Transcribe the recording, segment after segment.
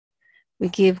We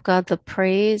give God the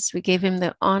praise. We give him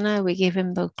the honor. We give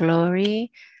him the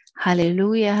glory.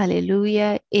 Hallelujah.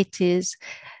 Hallelujah. It is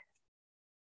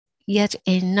yet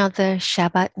another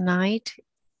Shabbat night.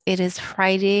 It is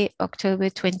Friday,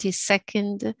 October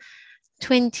 22nd,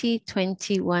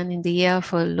 2021 in the year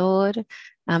of our Lord.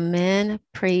 Amen.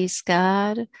 Praise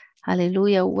God.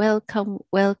 Hallelujah. Welcome,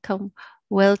 welcome,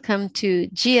 welcome to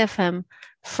GFM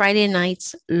Friday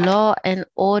nights, Law and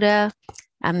Order.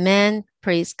 Amen.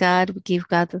 Praise God. We give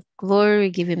God the glory. We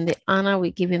give him the honor.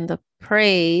 We give him the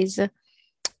praise.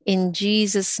 In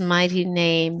Jesus' mighty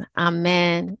name.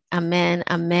 Amen. Amen.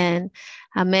 Amen.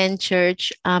 Amen,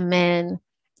 church. Amen.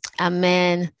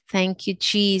 Amen. Thank you,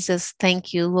 Jesus.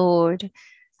 Thank you, Lord.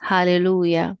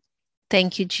 Hallelujah.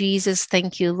 Thank you, Jesus.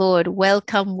 Thank you, Lord.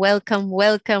 Welcome, welcome,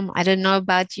 welcome. I don't know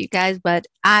about you guys, but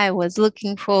I was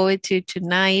looking forward to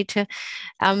tonight.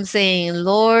 I'm saying,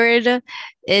 Lord,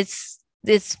 it's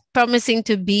promising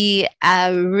to be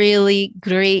a really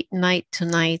great night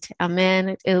tonight.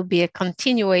 Amen. It'll be a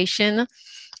continuation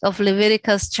of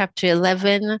Leviticus chapter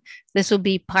 11. This will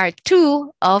be part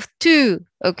 2 of 2.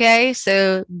 Okay,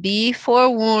 so be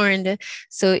forewarned.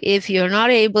 So if you're not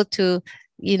able to,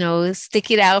 stick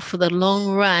it out for the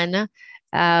long run,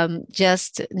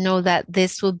 just know that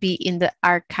this will be in the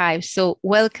archive. So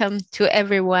welcome to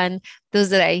everyone, those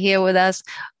that are here with us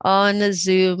on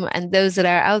Zoom and those that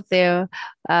are out there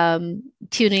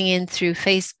tuning in through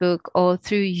Facebook or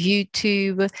through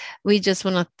YouTube. We just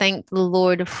want to thank the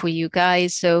Lord for you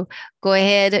guys. So go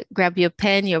ahead, grab your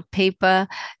pen, your paper,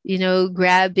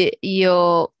 grab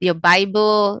your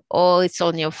Bible, or it's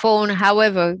on your phone.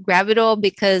 However, grab it all,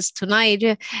 because tonight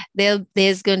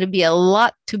there's going to be a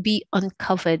lot to be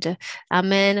uncovered.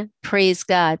 Amen. Praise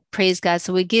God. Praise God.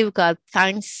 So we give God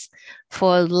thanks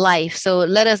for life. So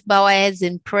let us bow our heads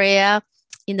in prayer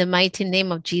in the mighty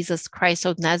name of Jesus Christ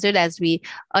of Nazareth, as we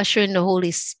usher in the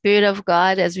Holy Spirit of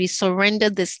God, as we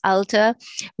surrender this altar.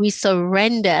 We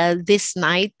surrender this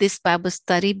night, this Bible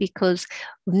study, because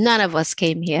none of us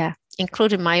came here,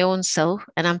 including my own self.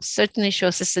 And I'm certainly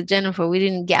sure, Sister Jennifer, we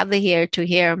didn't gather here to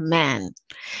hear man.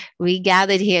 We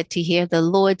gathered here to hear the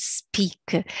Lord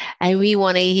speak, and we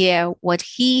want to hear what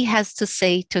he has to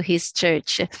say to his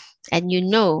church. And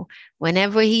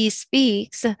whenever he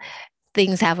speaks,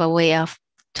 things have a way of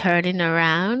turning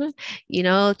around,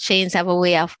 chains have a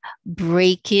way of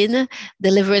breaking,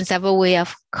 deliverance have a way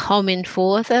of coming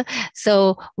forth.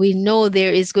 So we know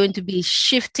there is going to be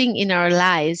shifting in our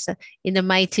lives in the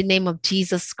mighty name of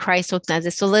Jesus Christ of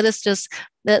Nazareth. So let us just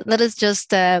encourage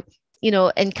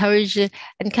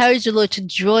the Lord to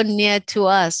draw near to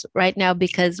us right now,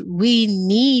 because we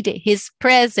need his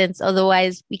presence.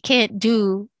 Otherwise, we can't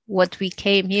do what we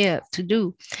came here to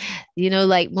do.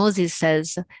 Like Moses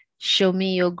says, show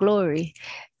me your glory.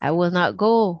 I will not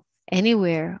go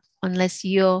anywhere unless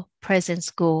your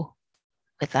presence go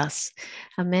with us.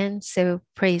 Amen. So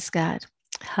praise God.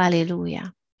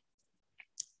 Hallelujah.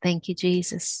 Thank you,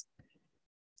 Jesus.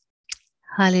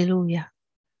 Hallelujah.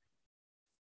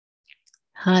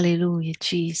 Hallelujah,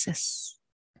 Jesus.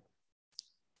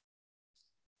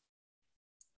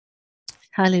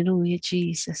 Hallelujah,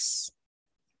 Jesus.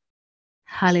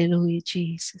 Hallelujah,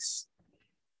 Jesus.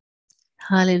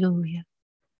 Hallelujah.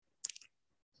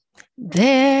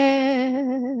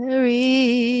 There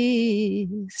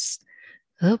is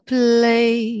a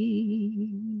place.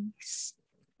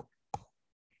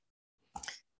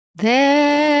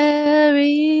 There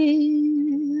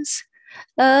is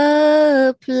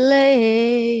a place.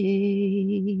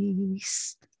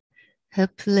 A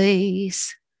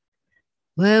place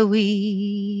where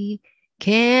we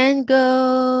can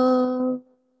go.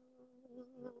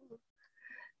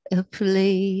 A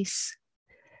place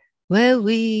where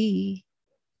we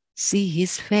see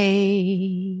his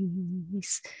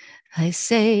face. I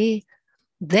say,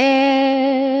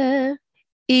 there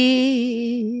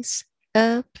is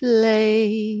a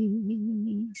place.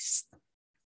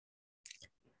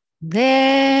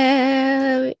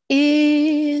 There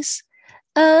is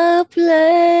a place.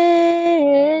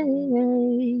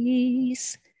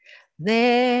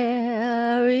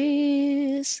 There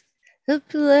is a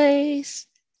place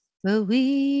where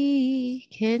we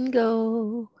can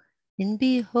go and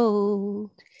behold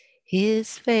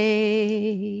his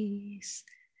face.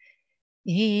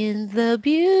 In the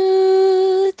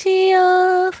beauty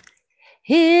of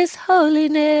his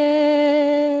holiness,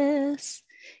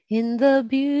 in the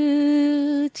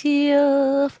beauty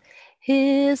of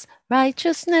his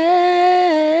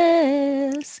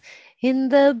righteousness, in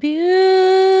the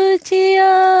beauty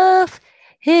of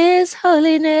his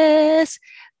holiness,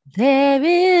 there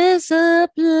is a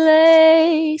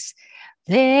place,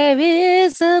 there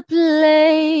is a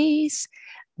place place.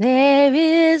 There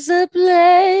is a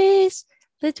place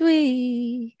that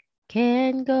we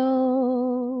can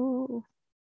go.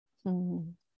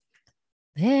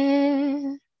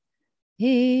 There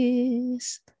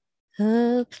is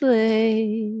a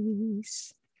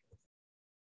place.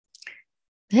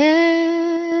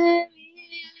 There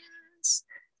is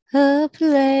a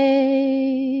place.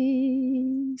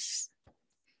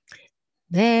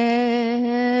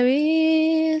 There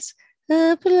is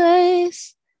a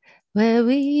place where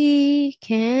we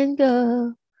can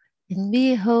go and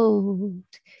behold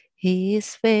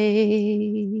his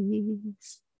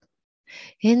face.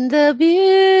 In the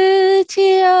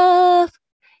beauty of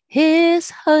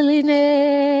his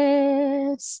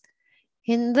holiness,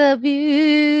 in the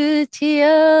beauty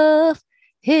of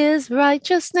his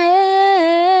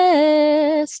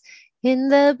righteousness, in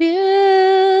the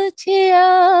beauty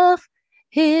of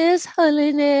his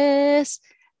holiness,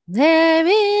 there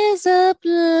is a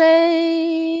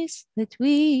place that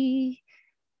we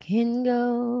can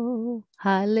go.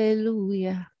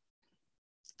 Hallelujah.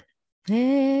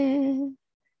 There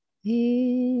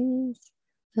is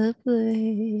a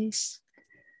place.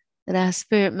 That our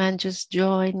spirit man just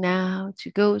join now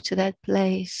to go to that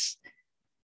place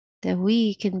that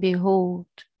we can behold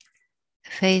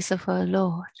the face of our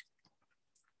Lord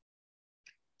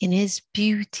in his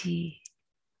beauty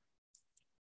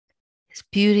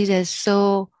that's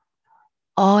so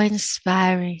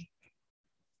awe-inspiring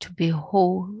to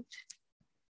behold.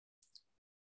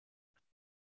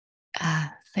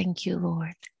 Thank you,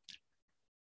 Lord.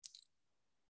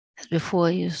 As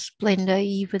before your splendor,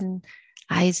 even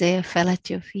Isaiah fell at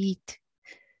your feet.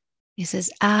 He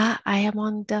says, I am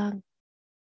undone.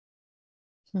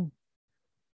 I'm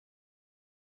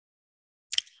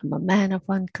a man of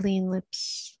unclean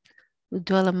lips who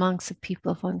dwell amongst the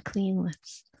people of unclean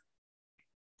lips.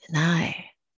 And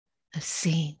I have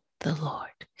seen the Lord.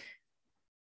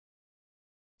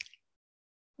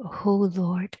 Oh,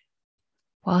 Lord,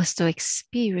 for us to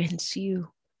experience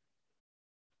you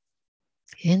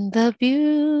in the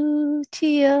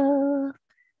beauty of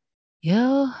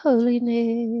your holiness,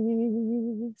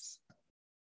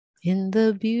 in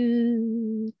the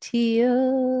beauty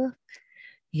of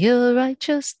your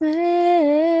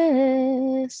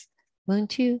righteousness.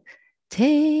 Won't you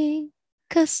take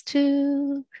us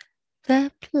to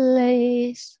that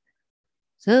place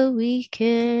so we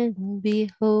can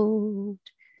behold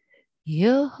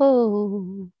your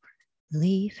holy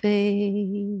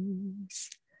face?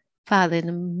 Father, in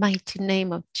the mighty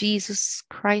name of Jesus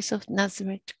Christ of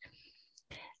Nazareth,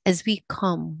 as we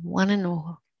come, one and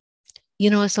all, you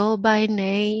know us all by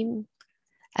name,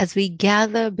 as we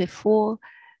gather before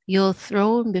your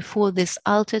throne, before this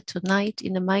altar tonight,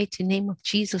 in the mighty name of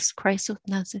Jesus Christ of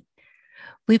Nazareth.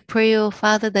 We pray, oh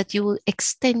Father, that you will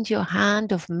extend your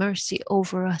hand of mercy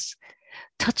over us.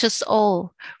 Touch us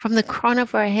all from the crown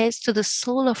of our heads to the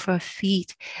sole of our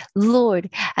feet. Lord,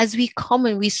 as we come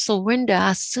and we surrender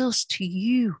ourselves to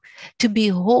you, to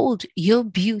behold your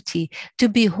beauty, to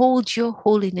behold your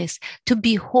holiness, to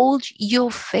behold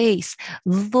your face.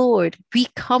 Lord, we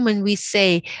come and we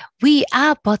say, we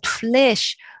are but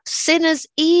flesh, sinners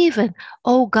even,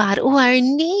 oh God, who are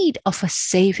in need of a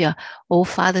Savior, oh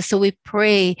Father. So we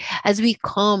pray as we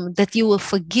come that you will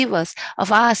forgive us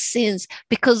of our sins,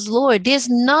 because Lord, there's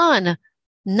none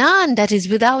that is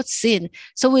without sin.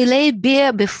 So we lay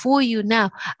bare before you now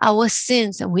our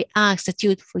sins, and we ask that you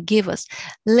would forgive us.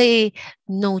 Lay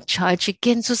no charge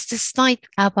against us this night,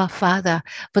 Abba Father,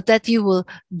 but that you will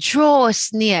draw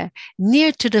us near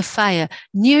to the fire,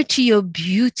 near to your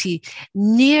beauty,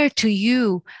 near to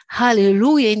you.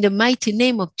 Hallelujah. In the mighty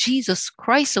name of Jesus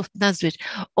Christ of Nazareth,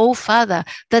 oh Father,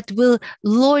 that will,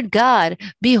 Lord God,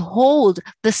 behold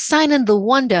the sign and the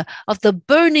wonder of the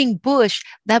burning bush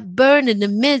that burned in the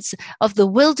midst of the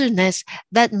wilderness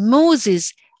that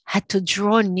Moses had to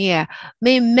draw near.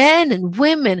 May men and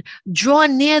women draw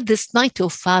near this night, oh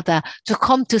Father, to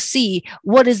come to see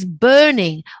what is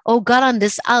burning, oh God, on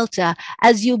this altar,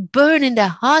 as you burn in the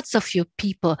hearts of your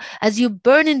people, as you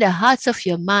burn in the hearts of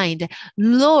your mind,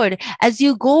 Lord, as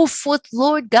you go forth,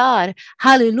 Lord God,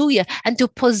 hallelujah, and to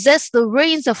possess the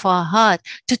reins of our heart,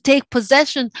 to take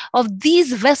possession of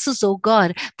these vessels, oh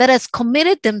God, that has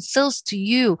committed themselves to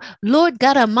you, Lord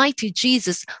God Almighty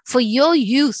Jesus, for your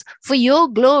use, for your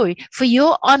glory, glory, for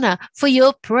your honor, for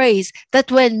your praise,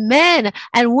 that when men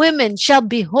and women shall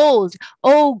behold,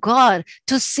 oh God,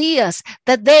 to see us,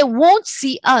 that they won't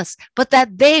see us, but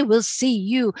that they will see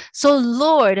you. So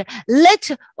Lord,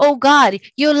 let, oh God,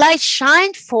 your light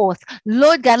shine forth.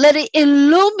 Lord God, let it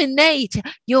illuminate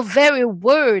your very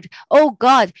word, oh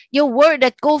God, your word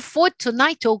that go forth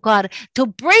tonight, oh God, to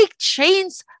break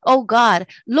chains, oh God,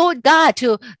 Lord God,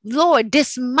 to, Lord,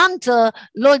 dismantle,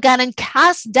 Lord God, and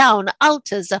cast down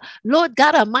altars, Lord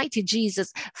God Almighty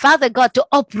Jesus, Father God, to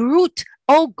uproot,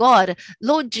 oh God,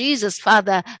 Lord Jesus,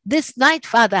 Father, this night,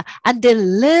 Father, and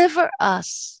deliver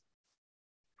us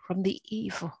from the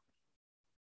evil,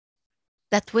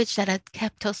 that which that had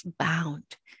kept us bound,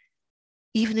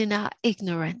 even in our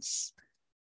ignorance,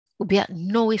 will be at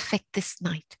no effect this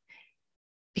night.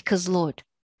 Because, Lord,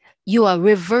 you are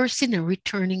reversing and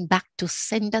returning back to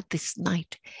sender this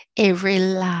night every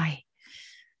lie,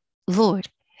 Lord,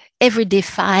 every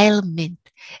defilement,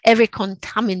 every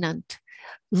contaminant,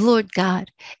 Lord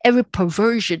God, every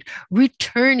perversion,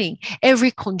 returning,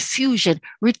 every confusion,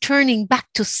 returning back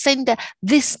to sender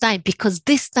this night, because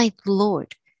this night,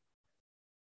 Lord,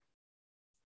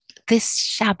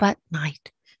 this Shabbat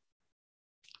night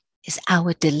is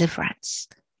our deliverance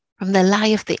from the lie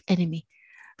of the enemy,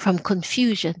 from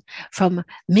confusion, from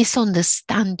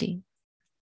misunderstanding,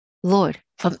 Lord,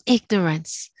 from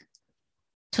ignorance.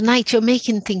 Tonight, you're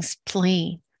making things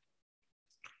plain.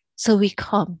 So we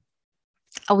come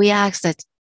and we ask that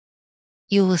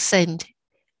you will send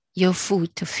your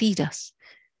food to feed us.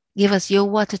 Give us your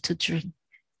water to drink.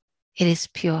 It is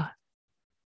pure.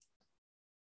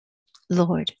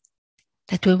 Lord,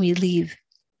 that when we leave,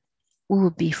 we will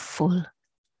be full.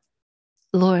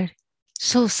 Lord,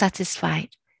 so satisfied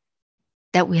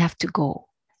that we have to go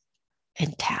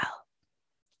and tell.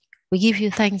 We give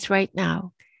you thanks right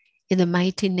now in the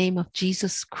mighty name of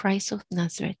Jesus Christ of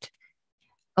Nazareth,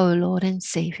 our Lord and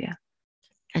Savior,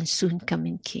 and soon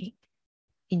coming King.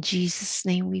 In Jesus'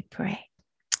 name we pray.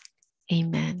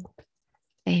 Amen.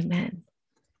 Amen.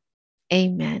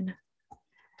 Amen.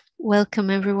 Welcome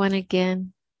everyone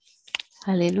again.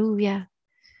 Hallelujah.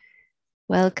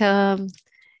 Welcome.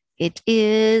 It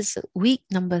is week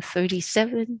number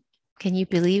 37. Can you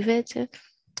believe it?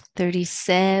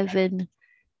 37,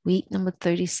 week number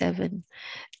 37.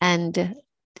 And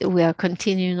we are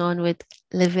continuing on with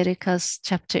Leviticus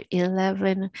chapter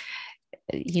 11.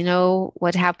 You know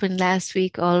what happened last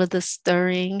week? All of the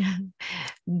stirring.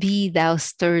 Be thou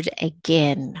stirred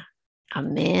again.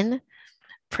 Amen.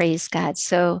 Praise God.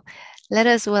 So let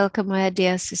us welcome our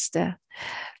dear sister,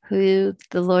 who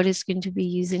the Lord is going to be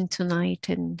using tonight.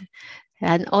 And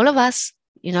all of us,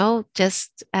 you know,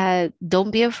 just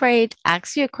don't be afraid.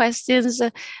 Ask your questions.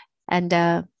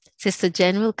 And Sister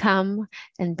Jen will come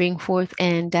and bring forth.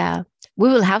 And we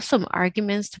will have some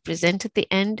arguments to present at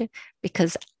the end,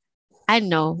 because I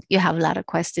know you have a lot of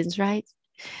questions, right?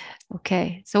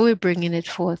 Okay, so we're bringing it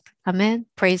forth. Amen.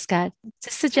 Praise God.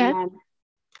 Sister Jen. Amen.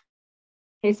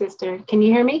 Hey, sister. Can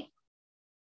you hear me?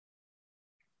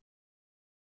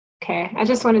 Okay, I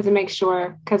just wanted to make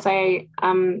sure, because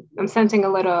I'm sensing a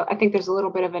little, I think there's a little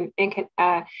bit of an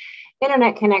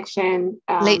internet connection.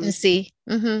 Latency.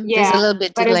 Mm-hmm. Yeah, there's a little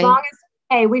bit but delay. as long as,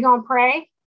 hey, we're going to pray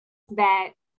that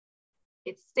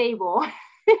it's stable.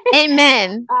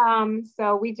 Amen.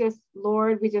 So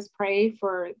Lord, we just pray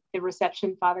for the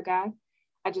reception, Father God.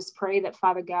 I just pray that,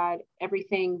 Father God,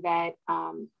 everything that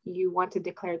you want to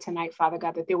declare tonight, Father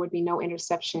God, that there would be no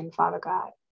interception, Father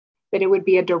God, that it would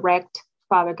be a direct,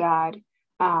 Father God,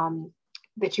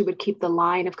 that you would keep the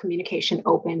line of communication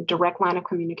open, direct line of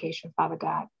communication, Father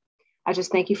God. I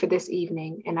just thank you for this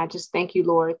evening. And I just thank you,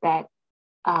 Lord, that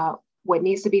what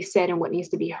needs to be said and what needs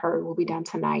to be heard will be done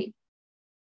tonight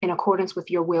in accordance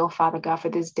with your will, Father God, for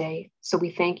this day. So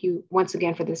we thank you once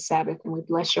again for this Sabbath, and we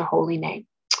bless your holy name.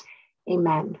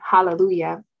 Amen.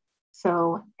 Hallelujah.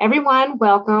 So everyone,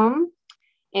 welcome.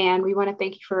 And we want to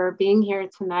thank you for being here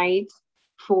tonight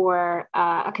for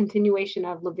a continuation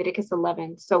of Leviticus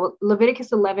 11. So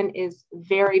Leviticus 11 is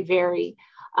very, very,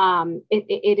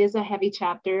 it is a heavy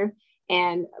chapter.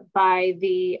 And by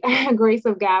the grace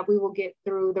of God, we will get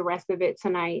through the rest of it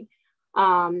tonight.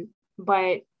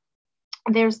 But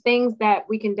there's things that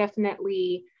we can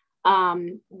definitely,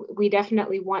 we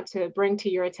definitely want to bring to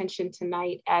your attention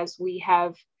tonight as we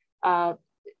have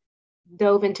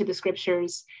dove into the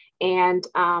scriptures. And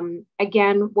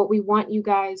again, what we want you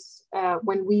guys,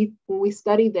 when we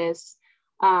study this,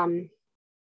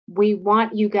 we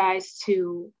want you guys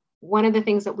to, one of the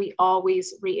things that we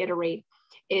always reiterate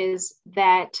is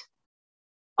that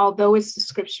although it's the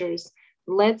scriptures,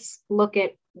 let's look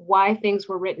at why things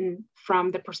were written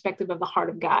from the perspective of the heart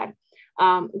of God.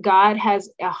 God has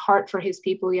a heart for his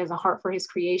people. He has a heart for his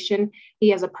creation. He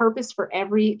has a purpose for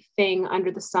everything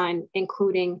under the sun,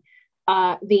 including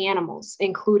the animals,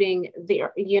 including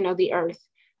the earth.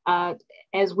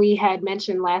 As we had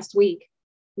mentioned last week,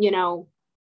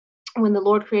 when the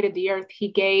Lord created the earth, he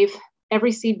gave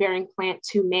every seed-bearing plant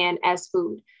to man as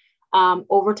food.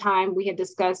 Over time, we had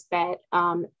discussed that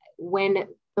when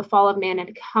the fall of man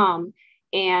had come,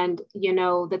 and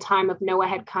the time of Noah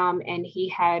had come, and he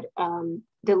had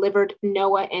delivered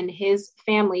Noah and his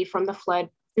family from the flood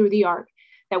through the ark,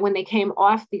 that when they came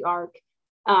off the ark,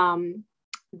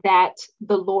 that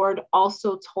the Lord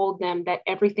also told them that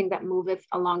everything that moveth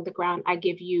along the ground, I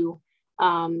give you,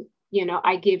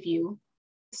 I give you.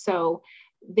 So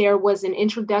there was that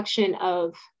introduction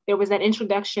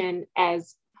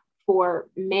as for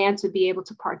man to be able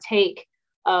to partake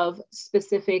of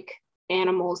specific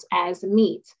animals as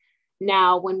meat.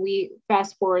 Now, when we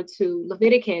fast forward to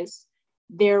Leviticus,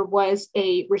 there was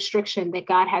a restriction that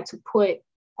God had to put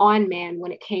on man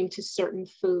when it came to certain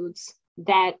foods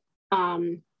that,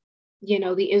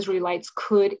 the Israelites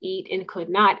could eat and could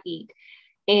not eat.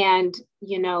 And,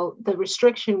 the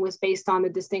restriction was based on the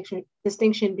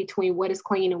distinction between what is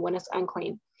clean and what is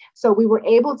unclean. So we were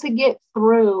able to get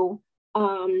through,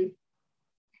 I'm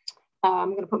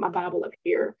going to put my Bible up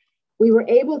here. We were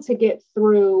able to get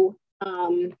through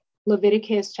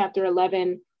Leviticus chapter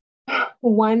 11,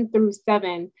 1 through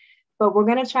 7, but we're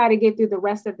going to try to get through the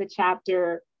rest of the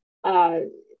chapter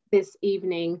this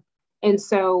evening. And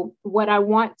so what I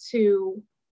want to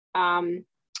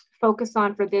focus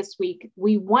on for this week,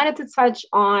 we wanted to touch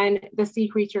on the sea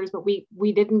creatures, but we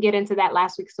didn't get into that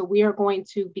last week. So we are going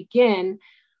to begin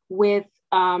with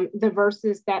the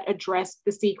verses that address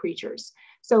the sea creatures.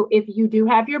 So if you do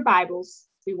have your Bibles,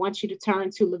 we want you to turn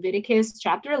to Leviticus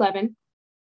chapter 11,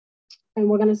 and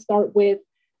we're going to start with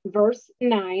verse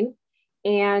 9.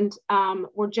 And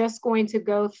we're just going to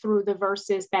go through the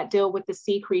verses that deal with the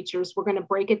sea creatures. We're going to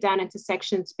break it down into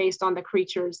sections based on the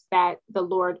creatures that the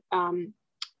Lord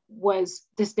was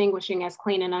distinguishing as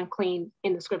clean and unclean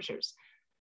in the scriptures.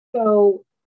 So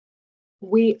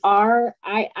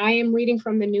I am reading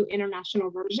from the New International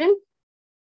Version.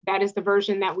 That is the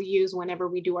version that we use whenever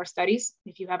we do our studies.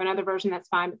 If you have another version, that's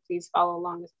fine, but please follow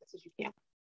along as best as you can.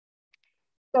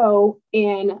 So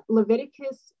in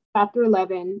Leviticus chapter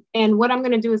 11, and what I'm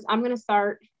going to do is I'm going to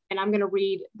start and I'm going to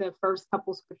read the first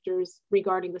couple scriptures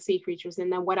regarding the sea creatures.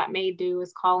 And then what I may do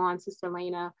is call on Sister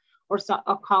Lena or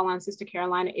I'll call on Sister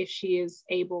Carolina if she is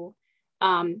able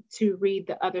to read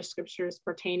the other scriptures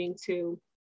pertaining to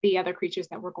the other creatures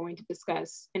that we're going to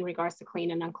discuss in regards to clean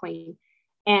and unclean.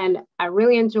 And I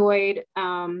really enjoyed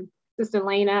Sister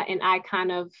Lena and I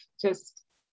kind of just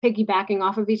piggybacking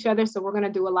off of each other. So we're going to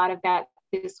do a lot of that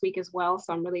this week as well.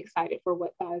 So I'm really excited for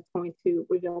what God is going to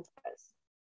reveal to us.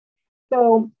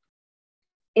 So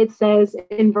it says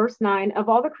in verse 9, of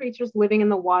all the creatures living in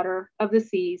the water of the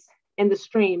seas and the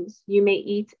streams, you may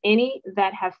eat any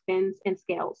that have fins and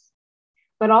scales.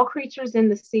 But all creatures in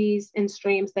the seas and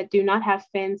streams that do not have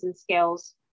fins and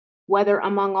scales, whether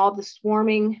among all the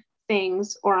swarming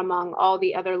things or among all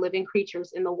the other living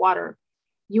creatures in the water,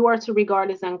 you are to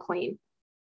regard as unclean.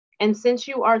 And since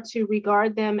you are to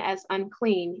regard them as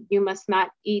unclean, you must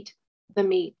not eat the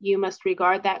meat. You must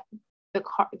regard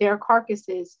their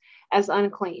carcasses as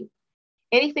unclean.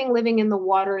 Anything living in the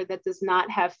water that does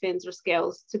not have fins or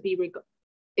scales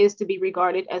is to be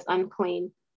regarded as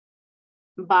unclean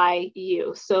by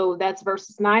you. So that's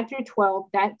verses 9 through 12.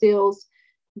 That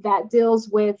deals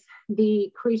with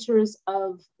the creatures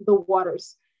of the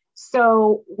waters.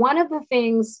 So one of the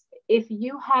things, if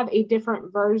you have a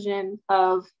different version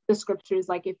of the scriptures,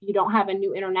 like if you don't have a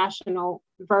New International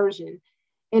Version,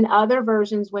 in other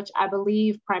versions, which I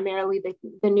believe primarily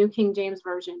the New King James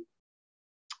Version,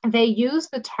 they use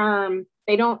the term,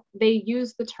 they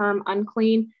use the term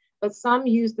unclean, but some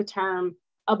use the term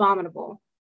abominable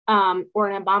or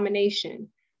an abomination.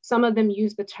 Some of them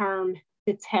use the term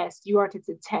detest. You are to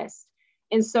detest.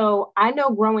 And so I know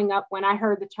growing up, when I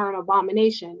heard the term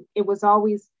abomination, it was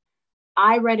always,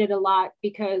 I read it a lot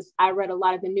because I read a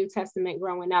lot of the New Testament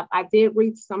growing up. I did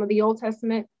read some of the Old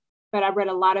Testament, but I read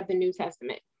a lot of the New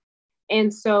Testament.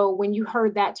 And so when you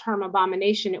heard that term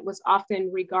abomination, it was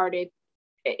often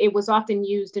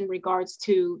used in regards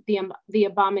to the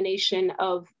abomination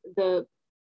of the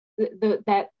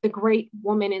great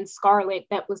woman in scarlet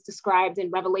that was described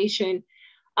in Revelation.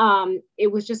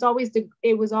 It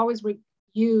was always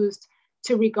used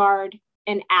to regard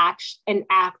an act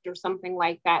or something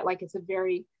like that, like it's a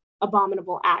very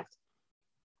abominable act.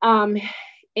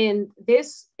 In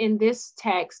this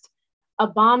text,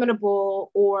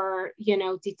 abominable or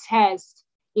detest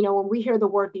when we hear the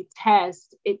word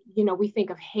detest, we think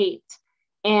of hate,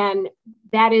 and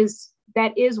that is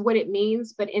what it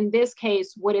means. But in this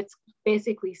case, what it's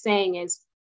basically saying is,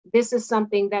 this is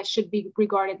something that should be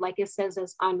regarded, like it says,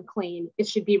 as unclean. It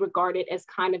should be regarded as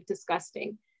kind of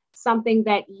disgusting, something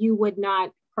that you would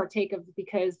not partake of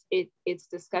because it's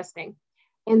disgusting.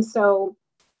 And so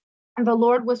the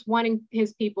Lord was wanting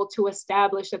his people to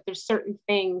establish that there's certain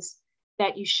things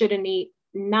that you shouldn't eat,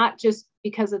 not just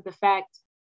because of the fact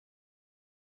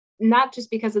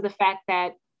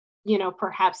that,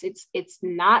 perhaps it's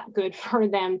not good for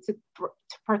them to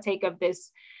partake of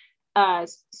this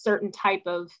certain type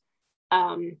of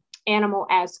animal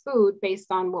as food,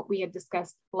 based on what we had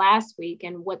discussed last week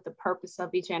and what the purpose of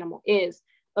each animal is,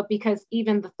 but because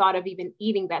even the thought of even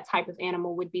eating that type of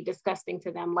animal would be disgusting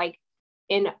to them. Like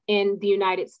in the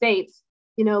United States,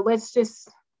 let's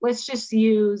just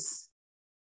use,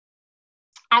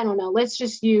 I don't know, let's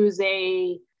just use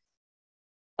a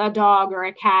dog or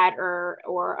a cat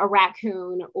or a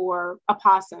raccoon or a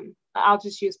possum. I'll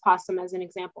just use possum as an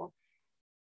example.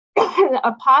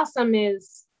 A possum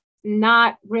is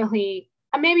not really,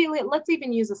 maybe let's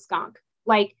even use a skunk.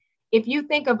 Like, if you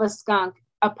think of a skunk,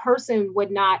 a person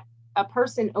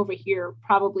over here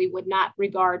probably would not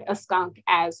regard a skunk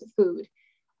as food.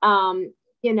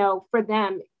 For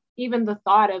them, even the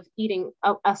thought of eating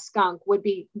a skunk would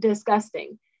be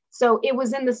disgusting. So it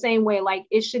was in the same way, like,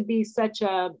 it should be such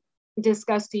a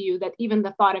disgust to you that even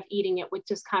the thought of eating it would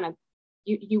just kind of,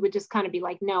 you would just kind of be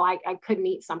like, no, I couldn't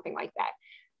eat something like that.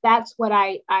 That's what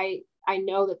I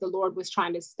know that the Lord was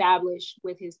trying to establish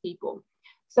with his people.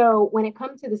 So when it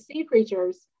comes to the sea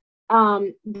creatures,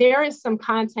 there is some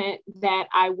content that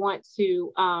I want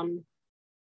to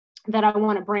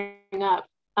bring up.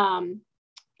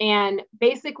 And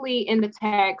basically in the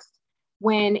text,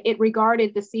 when it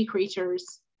regarded the sea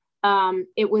creatures,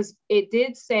 it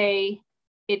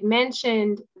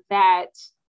mentioned that,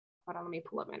 hold on, let me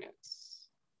pull up my notes.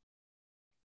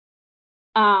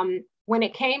 When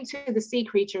it came to the sea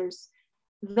creatures,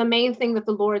 the main thing that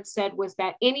the Lord said was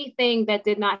that anything that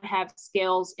did not have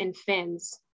scales and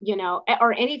fins,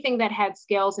 or anything that had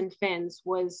scales and fins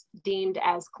was deemed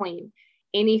as clean.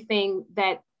 Anything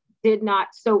that did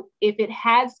not, so if it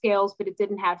had scales but it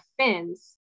didn't have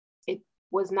fins, it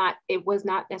was not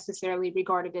necessarily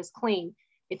regarded as clean.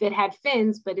 If it had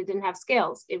fins but it didn't have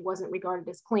scales, it wasn't regarded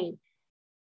as clean.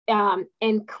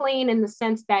 And clean in the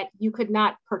sense that you could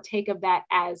not partake of that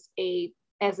as a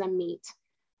meat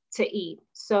to eat.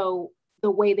 So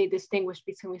the way they distinguished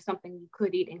between something you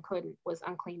could eat and couldn't was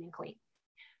unclean and clean.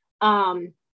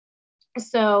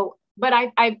 But I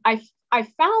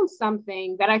found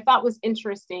something that I thought was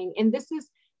interesting, and this is,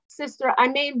 sister, I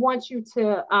may want you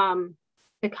to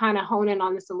kind of hone in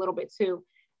on this a little bit too.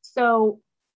 So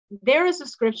there is a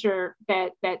scripture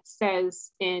that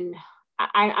says in,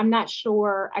 I'm not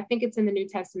sure, I think it's in the New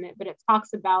Testament, but it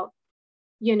talks about,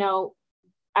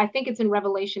 I think it's in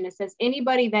Revelation. It says,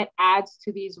 anybody that adds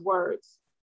to these words,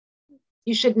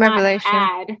 you should not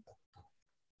add.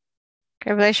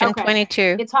 Revelation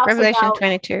 22. It talks Revelation about,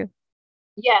 22.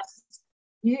 Yes.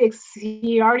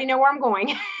 You already know where I'm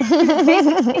going.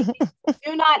 Basically,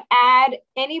 do not add,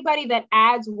 anybody that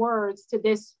adds words to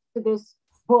this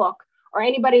book, or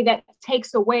anybody that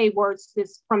takes away words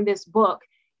from this book,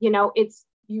 it's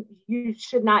you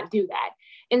should not do that.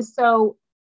 And so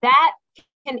that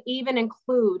can even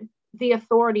include the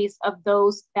authorities of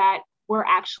those that were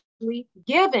actually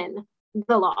given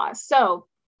the law. So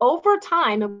over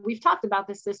time, and we've talked about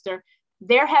this, sister,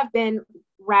 there have been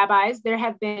rabbis, there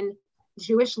have been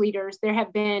Jewish leaders, there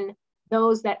have been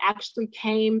those that actually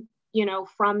came,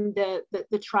 from the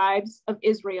tribes of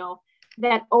Israel,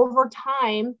 that over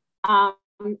time, and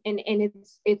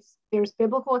there's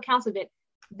biblical accounts of it,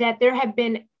 that there have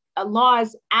been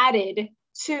laws added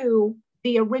to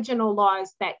the original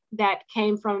laws that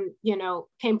came from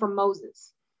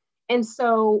Moses. And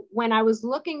so when I was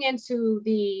looking into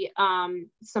the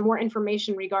some more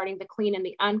information regarding the clean and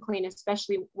the unclean,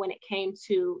 especially when it came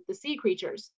to the sea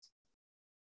creatures,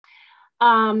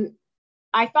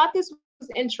 I thought this was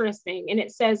interesting. And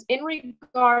it says, in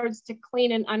regards to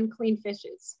clean and unclean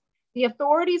fishes, the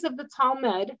authorities of the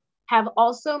Talmud have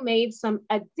also made some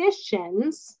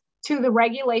additions to the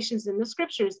regulations in the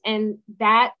scriptures. And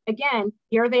that, again,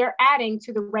 here they're adding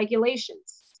to the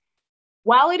regulations.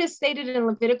 While it is stated in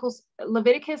Leviticus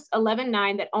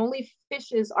 11:9 that only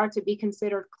fishes are to be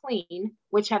considered clean,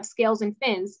 which have scales and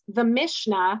fins, the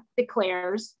Mishnah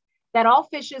declares that all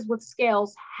fishes with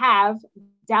scales have,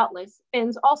 doubtless,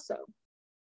 fins also.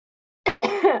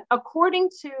 According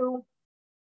to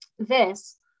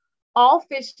this, all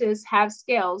fishes have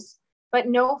scales, but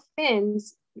no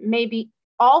fins maybe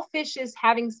all fishes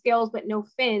having scales but no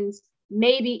fins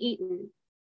may be eaten,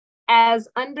 as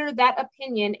under that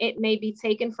opinion, it may be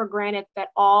taken for granted that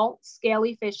all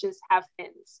scaly fishes have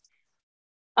fins.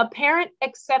 Apparent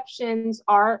exceptions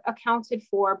are accounted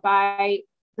for by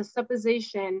the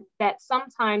supposition that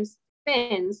sometimes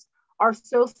fins are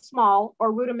so small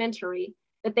or rudimentary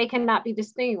that they cannot be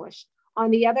distinguished.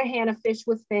 On the other hand, a fish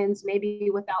with fins may be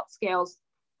without scales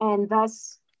and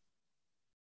thus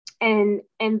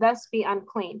be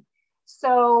unclean.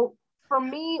 So for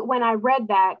me, when I read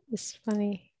that, it's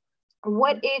funny.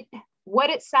 What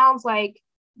it sounds like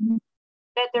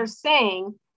that they're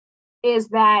saying is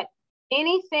that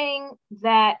anything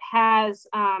that has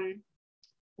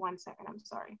one second, I'm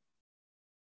sorry.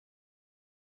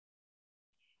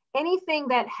 Anything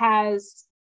that has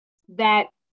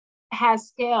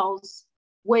scales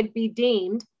would be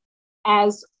deemed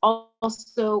as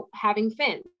also having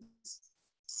fins.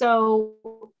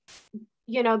 So,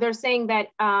 you know, they're saying that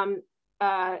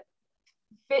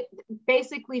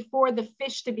basically for the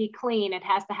fish to be clean, it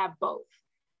has to have both.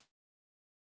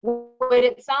 What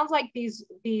it sounds like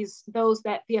those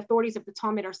that the authorities of the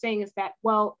Talmud are saying is that,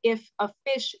 well, if a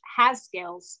fish has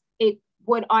scales, it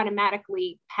would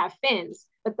automatically have fins,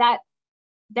 but that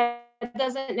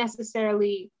doesn't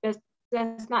necessarily,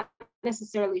 that's not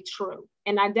necessarily true.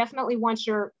 And I definitely want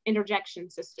your interjection,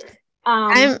 sister,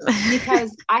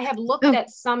 because I have looked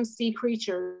at some sea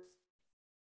creatures.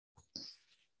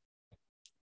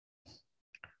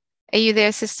 Are you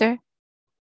there, sister?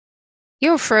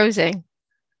 You're frozen.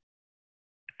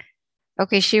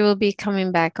 Okay, she will be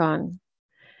coming back on.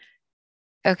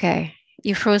 Okay,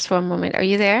 you froze for a moment. Are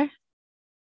you there,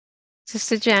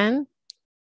 Sister Jan?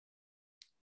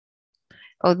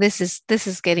 Oh, this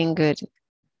is getting good,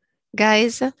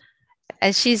 guys.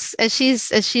 As she's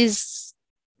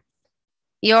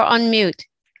you're on mute.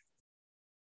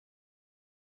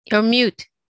 You're mute.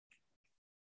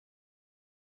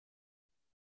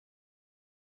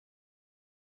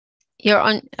 You're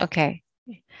on. Okay.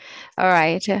 All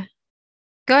right.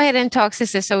 Go ahead and talk,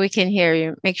 sister, so we can hear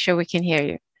you. Make sure we can hear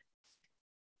you.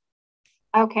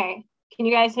 Okay. Can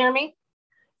you guys hear me?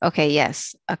 Okay.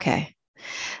 Yes. Okay.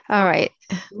 All right.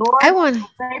 Lord, I want to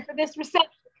pray for this reception.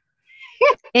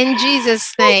 In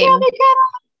Jesus' name.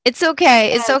 It's okay.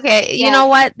 Yes. It's okay. Yes. You know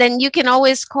what? Then you can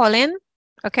always call in.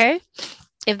 Okay.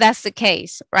 If that's the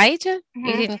case, right? Mm-hmm.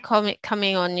 You can call me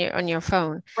coming on your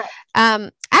phone. Right. I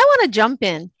want to jump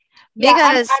in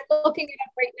because I'm looking it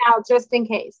up right now just in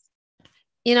case.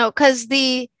 You know, because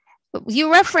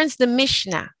you referenced the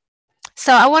Mishnah.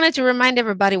 So I wanted to remind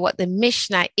everybody what the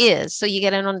Mishnah is, so you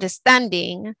get an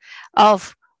understanding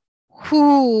of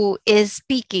who is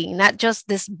speaking, not just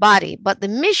this body, but the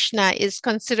Mishnah is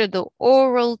considered the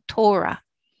oral Torah.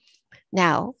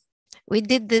 Now, we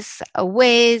did this a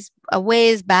ways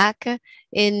back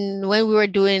when we were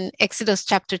doing Exodus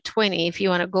chapter 20. If you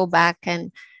want to go back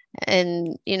and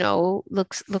you know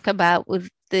look about with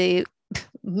the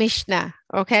Mishnah,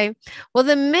 okay? Well,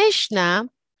 the Mishnah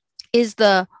is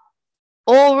the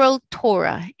oral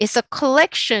Torah. It's a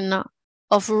collection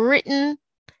of written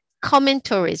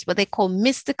commentaries, what they call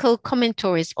mystical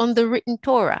commentaries on the written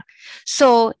Torah.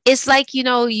 So it's like, you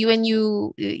know, when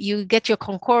you get your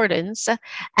concordance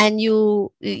and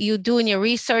you doing your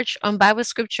research on Bible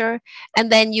scripture,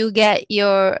 and then you get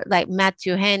your like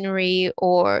Matthew Henry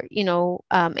or, you know,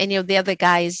 any of the other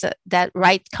guys that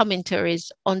write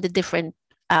commentaries on the different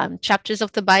chapters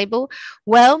of the Bible.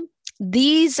 Well,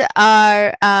 these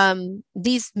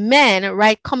men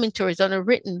write commentaries on a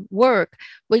written work,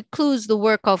 which includes the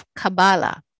work of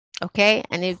Kabbalah. Okay,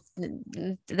 and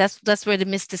that's where the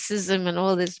mysticism and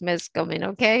all this mess come in.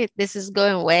 Okay, this is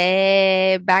going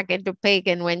way back into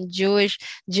pagan when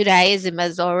Judaism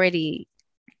has already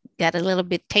got a little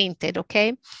bit tainted.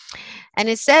 Okay, and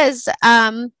it says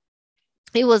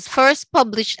it was first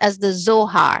published as the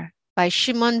Zohar by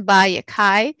Shimon Bar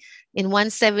Yochai in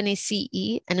 170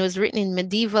 CE, and it was written in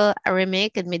medieval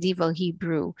Aramaic and medieval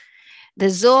Hebrew. The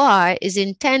Zohar is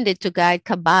intended to guide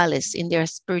Kabbalists in their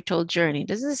spiritual journey.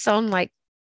 Does this sound like,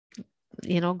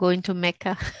 you know, going to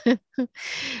Mecca?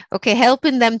 Okay,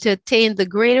 helping them to attain the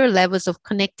greater levels of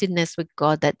connectedness with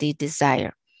God that they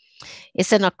desire.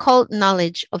 It's an occult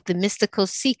knowledge of the mystical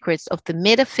secrets of the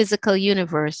metaphysical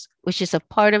universe, which is a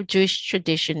part of Jewish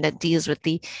tradition that deals with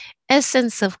the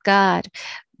essence of God.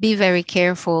 Be very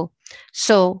careful.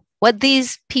 So what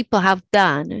these people have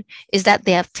done is that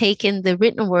they have taken the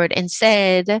written word and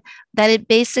said that it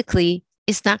basically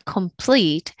is not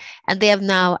complete, and they have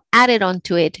now added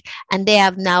onto it, and they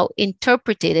have now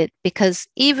interpreted it, because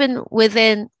even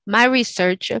within my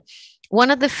research,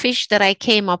 one of the fish that I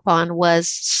came upon was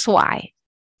swai.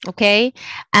 Okay,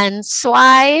 and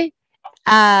swai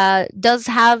does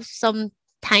have some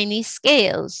tiny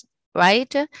scales,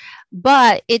 right?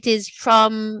 But it is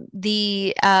from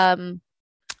the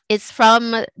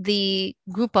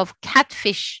group of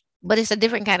catfish, but it's a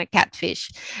different kind of catfish.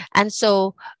 And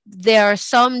so there are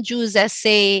some Jews that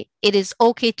say it is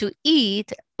okay to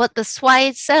eat, but the swai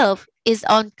itself is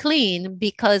unclean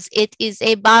because it is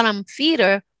a bottom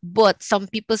feeder. But some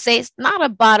people say it's not a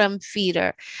bottom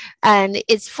feeder and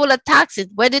it's full of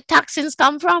toxins. Where do toxins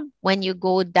come from? When you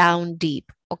go down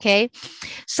deep. Okay.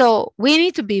 So we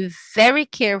need to be very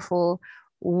careful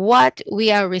what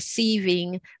we are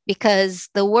receiving, because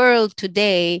the world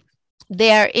today,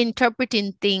 they are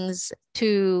interpreting things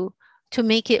to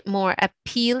make it more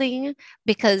appealing,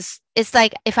 because it's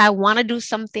like, if I want to do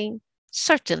something,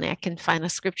 certainly I can find a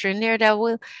scripture in there that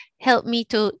will help me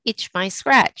to itch my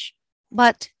scratch.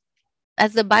 But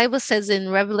as the Bible says in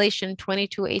Revelation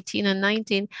 22:18 and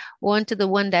 19, one to the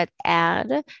one that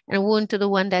add and one to the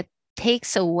one that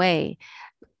takes away.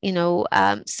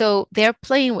 So they're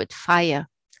playing with fire.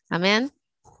 Amen.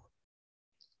 Are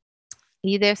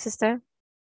you there, sister?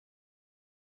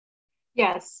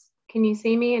 Yes. Can you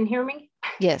see me and hear me?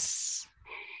 Yes.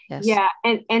 Yes. Yeah.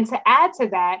 And to add to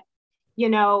that,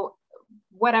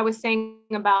 what I was saying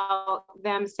about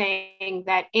them saying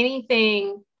that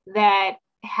anything that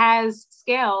has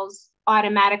scales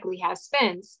automatically has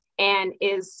fins and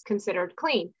is considered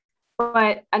clean.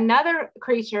 But another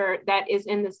creature that is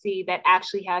in the sea that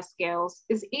actually has scales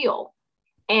is eel.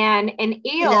 And an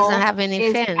eel, it doesn't have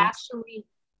any fins.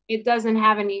 It doesn't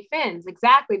have any fins,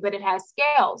 exactly, but it has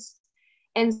scales.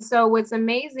 And so what's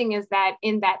amazing is that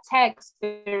in that text,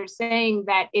 they're saying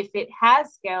that if it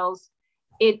has scales,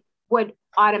 it would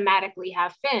automatically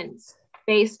have fins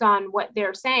based on what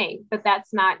they're saying, but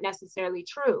that's not necessarily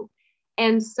true.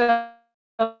 And so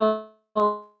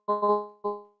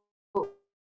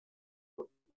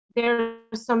there's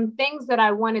some things that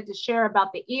I wanted to share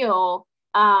about the eel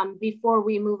before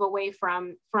we move away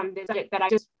from this subject that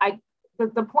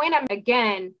the point I'm,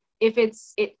 again, if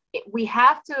we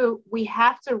have to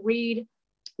read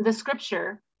the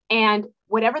scripture, and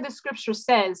whatever the scripture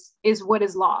says is what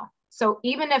is law. So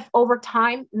even if over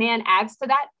time man adds to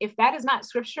that, if that is not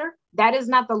scripture, that is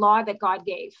not the law that God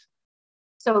gave.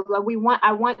 So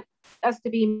I want us to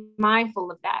be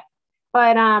mindful of that.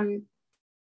 But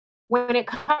when it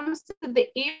comes to the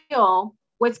eel,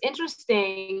 what's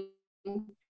interesting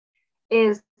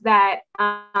is that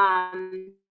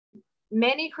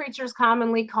many creatures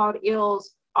commonly called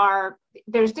eels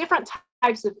there's different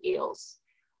types of eels.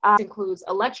 Includes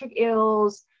electric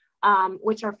eels,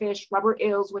 which are fish, rubber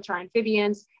eels, which are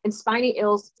amphibians, and spiny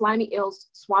eels, slimy eels,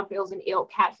 swamp eels, and eel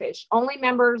catfish. Only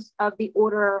members of the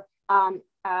order,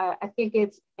 I think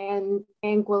it's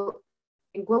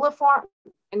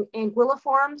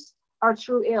Anguilliforms, are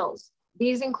true eels.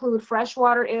 These include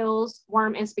freshwater eels,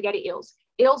 worm, and spaghetti eels.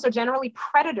 Eels are generally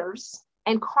predators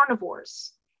and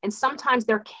carnivores, and sometimes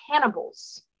they're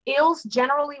cannibals. Eels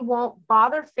generally won't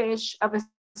bother fish of a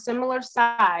similar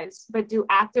size, but do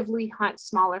actively hunt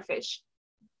smaller fish.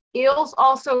 Eels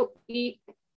also eat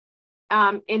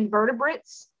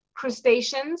invertebrates,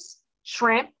 crustaceans,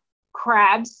 shrimp,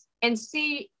 crabs, and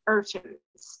sea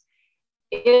urchins.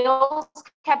 Eels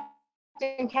kept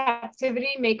in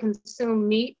captivity may consume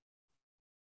meat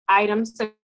items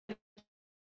such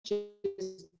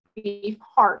as beef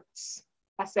hearts.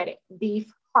 I said it,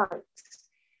 beef hearts.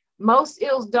 Most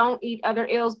eels don't eat other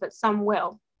eels, but some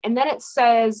will. And then it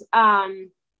says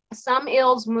some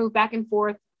eels move back and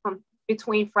forth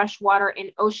between freshwater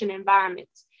and ocean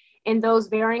environments. In those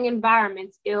varying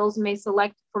environments, eels may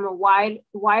select from a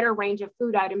wider range of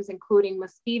food items, including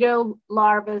mosquito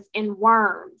larvae and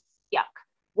worms. Yuck.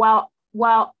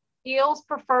 While eels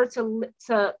prefer to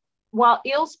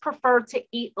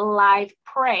eat live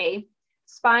prey,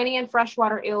 spiny and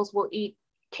freshwater eels will eat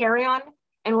carrion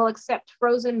and will accept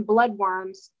frozen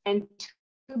bloodworms and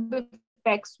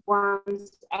tubifex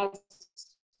worms as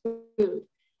food.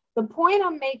 The point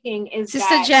I'm making is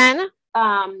Sister Jen,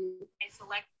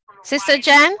 Sister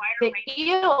Jen, the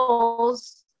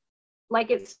eels,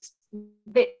 like it's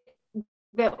the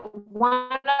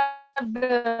one of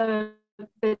the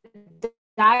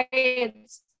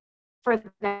diets for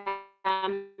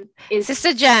them is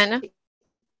Sister Jen.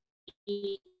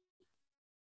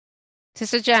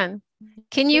 Sister Jen,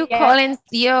 can you call in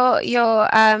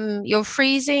your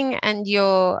freezing and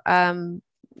your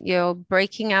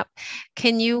breaking up?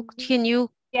 Can you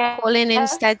call in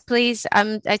instead, please?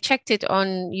 I checked it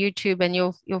on YouTube and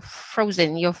you're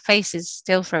frozen. Your face is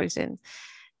still frozen.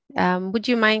 Would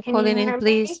you mind calling in,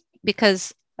 please?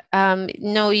 Because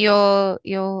No, you're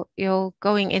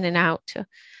going in and out.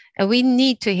 And we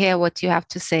need to hear what you have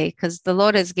to say, because the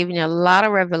Lord has given you a lot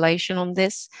of revelation on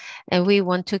this, and we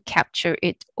want to capture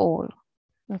it all.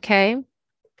 Okay.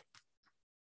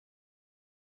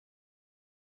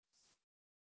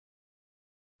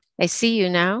 I see you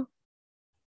now.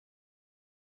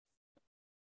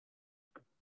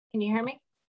 Can you hear me?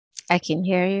 I can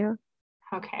hear you.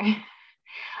 Okay.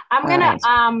 I'm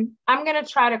gonna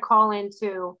try to call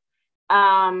into,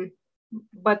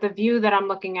 but the view that I'm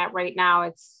looking at right now,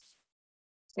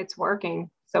 it's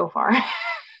working so far.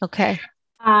 Okay.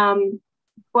 But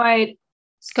Go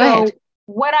ahead.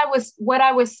 what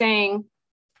I was saying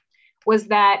was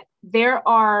that there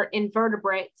are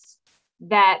invertebrates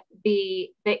that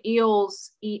the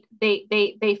eels eat.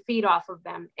 They feed off of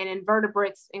them, and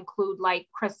invertebrates include like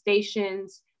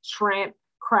crustaceans, shrimp,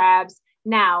 crabs.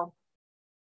 Now,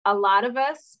 a lot of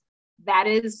us, that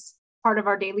is part of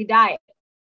our daily diet.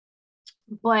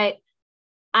 But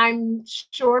I'm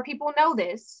sure people know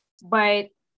this, but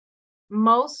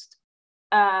most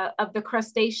of the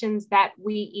crustaceans that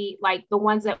we eat, like the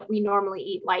ones that we normally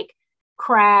eat, like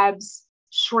crabs,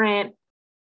 shrimp,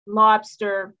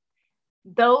 lobster,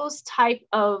 those type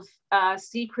of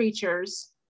sea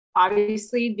creatures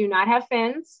obviously do not have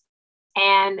fins,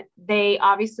 and they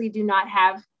obviously do not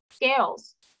have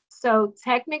scales. So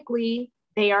technically,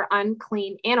 they are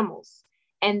unclean animals.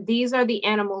 And these are the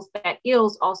animals that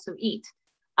eels also eat.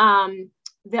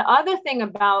 The other thing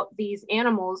about these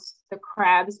animals, the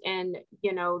crabs and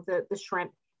the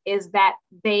shrimp, is that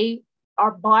they are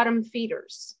bottom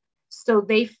feeders. So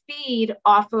they feed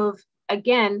off of,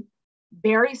 again,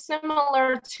 very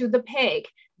similar to the pig,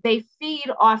 they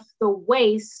feed off the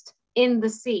waste in the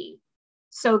sea.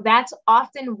 So that's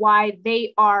often why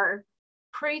they are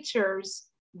creatures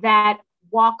that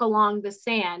walk along the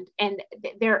sand, and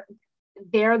they're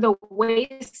the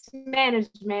waste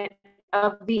management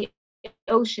of the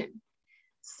ocean.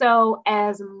 So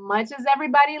as much as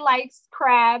everybody likes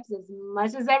crabs, as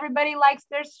much as everybody likes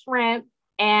their shrimp,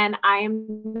 and I am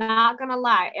not gonna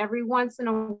lie, every once in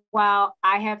a while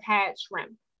I have had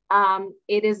shrimp.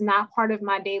 It is not part of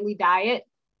my daily diet.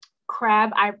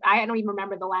 Crab, I don't even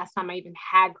remember the last time I even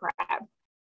had crab.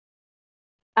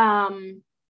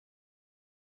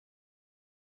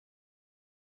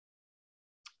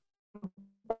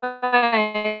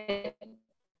 But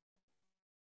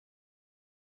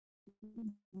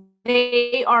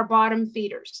they are bottom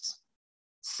feeders.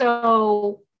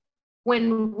 So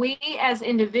when we as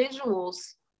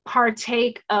individuals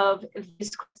partake of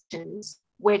these questions,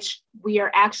 which we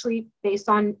are actually based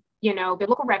on,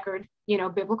 biblical record,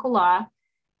 biblical law,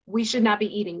 we should not be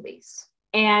eating these.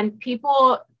 And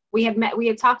people, we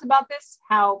had talked about this,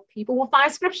 how people will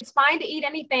find scripture. It's fine to eat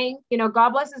anything,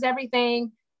 God blesses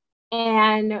everything.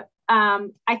 And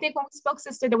I think when we spoke,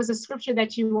 sister, there was a scripture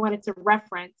that you wanted to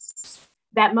reference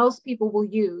that most people will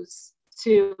use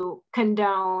to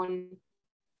condone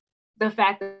the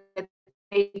fact that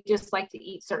they just like to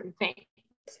eat certain things.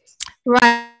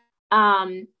 Right.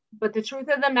 But the truth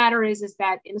of the matter is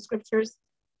that in the scriptures,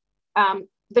 in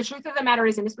the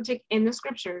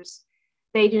scriptures,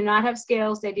 they do not have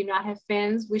scales, they do not have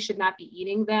fins. We should not be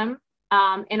eating them.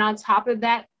 And on top of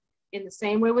that, in the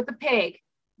same way with the pig,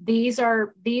 these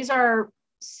are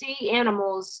sea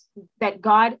animals that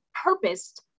God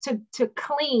purposed to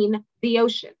clean the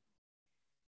ocean.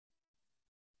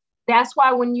 That's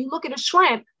why when you look at a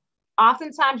shrimp,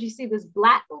 oftentimes you see this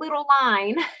black little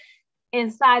line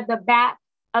inside the back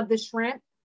of the shrimp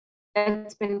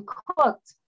that's been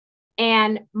cooked.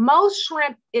 And most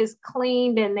shrimp is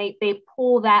cleaned and they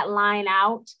pull that line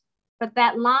out. But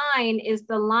that line is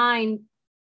the line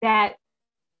that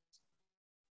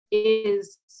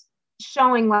is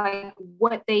showing like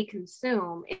what they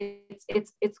consume.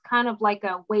 It's kind of like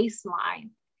a waistline.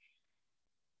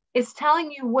 It's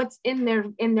telling you what's in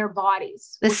their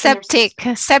bodies. The septic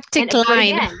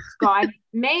line. Again, God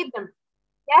made them.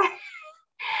 Yeah.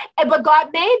 But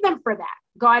God made them for that.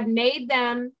 God made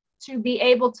them to be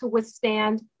able to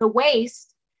withstand the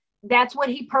waste. That's what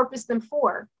he purposed them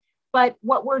for. But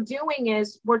what we're doing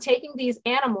is we're taking these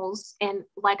animals, and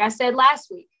like I said last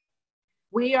week,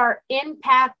 we are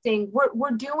impacting,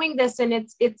 we're doing this, and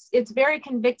it's very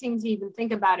convicting to even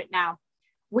think about it now.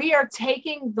 We are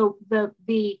taking the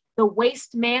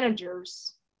waste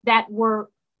managers that were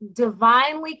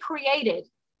divinely created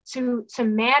to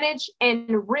manage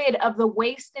and rid of the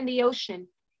waste in the ocean,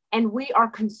 and we are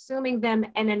consuming them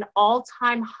at an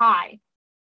all-time high.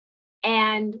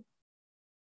 And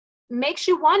makes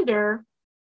you wonder,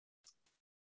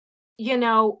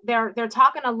 they're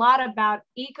talking a lot about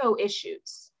eco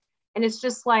issues, and it's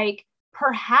just like,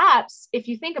 perhaps if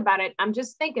you think about it, I'm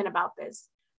just thinking about this,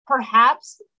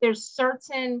 perhaps there's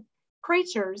certain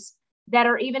creatures that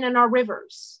are even in our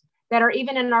rivers, that are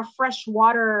even in our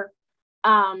freshwater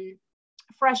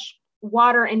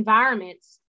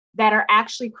environments, that are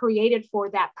actually created for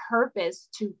that purpose,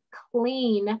 to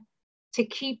clean, to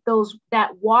keep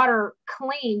that water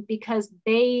clean, because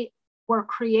they were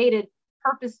created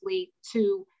purposely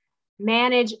to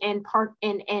manage and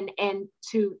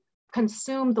to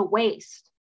consume the waste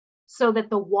so that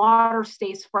the water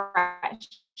stays fresh.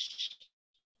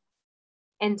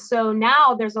 And so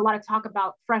now there's a lot of talk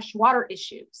about freshwater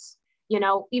issues,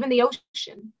 even the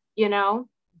ocean,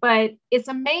 but it's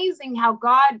amazing how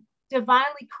God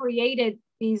divinely created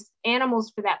these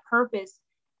animals for that purpose.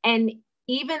 And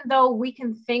even though we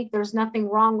can think there's nothing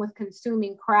wrong with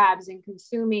consuming crabs and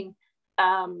consuming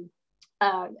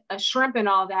a shrimp and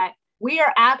all that, we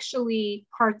are actually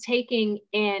partaking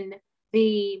in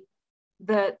the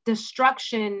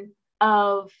destruction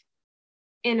of,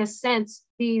 in a sense,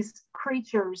 these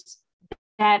creatures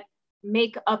that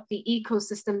make up the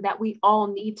ecosystem that we all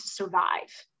need to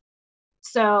survive.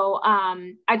 So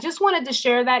I just wanted to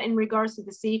share that in regards to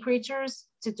the sea creatures,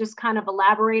 to just kind of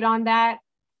elaborate on that.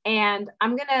 And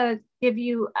I'm going to give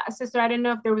you, Sister, I didn't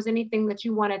know if there was anything that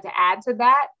you wanted to add to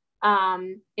that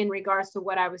in regards to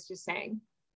what I was just saying.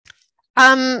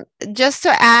 Just to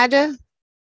add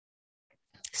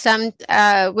some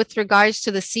with regards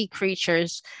to the sea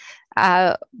creatures,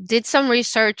 did some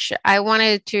research. I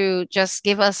wanted to just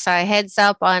give us a heads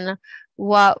up on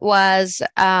what was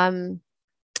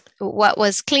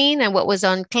clean and what was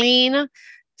unclean.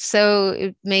 So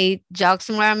it may jog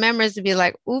some of our memories to be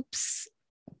like, oops,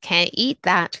 can't eat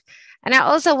that. And I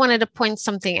also wanted to point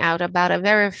something out about a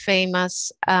very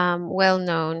famous,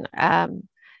 well-known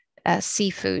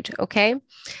seafood. Okay,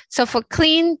 so for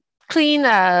clean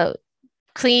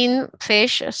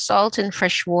fish, salt and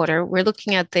fresh water, we're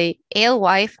looking at the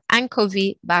alewife,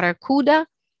 anchovy, barracuda,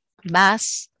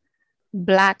 bass,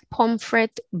 black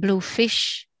pomfret,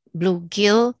 bluefish,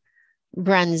 bluegill,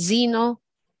 branzino,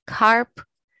 carp.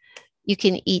 You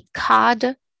can eat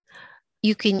cod.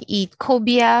 You can eat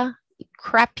cobia,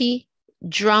 crappie,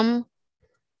 drum,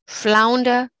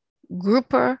 flounder,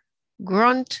 grouper,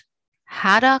 grunt,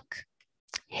 haddock,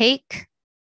 hake,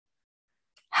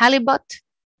 halibut,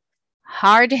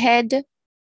 hardhead,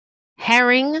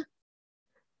 herring,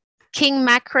 king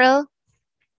mackerel,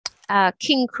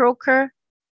 kingcroaker,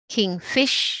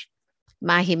 kingfish,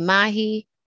 mahimahi,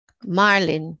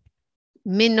 marlin,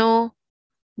 minnow,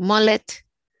 mullet,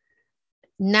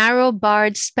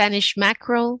 narrow-barred Spanish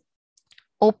mackerel,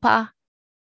 opa,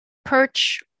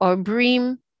 perch or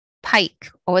bream,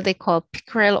 pike, or what they call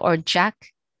pickerel or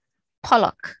jack,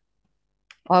 pollock,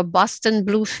 or Boston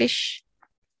bluefish,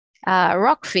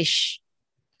 rockfish,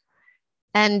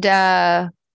 and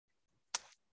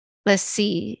let's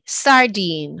see,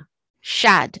 sardine,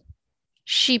 shad,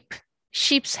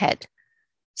 sheep's head,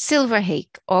 silver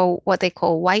hake, or what they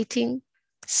call whiting,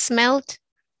 smelt,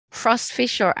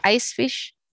 frostfish or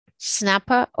icefish,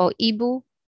 snapper or ibu,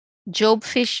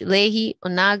 jobfish, lehi,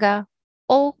 onaga,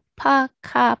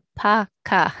 opakapaka,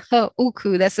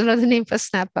 uku, that's another name for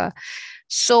snapper,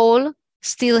 sole,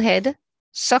 steelhead,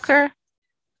 sucker,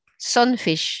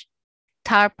 sunfish,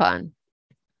 tarpon,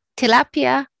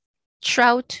 tilapia,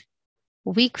 trout,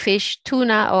 weakfish,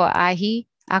 tuna or ahi,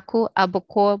 aku,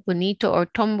 abacor, bonito or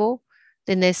tombo.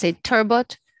 Then they say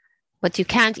turbot, but you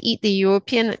can't eat the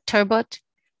European turbot.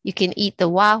 You can eat the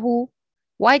wahoo,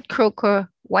 white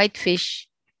croaker, whitefish,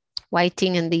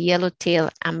 whiting, and the yellowtail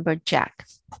amberjack.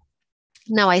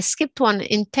 Now I skipped one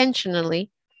intentionally,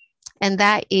 and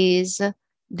that is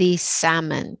the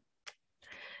salmon.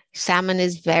 Salmon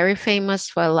is very famous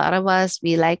for a lot of us.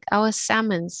 We like our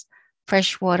salmons,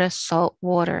 freshwater,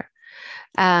 saltwater.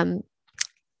 Something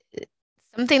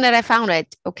that I found out,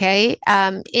 okay,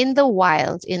 in the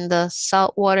wild, in the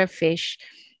saltwater fish,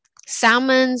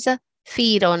 salmons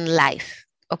feed on life,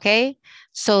 okay?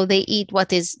 So they eat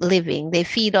what is living. They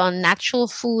feed on natural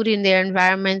food in their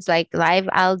environments like live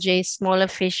algae, smaller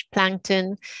fish,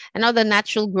 plankton, and other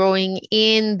natural growing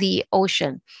in the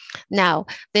ocean. Now,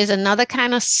 there's another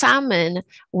kind of salmon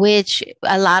which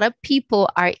a lot of people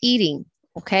are eating,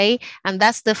 okay? And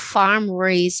that's the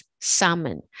farm-raised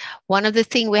salmon. One of the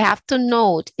things we have to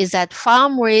note is that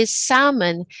farm-raised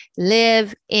salmon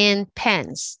live in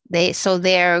pens. So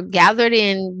they're gathered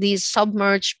in these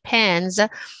submerged pens,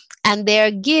 and they're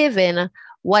given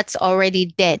what's already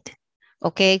dead,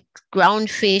 okay? Ground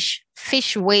fish,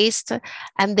 fish waste,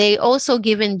 and they also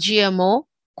given GMO,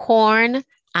 corn,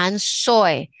 and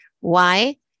soy.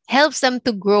 Why? Helps them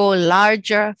to grow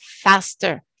larger,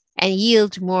 faster. and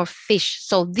yield more fish.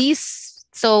 So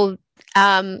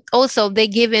also they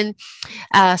given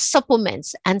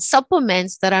supplements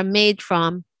that are made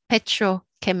from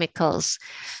petrochemicals.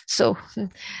 So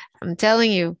I'm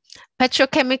telling you,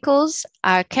 petrochemicals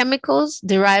are chemicals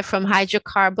derived from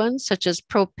hydrocarbons such as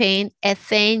propane,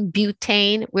 ethane,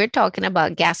 butane. We're talking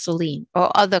about gasoline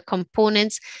or other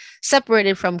components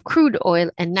separated from crude oil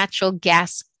and natural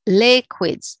gas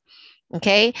liquids.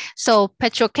 Okay, so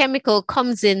petrochemical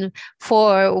comes in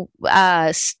for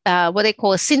what they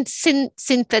call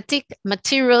synthetic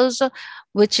materials,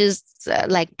 which is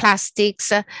like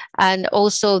plastics, and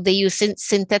also they use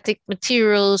synthetic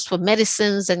materials for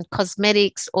medicines and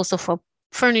cosmetics, also for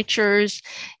furnitures,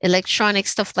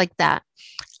 electronics, stuff like that.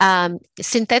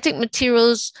 Synthetic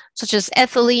materials such as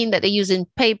ethylene that they use in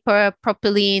paper,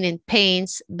 propylene in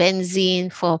paints,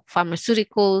 benzene for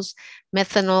pharmaceuticals,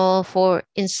 methanol for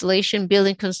insulation,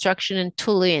 building construction, and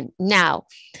tooling. Now,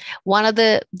 one of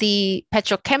the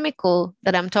petrochemical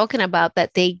that I'm talking about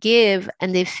that they give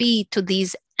and they feed to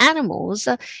these animals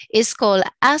is called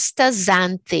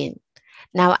astaxanthin.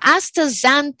 Now,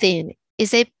 astaxanthin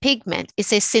is a pigment.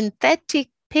 It's a synthetic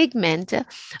pigment,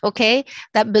 okay,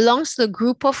 that belongs to a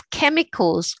group of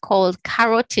chemicals called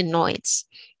carotenoids.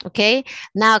 Okay,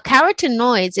 now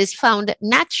carotenoids is found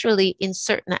naturally in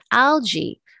certain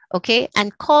algae, okay,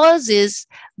 and causes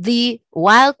the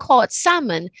wild-caught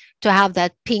salmon to have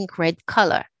that pink-red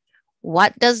color.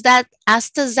 What does that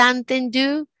astaxanthin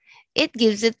do? It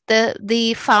gives it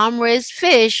the farm-raised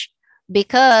fish,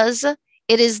 because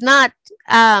it is not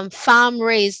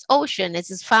farm-raised ocean. It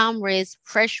is farm-raised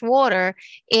fresh water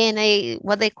in a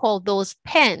what they call those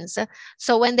pens.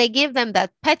 So when they give them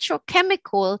that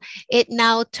petrochemical, it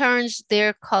now turns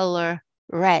their color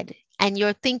red. And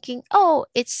you're thinking, oh,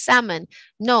 it's salmon.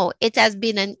 No, it has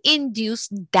been an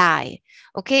induced dye.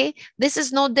 Okay, this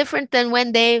is no different than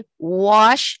when they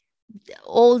wash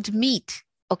old meat,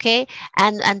 okay,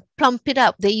 and plump it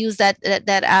up. They use that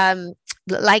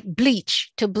like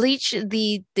bleach to bleach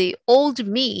the old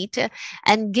meat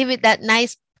and give it that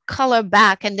nice color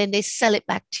back, and then they sell it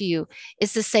back to you.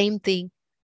 It's the same thing,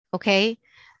 okay.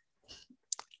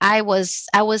 I was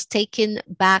taken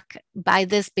back by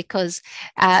this because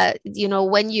you know,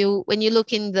 when you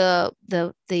look in the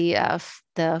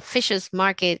fishes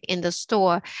market in the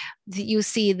store, you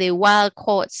see the wild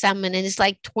caught salmon and it's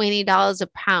like $20 a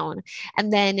pound,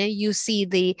 and then you see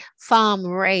the farm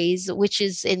raised, which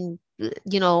is in,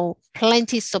 you know,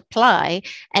 plenty supply,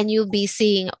 and you'll be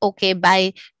seeing, okay,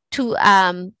 by 2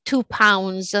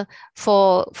 pounds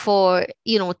for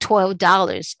you know, $12,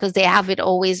 because they have it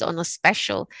always on a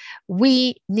special.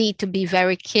 We need to be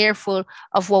very careful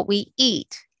of what we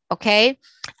eat, okay.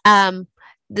 Some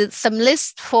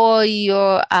list for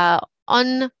your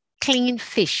unclean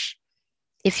fish.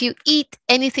 If you eat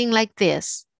anything like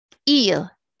this: eel,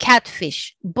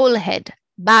 catfish, bullhead,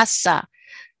 bassa,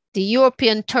 the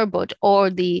European turbot, or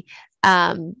the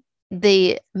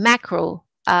mackerel,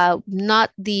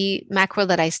 not the mackerel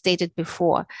that I stated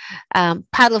before,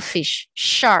 paddlefish,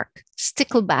 shark,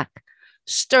 stickleback,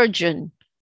 sturgeon,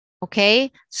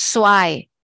 okay, swai,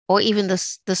 or even the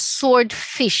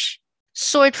swordfish.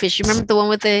 Swordfish, you remember the one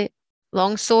with the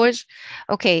long swords?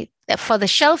 Okay, for the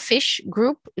shellfish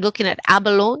group, looking at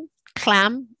abalone,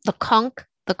 clam, the conch,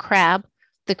 the crab,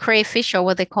 the crayfish, or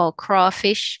what they call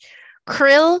crawfish,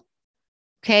 krill,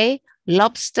 okay,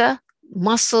 lobster,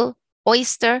 mussel,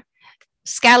 oyster,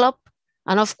 scallop,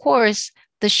 and of course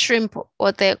the shrimp,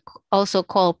 what they also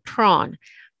call prawn.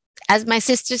 As my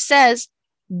sister says,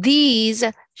 these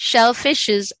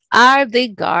shellfishes are the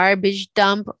garbage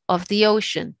dump of the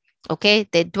ocean. Okay,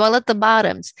 they dwell at the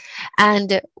bottoms,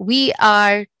 and we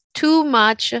are too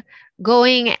much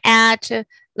going at,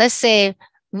 let's say,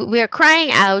 we're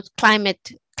crying out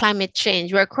climate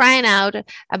change. We're crying out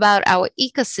about our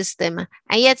ecosystem,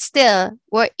 and yet still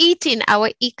we're eating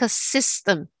our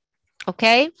ecosystem.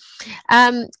 Okay,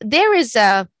 there's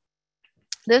an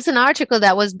article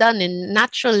that was done in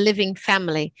Natural Living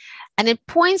Family, and it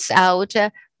points out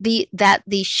that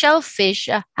the shellfish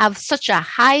have such a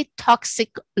high toxic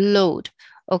load.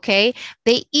 Okay,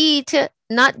 they eat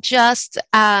not just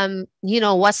you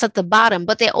know, what's at the bottom,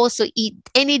 but they also eat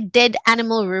any dead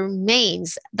animal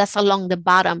remains that's along the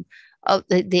bottom of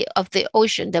the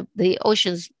ocean, the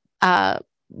ocean's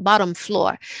bottom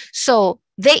floor. So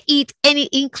they eat any,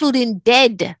 including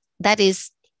dead. That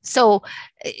is, so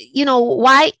you know,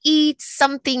 why eat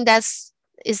something that's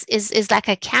is like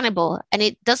a cannibal, and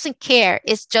it doesn't care?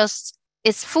 It's just,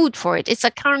 it's food for it. It's a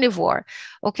carnivore.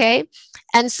 Okay,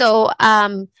 and so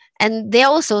and they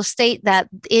also state that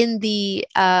in the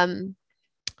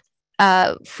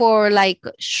for like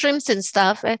shrimps and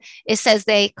stuff, it says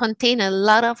they contain a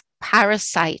lot of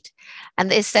parasite.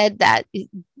 And they said that,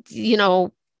 you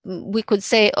know, we could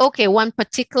say, okay, one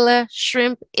particular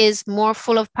shrimp is more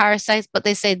full of parasites, but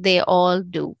they say they all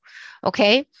do.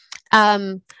 Okay.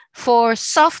 For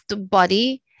soft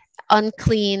body,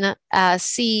 unclean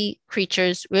sea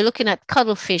creatures, we're looking at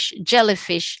cuttlefish,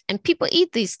 jellyfish, and people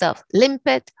eat these stuff,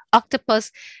 limpet,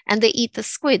 octopus, and they eat the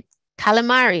squid,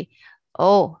 calamari.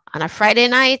 Oh, on a Friday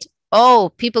night,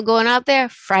 oh, people going out there,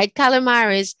 fried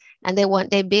calamaris, and they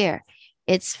want their beer.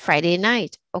 It's Friday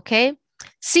night, okay?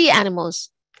 Sea animals,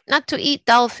 not to eat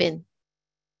dolphin.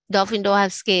 Dolphin don't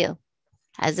have scale.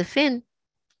 Has a fin,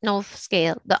 no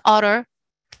scale. The otter,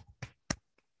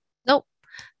 nope.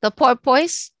 The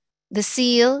porpoise, the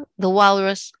seal, the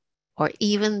walrus, or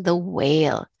even the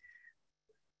whale.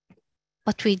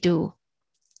 But we do.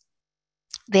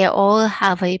 They all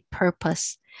have a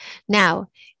purpose. Now,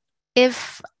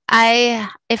 if I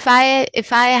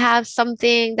have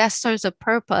something that serves a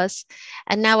purpose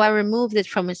and now I removed it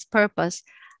from its purpose,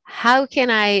 how can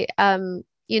I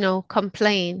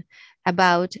complain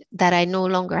about that I no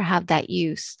longer have that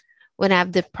use when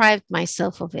I've deprived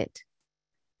myself of it?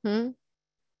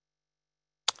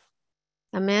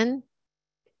 Amen.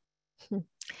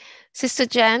 Sister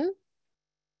Jen?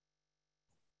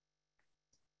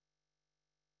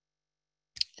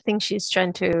 I think she's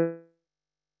trying to.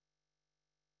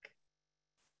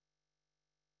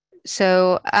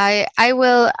 So I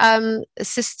will,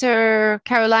 Sister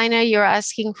Carolina, you're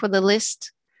asking for the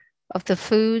list of the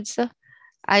foods.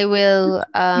 I will.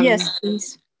 Yes,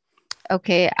 please.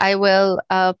 Okay, I will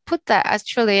put that.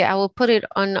 Actually, I will put it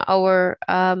on our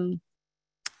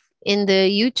in the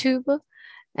YouTube,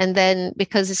 and then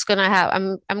because it's gonna have,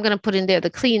 I'm gonna put in there the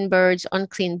clean birds,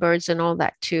 unclean birds, and all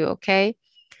that too. Okay.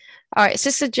 All right,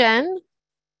 Sister Jen.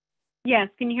 Yes,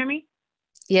 can you hear me?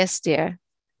 Yes, dear.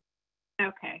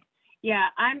 Okay. Yeah,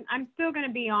 I'm still going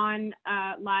to be on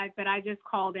live, but I just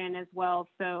called in as well.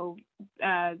 So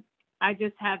I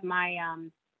just have my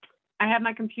I have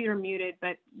my computer muted,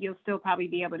 but you'll still probably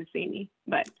be able to see me.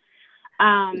 But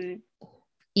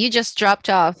you just dropped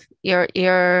off.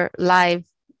 Your live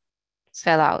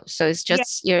fell out, so it's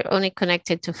just you're only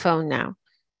connected to phone now.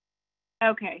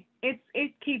 Okay.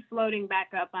 It keeps loading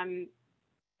back up. Okay,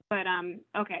 but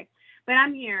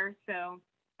I'm here. So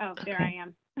there I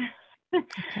am.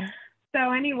 Okay.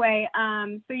 So anyway,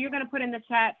 so you're going to put in the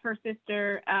chat for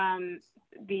Sister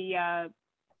the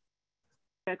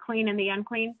clean and the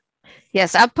unclean?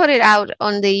 Yes, I'll put it out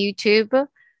on the YouTube,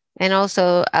 and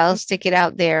also I'll stick it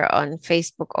out there on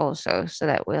Facebook also, so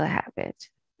that we'll have it.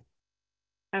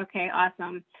 Okay,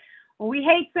 awesome. Well, we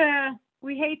hate to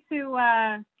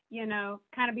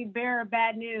kind of be bearer of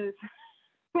bad news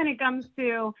when it comes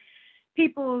to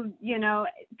people,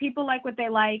 people like what they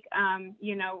like, and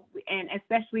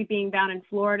especially being down in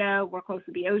Florida, we're close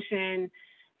to the ocean.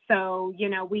 So,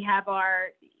 we have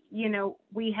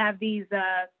we have these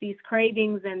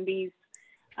cravings and these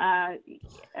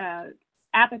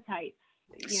appetites,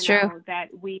 that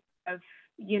we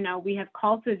have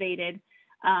cultivated,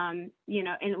 and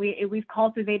we've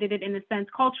cultivated it in a sense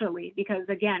culturally, because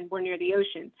again, we're near the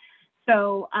ocean.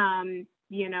 So,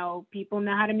 people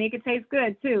know how to make it taste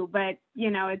good too, but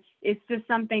it's just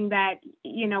something that,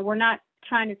 we're not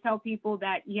trying to tell people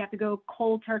that you have to go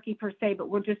cold turkey per se, but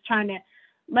we're just trying to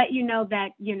let you know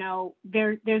that,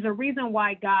 there's a reason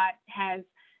why God has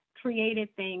created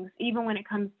things, even when it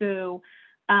comes to,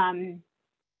 honestly,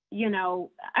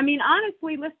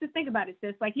 let's just think about it,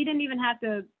 sis. Like, he didn't even have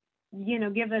to,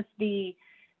 give us the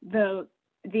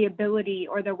ability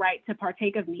or the right to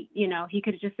partake of meat. He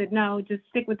could have just said, no, just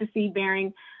stick with the seed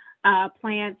bearing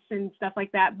plants and stuff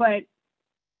like that. But,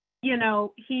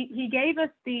 he gave us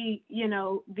the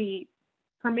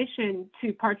permission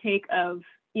to partake of,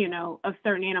 of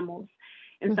certain animals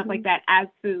and stuff like that as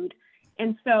food.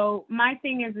 And so my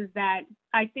thing is that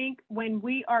I think when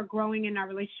we are growing in our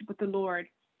relationship with the Lord,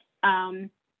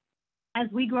 as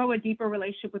we grow a deeper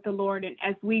relationship with the Lord, and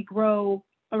as we grow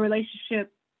a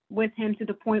relationship with him to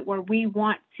the point where we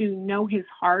want to know his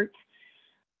heart,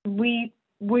 we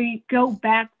go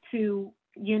back to,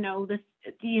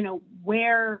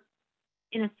 where,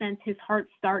 in a sense, his heart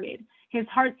started. His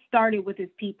heart started with his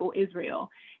people, Israel.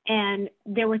 And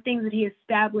there were things that he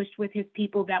established with his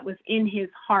people that was in his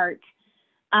heart,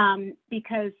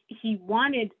 because he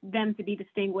wanted them to be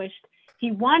distinguished.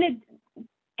 He wanted,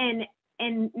 and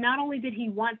not only did he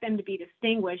want them to be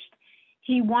distinguished,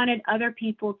 he wanted other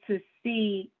people to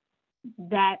see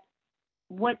that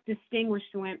what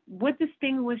distinguished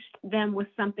them was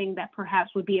something that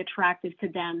perhaps would be attractive to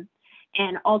them,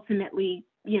 and ultimately,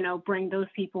 bring those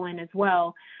people in as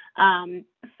well.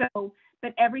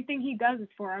 But everything he does is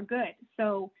for our good.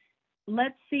 So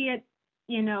let's see it,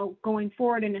 going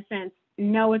forward in a sense.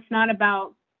 No, it's not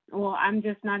about, well, I'm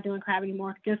just not doing crab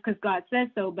anymore just because God says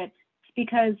so, but it's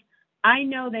because I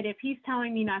know that if he's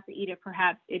telling me not to eat it,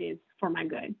 perhaps it is for my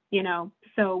good,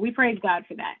 So we praise God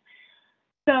for that.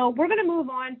 So we're going to move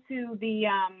on to the,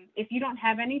 if you don't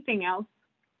have anything else,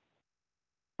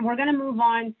 we're going to move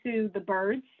on to the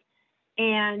birds.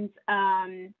 And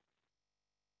I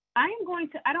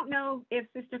don't know if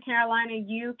Sister Carolina,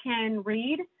 you can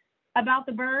read about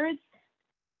the birds,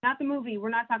 not the movie. We're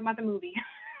not talking about the movie.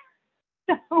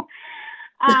 So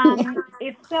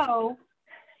if so,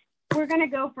 we're going to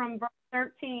go from verse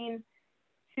 13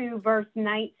 to verse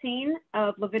 19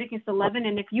 of Leviticus 11.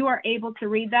 And if you are able to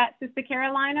read that, Sister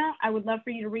Carolina, I would love for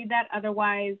you to read that.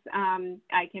 Otherwise,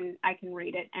 I can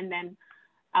read it. And then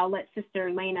I'll let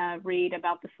Sister Lena read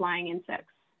about the flying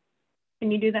insects.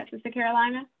 Can you do that, Sister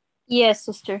Carolina? Yes,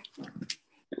 sister.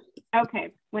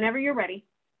 Okay, whenever you're ready.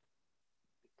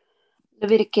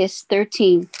 Leviticus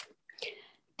 13.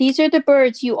 These are the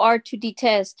birds you are to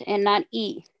detest and not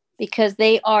eat, because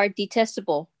they are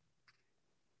detestable: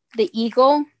 the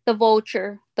eagle, the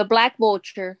vulture, the black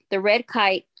vulture, the red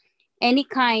kite, any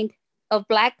kind of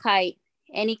black kite,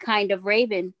 any kind of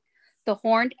raven, the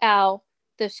horned owl,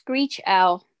 the screech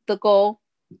owl, the gull,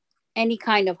 any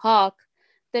kind of hawk,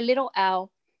 the little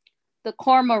owl, the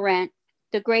cormorant,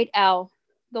 the great owl,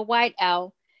 the white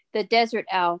owl, the desert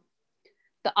owl,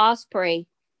 the osprey,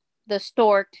 the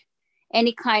stork,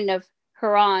 any kind of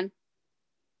heron,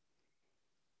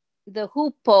 the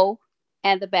hoopoe,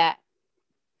 and the bat.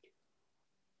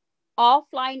 All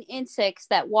flying insects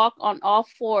that walk on all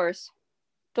fours.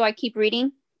 Do I keep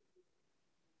reading?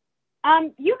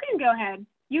 You can go ahead.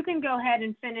 You can go ahead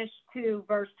and finish to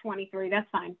verse 23. That's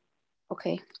fine.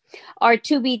 Okay. Are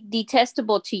to be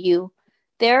detestable to you.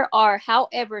 There are,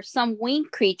 however, some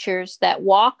winged creatures that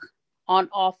walk on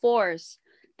all fours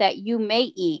that you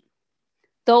may eat.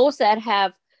 Those that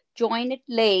have jointed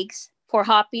legs for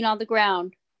hopping on the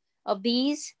ground. Of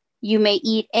these, you may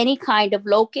eat any kind of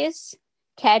locust,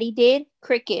 katydid,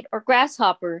 cricket, or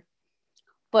grasshopper.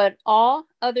 But all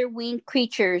other winged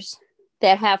creatures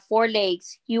that have 4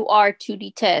 legs, you are to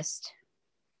detest.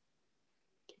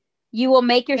 You will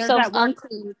make yourselves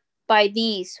unclean by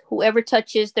these. Whoever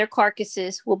touches their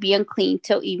carcasses will be unclean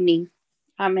till evening.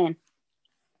 Amen.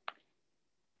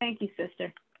 Thank you,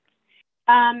 sister.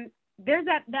 There's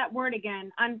that word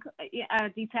again,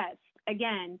 detest.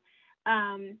 Again,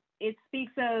 it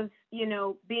speaks of,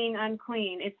 being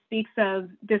unclean. It speaks of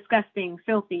disgusting,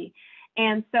 filthy.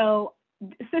 And so,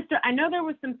 sister, I know there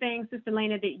were some things, Sister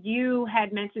Lena, that you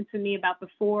had mentioned to me about the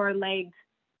four-legged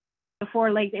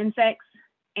insects,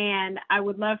 and I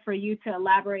would love for you to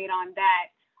elaborate on that.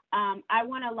 I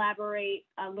want to elaborate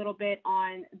a little bit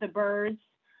on the birds,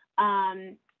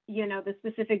 the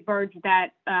specific birds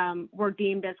that were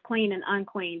deemed as clean and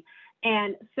unclean.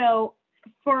 And so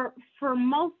for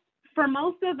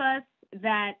most of us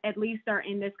that at least are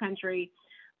in this country,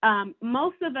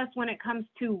 most of us, when it comes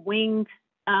to winged,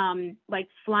 like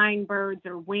flying birds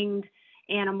or winged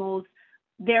animals,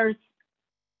 there's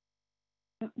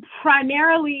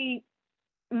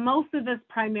most of us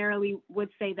primarily would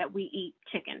say that we eat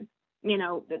chicken.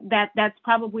 That's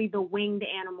probably the winged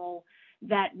animal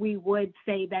that we would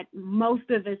say that most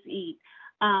of us eat.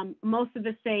 Most of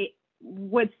us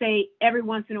would say every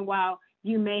once in a while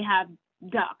you may have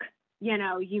duck.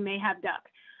 You may have duck.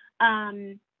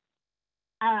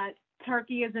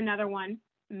 Turkey is another one.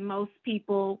 Most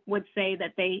people would say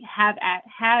that they have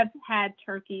had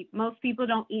turkey. Most people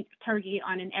don't eat turkey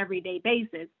on an everyday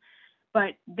basis,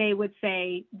 but they would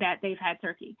say that they've had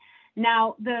turkey.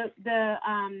 Now, the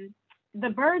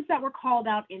birds that were called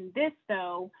out in this,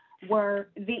 though, were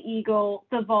the eagle,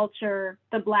 the vulture,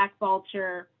 the black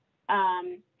vulture,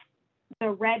 the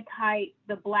red kite,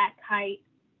 the black kite,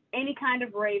 any kind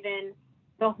of raven,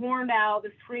 the horned owl,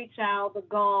 the screech owl, the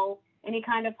gull, any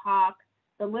kind of hawk,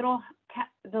 the little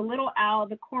owl,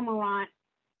 the cormorant,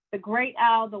 the great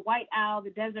owl, the white owl, the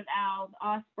desert owl, the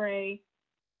osprey,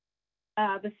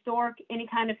 the stork, any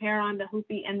kind of heron, the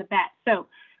hoopie, and the bat. So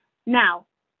now,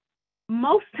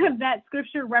 most of that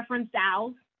scripture referenced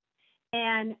owls,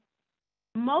 and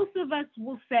most of us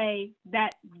will say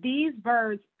that these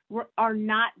birds are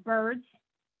not birds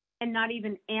and not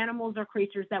even animals or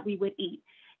creatures that we would eat.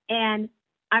 And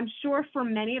I'm sure for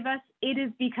many of us, it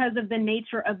is because of the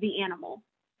nature of the animal.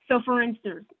 So for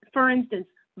instance,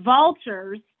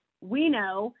 vultures, we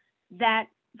know that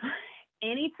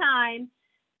anytime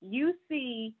you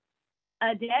see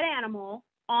a dead animal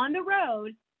on the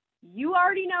road, You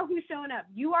already know who's showing up.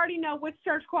 You already know which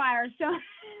church choir is showing.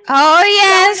 Oh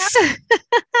yes.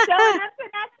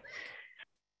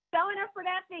 Showing up for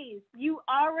that feast. You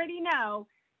already know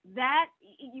that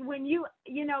when you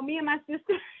know, me and my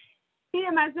sisters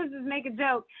make a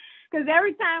joke, because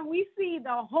every time we see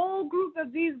the whole group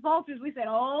of these vultures, we said,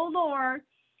 "Oh Lord,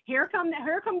 here come the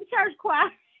church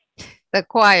choir." The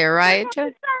choir, right?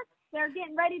 They're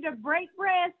getting ready to break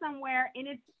bread somewhere,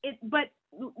 and it's. But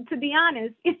to be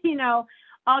honest,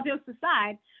 all jokes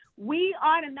aside, we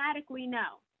automatically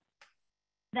know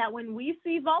that when we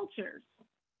see vultures,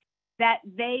 that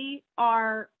they're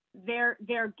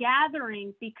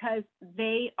gathering because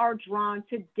they are drawn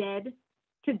to dead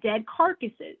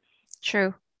carcasses.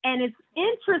 True. And it's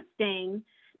interesting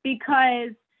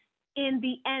because in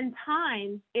the end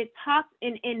times, it talks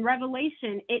in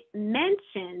Revelation, it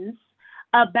mentions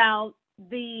about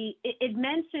the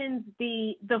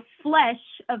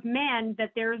flesh of man,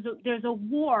 that there's a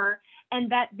war, and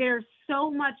that there's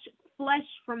so much flesh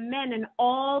from men, and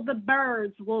all the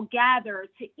birds will gather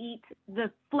to eat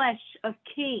the flesh of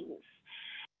kings.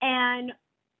 And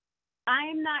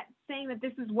I'm not saying that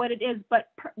this is what it is, but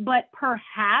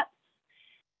perhaps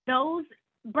those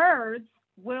birds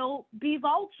will be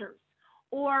vultures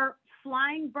or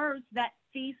flying birds that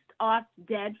feast off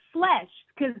dead flesh,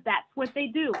 because that's what they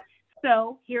do.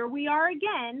 So here we are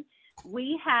again.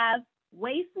 We have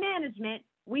waste management.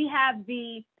 We have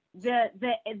the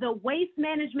waste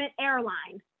management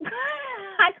airline.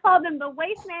 I call them the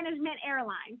waste management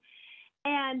airline.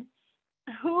 And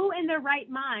who in their right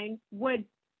mind would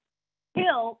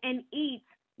kill and eat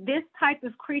this type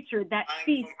of creature that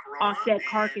feasts off dead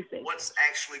carcasses? What's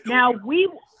actually going now on?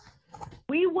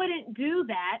 we wouldn't do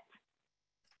that.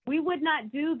 We would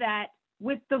not do that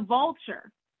with the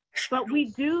vulture, but we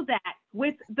do that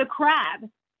with the crab,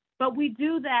 but we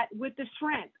do that with the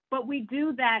shrimp, but we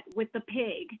do that with the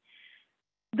pig.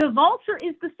 The vulture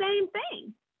is the same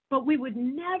thing, but we would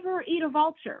never eat a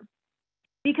vulture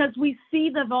because we see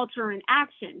the vulture in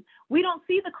action. We don't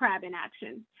see the crab in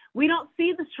action. We don't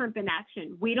see the shrimp in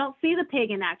action. We don't see the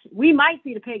pig in action. We might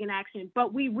see the pig in action,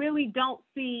 but we really don't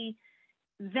see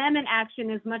them in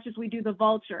action as much as we do the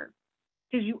vulture,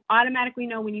 because you automatically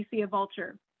know when you see a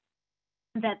vulture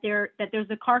that there's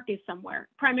a carcass somewhere,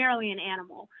 primarily an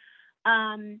animal.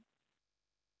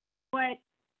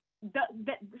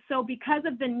 So because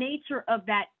of the nature of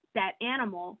that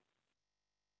animal,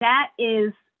 that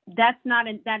is not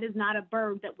a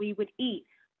bird that we would eat.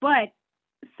 But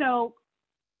so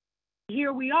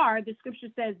here we are. The scripture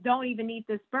says, "Don't even eat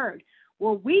this bird."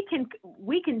 Well, we can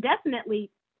definitely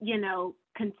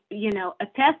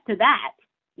attest to that.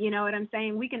 You know what I'm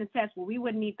saying? We can attest. Well, we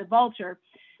wouldn't eat the vulture.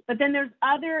 But then there's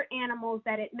other animals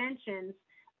that it mentions.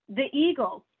 The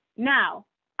eagle. Now,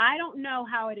 I don't know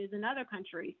how it is in other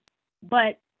countries,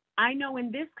 but I know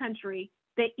in this country,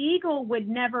 the eagle would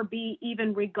never be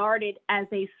even regarded as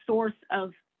a source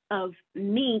of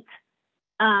meat.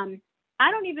 I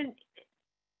don't even,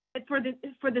 for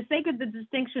the sake of the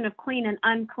distinction of clean and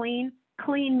unclean,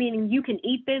 clean meaning you can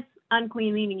eat this,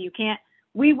 unclean meaning you can't,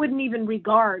 we wouldn't even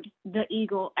regard the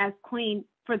eagle as clean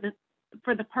for the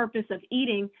purpose of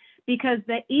eating, because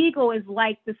the eagle is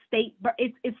like the state,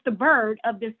 it's the bird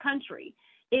of this country.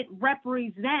 It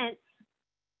represents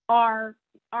our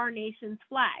nation's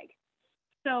flag.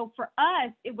 So for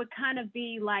us, it would kind of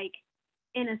be like,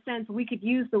 in a sense, we could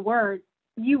use the word,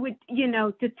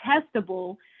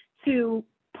 detestable to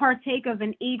partake of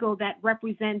an eagle that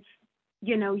represents,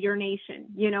 your nation.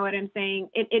 You know what I'm saying?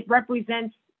 It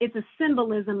represents, it's a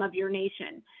symbolism of your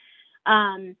nation.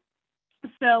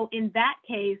 So in that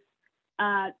case,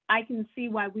 I can see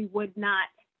why we would not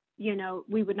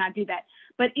do that.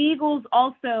 But eagles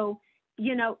also,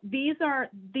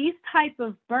 these type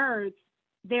of birds,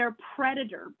 they're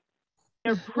predator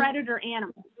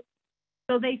animals.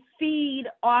 So they feed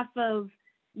off of,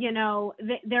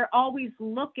 they're always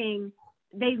looking,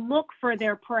 they look for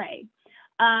their prey.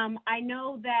 I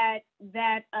know that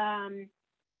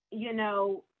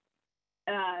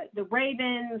the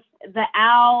ravens, the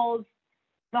owls,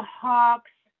 the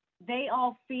hawks, they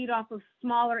all feed off of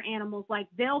smaller animals. Like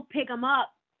they'll pick them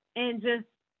up and just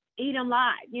eat them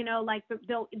live, like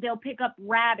they'll pick up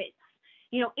rabbits,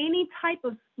 any type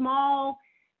of small,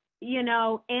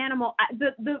 animal.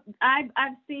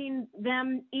 I've seen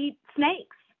them eat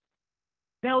snakes.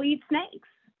 They'll eat snakes.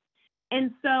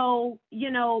 And so,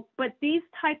 but these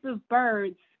type of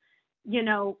birds,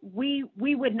 we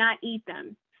would not eat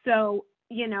them. So,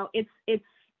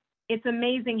 it's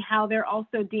amazing how they're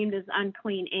also deemed as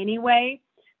unclean anyway,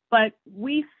 but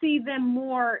we see them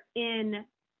more in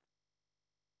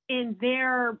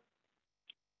their,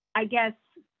 I guess,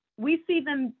 we see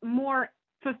them more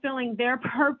fulfilling their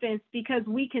purpose because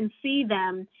we can see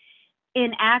them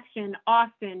in action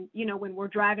often, you know, when we're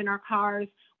driving our cars,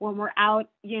 when we're out,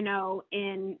 you know,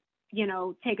 in, you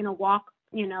know, taking a walk,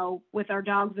 you know, with our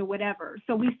dogs or whatever.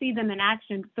 So we see them in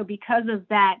action. So because of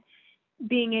that,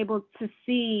 being able to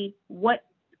see what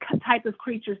type of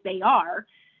creatures they are,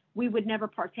 we would never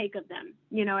partake of them.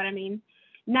 You know what I mean?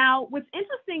 Now, what's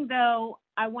interesting, though,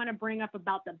 I want to bring up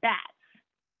about the bats.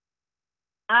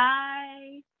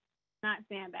 Not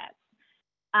sand bats.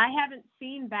 I haven't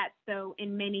seen bats, though,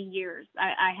 in many years.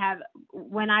 I have,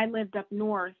 when I lived up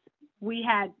north, we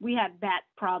had bat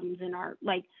problems in our,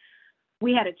 like,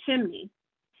 we had a chimney.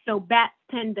 So bats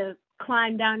tend to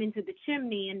climb down into the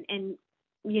chimney and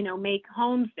you know, make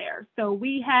homes there. So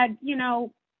we had, you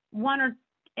know,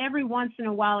 every once in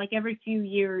a while, like every few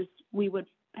years, we would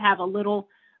have a little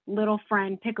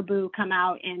friend, Pickaboo, come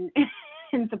out and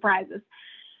and surprise us.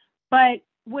 But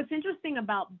what's interesting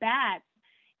about bats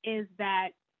is that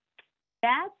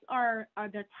bats are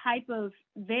the type of,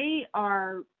 they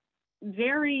are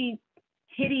very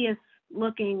hideous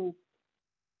looking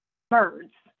birds.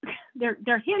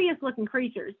 They're hideous looking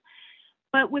creatures.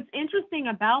 But what's interesting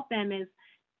about them is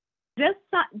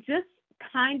just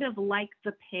kind of like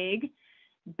the pig,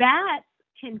 bats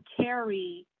can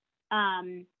carry, I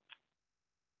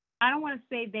don't want to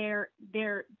say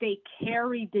they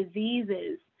carry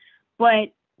diseases,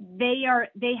 but they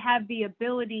have the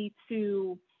ability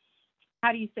to,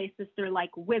 how do you say, sister,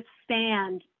 like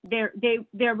withstand, they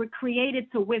were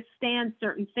created to withstand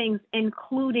certain things,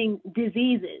 including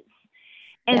diseases.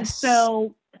 And Yes.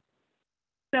 so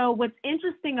what's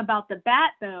interesting about the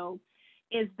bat, though,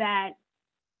 is that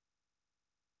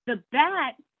the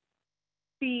bat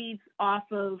feeds off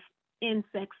of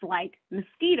insects like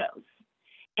mosquitoes.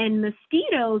 And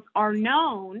mosquitoes are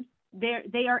known,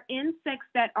 they are insects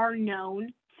that are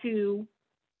known to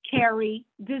carry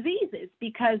diseases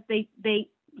because they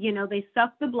you know, they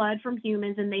suck the blood from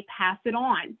humans and they pass it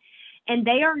on. And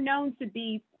they are known to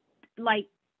be like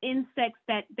insects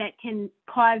that can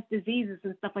cause diseases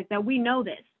and stuff like that. We know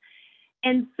this.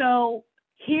 And so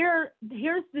here's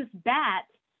this bat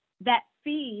that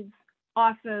feeds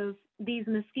off of these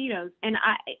mosquitoes. And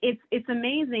it's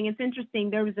amazing. It's interesting.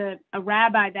 There was a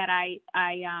rabbi that I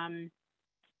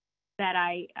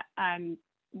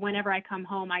whenever I come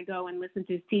home, I go and listen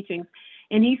to his teachings.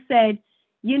 And he said,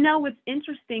 you know, what's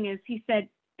interesting is, he said,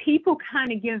 people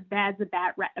kind of give bats a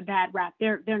bad rap.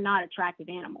 They're not attractive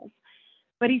animals.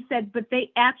 But he said, but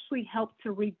they actually help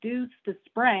to reduce the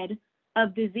spread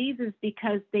of diseases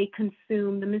because they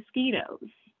consume the mosquitoes.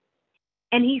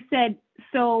 And he said,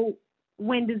 so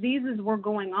when diseases were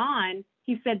going on,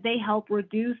 he said they help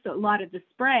reduce a lot of the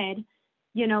spread,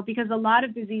 you know, because a lot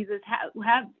of diseases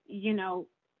have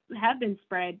been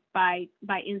spread by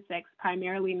insects,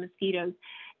 primarily mosquitoes.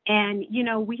 And, you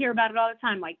know, we hear about it all the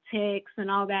time, like ticks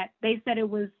and all that. They said it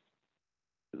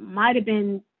might have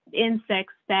been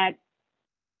insects that,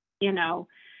 you know,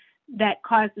 that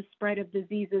caused the spread of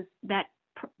diseases that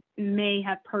may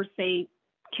have per se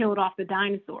killed off the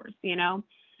dinosaurs, you know.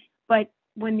 But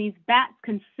when these bats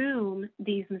consume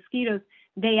these mosquitoes,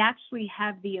 they actually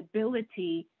have the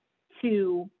ability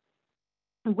to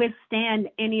withstand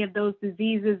any of those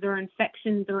diseases or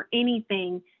infections or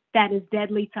anything that is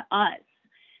deadly to us.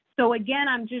 So again,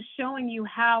 I'm just showing you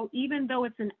how, even though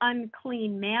it's an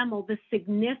unclean mammal, the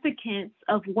significance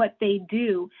of what they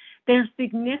do, their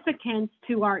significance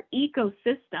to our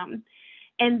ecosystem.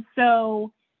 And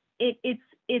so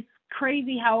it's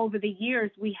crazy how over the years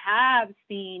we have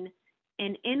seen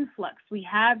an influx. We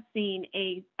have seen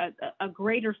a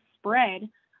greater spread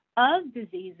of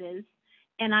diseases.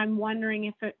 And I'm wondering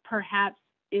if it perhaps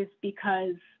is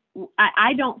because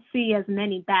I don't see as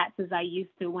many bats as I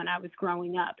used to when I was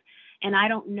growing up. And I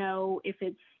don't know if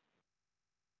it's,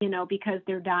 you know, because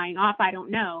they're dying off. I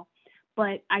don't know.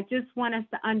 But I just want us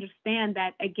to understand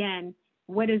that, again,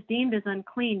 what is deemed as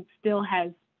unclean still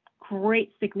has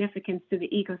great significance to the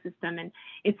ecosystem. And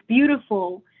it's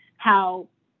beautiful how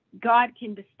God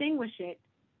can distinguish it,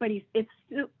 but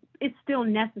it's still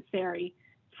necessary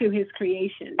to his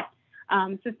creation.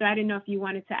 Sister, I didn't know if you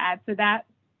wanted to add to that.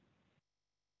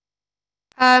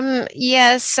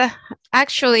 Yes,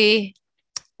 actually,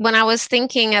 when I was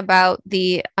thinking about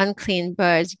the unclean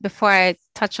birds, before I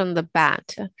touch on the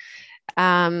bat,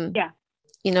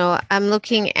 you know, I'm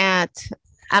looking at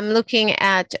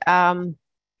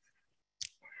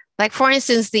like, for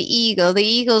instance, the eagle. The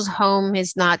eagle's home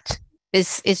is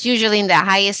usually in the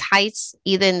highest heights,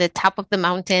 either in the top of the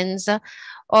mountains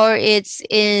or it's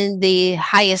in the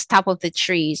highest top of the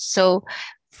trees. So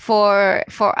for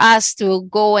us to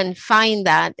go and find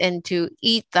that and to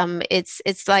eat them, it's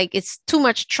like it's too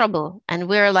much trouble, and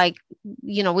we're like,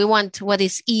 you know, we want what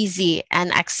is easy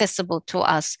and accessible to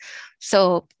us.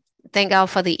 So thank God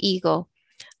for the eagle.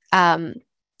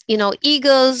 You know,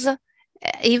 eagles,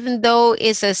 even though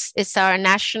it's our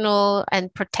national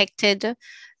and protected,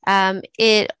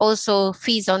 it also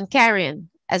feeds on carrion,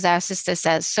 as our sister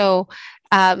says. So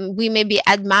we may be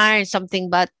admiring something,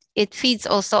 but it feeds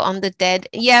also on the dead.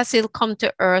 Yes, it'll come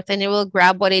to earth and it will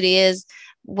grab what it is,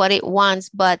 what it wants,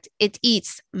 but it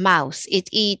eats mouse. It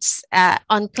eats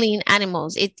unclean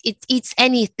animals. It eats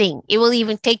anything. It will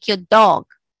even take your dog.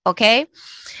 Okay.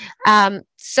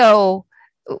 So,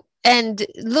 and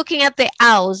looking at the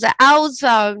owls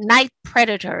are night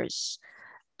predators,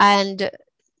 and,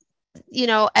 you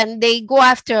know, and they go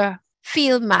after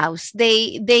field mouse.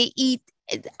 They eat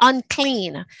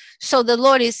unclean. So the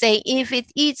Lord is saying, if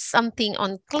it eats something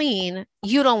unclean,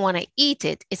 you don't want to eat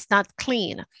it. It's not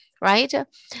clean, right?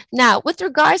 Now, with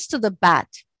regards to the bat,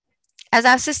 as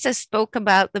our sister spoke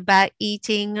about the bat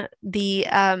eating the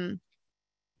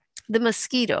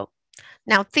mosquito.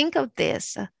 Now think of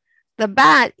this. The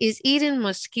bat is eating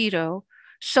mosquito.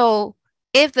 So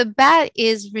if the bat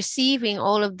is receiving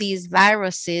all of these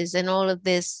viruses and all of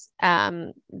this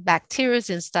bacteria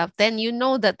and stuff, then you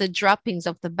know that the droppings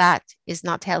of the bat is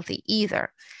not healthy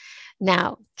either.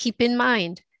 Now, keep in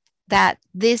mind that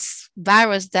this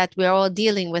virus that we're all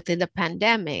dealing with in the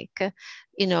pandemic,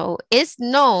 you know, is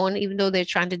known, even though they're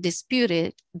trying to dispute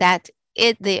it, that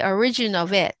the origin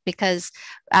of it, because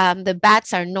the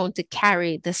bats are known to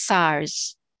carry the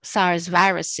SARS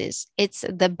viruses. It's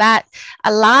the bat.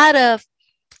 A lot of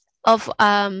a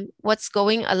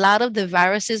lot of the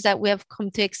viruses that we have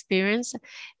come to experience,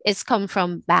 it's come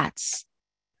from bats,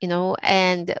 you know.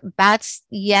 And bats,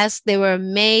 yes, they were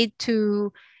made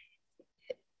to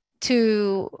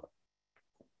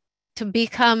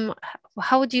become,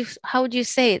 how would you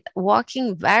say it,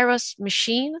 walking virus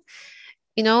machine,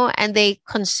 you know, and they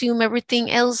consume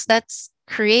everything else that's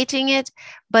creating it,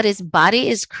 but its body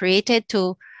is created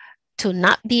to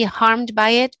not be harmed by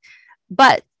it.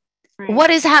 But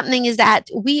what is happening is that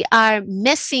we are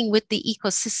messing with the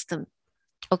ecosystem.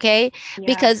 Okay. Yeah.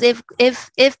 Because if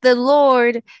the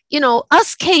Lord, you know,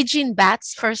 us caging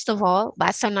bats, first of all,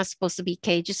 bats are not supposed to be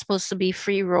caged. It's supposed to be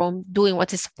free roam, doing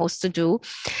what it's supposed to do.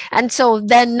 And so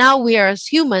then now we are, as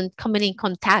humans, coming in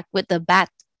contact with the bat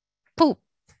poop.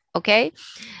 Okay.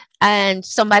 And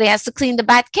somebody has to clean the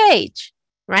bat cage,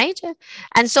 right?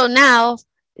 And so now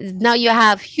you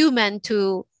have human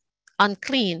to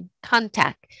unclean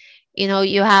contact. You know,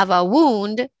 you have a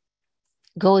wound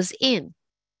goes in.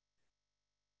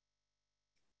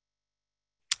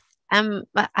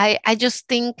 I just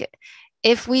think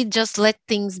if we just let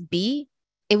things be,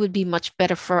 it would be much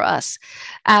better for us.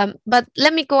 But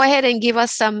let me go ahead and give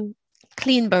us some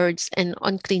clean birds and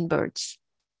unclean birds.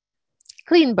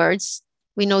 Clean birds,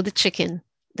 we know the chicken,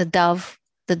 the dove,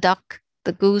 the duck,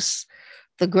 the goose,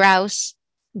 the grouse,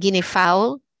 guinea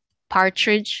fowl,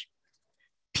 partridge,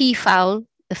 peafowl,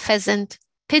 the pheasant,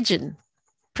 pigeon,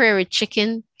 prairie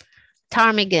chicken,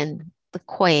 ptarmigan, the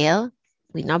quail,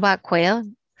 we know about quail,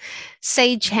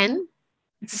 sage hen,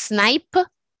 snipe,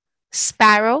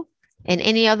 sparrow, and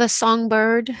any other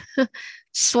songbird,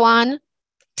 swan,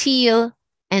 teal,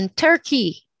 and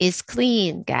turkey is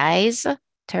clean, guys.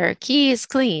 Turkey is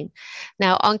clean.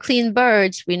 Now, unclean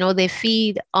birds, we know they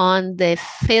feed on the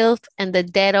filth and the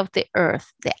dead of the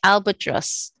earth, the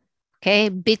albatross, okay,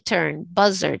 bittern,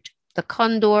 buzzard, the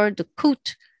condor, the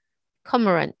coot,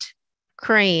 cormorant,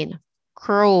 crane,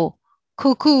 crow,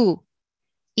 cuckoo,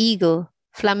 eagle,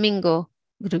 flamingo,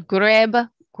 the grebe,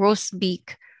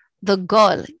 grosbeak, the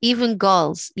gull, even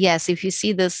gulls. Yes, if you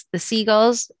see the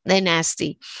seagulls, they're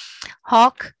nasty.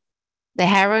 Hawk, the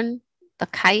heron, the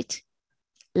kite,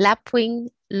 lapwing,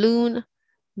 loon,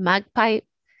 magpie,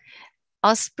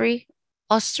 osprey,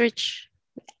 ostrich,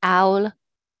 owl,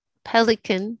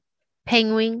 pelican,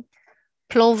 penguin,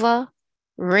 plover,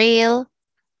 rail,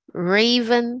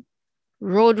 raven,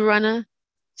 roadrunner,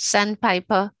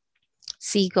 sandpiper,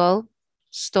 seagull,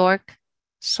 stork,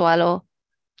 swallow,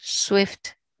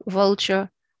 swift, vulture,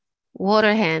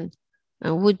 water hen,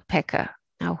 and woodpecker.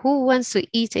 Now, who wants to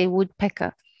eat a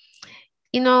woodpecker?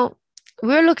 You know,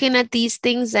 we're looking at these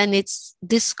things and it's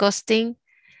disgusting,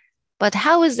 but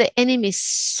how is the enemy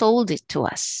sold it to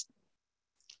us?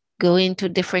 Go into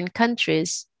different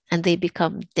countries and they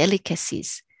become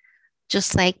delicacies,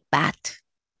 just like bat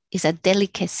is a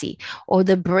delicacy, or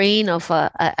the brain of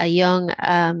a young,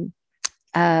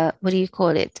 what do you call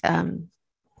it?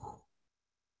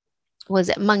 Was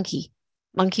it monkey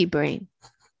brain?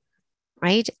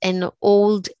 right? And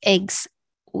old eggs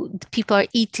people are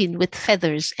eating with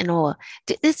feathers and all.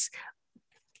 This,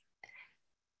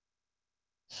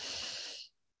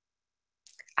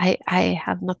 I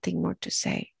have nothing more to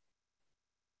say.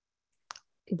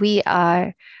 We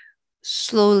are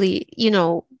slowly,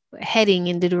 heading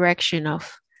in the direction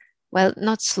of, well,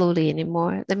 not slowly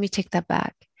anymore. Let me take that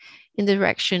back. In the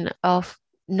direction of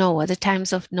Noah, the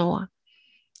times of Noah.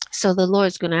 So the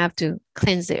Lord's going to have to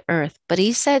cleanse the earth. But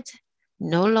he said,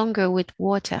 no longer with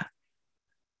water.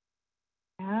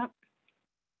 Yep.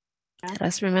 Let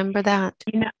us remember that.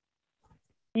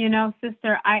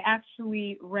 Sister, I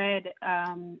actually read,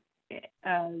 I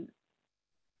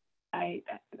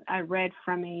read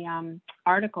from a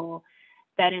article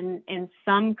that in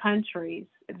some countries,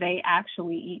 they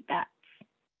actually eat bats.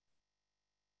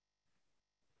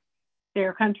 There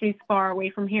are countries far away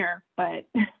from here, but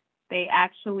they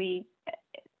actually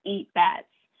eat bats.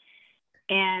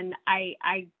 And I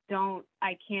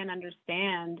can't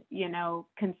understand,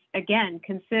 again,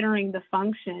 considering the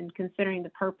function, considering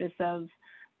the purpose of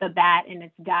the bat and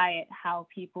its diet, how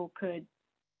people could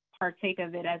partake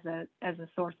of it as a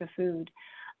source of food.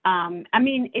 I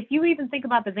mean, if you even think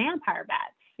about the vampire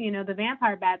bats, the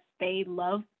vampire bats, they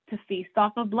love to feast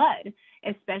off of blood,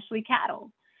 especially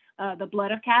cattle, the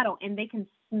blood of cattle, and they can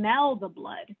smell the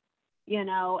blood,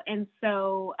 and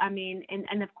so, I mean,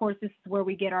 and of course, this is where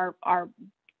we get our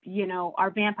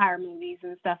vampire movies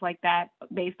and stuff like that,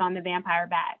 based on the vampire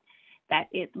bat, that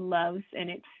it loves, and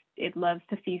it loves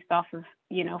to feast off of,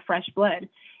 fresh blood.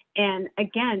 And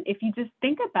again, if you just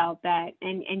think about that,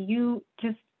 and you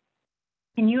just,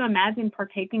 can you imagine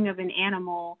partaking of an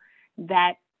animal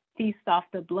that feasts off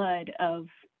the blood of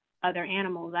other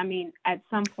animals? I mean, at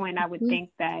some point, I would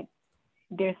think that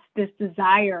this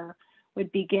desire would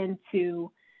begin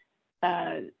to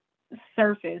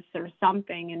surface or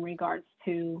something in regards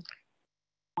to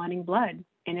wanting blood.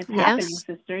 And it's happening,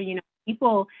 sister.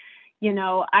 People,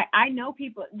 I know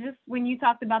people, just when you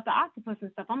talked about the octopus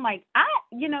and stuff, I'm like,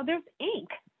 there's ink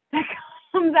that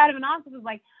comes out of an octopus.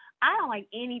 Like, I don't like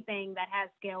anything that has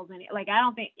scales in it. Like, I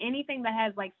don't think anything that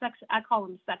has like suction, I call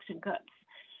them suction cups.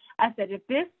 I said, if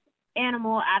this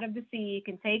animal out of the sea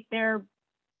can take their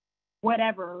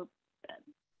whatever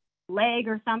leg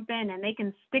or something, and they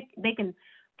can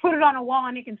put it on a wall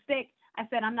and it can stick, I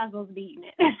said, I'm not supposed to be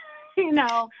eating it.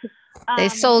 They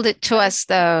sold it to us,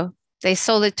 though. They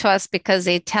sold it to us because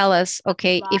they tell us,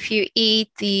 okay, if you eat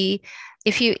the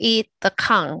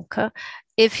conch,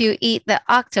 if you eat the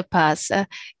octopus,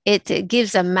 it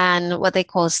gives a man what they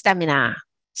call stamina.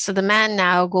 So the man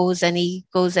now goes and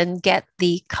get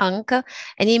the conch,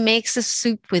 and he makes a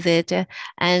soup with it,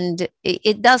 and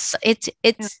it's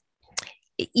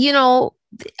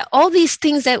all these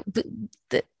things that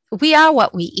we are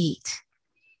what we eat,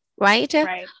 right?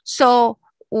 So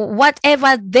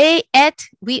whatever they ate,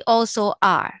 we also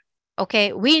are.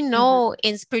 Okay, we know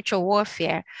in spiritual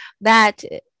warfare that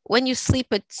when you sleep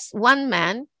with one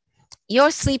man,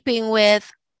 you're sleeping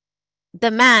with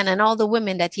the man and all the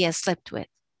women that he has slept with,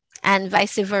 and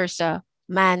vice versa.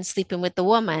 Man sleeping with the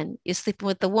woman, you're sleeping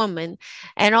with the woman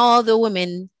and all the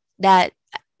women that,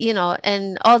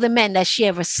 and all the men that she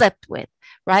ever slept with,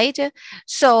 right?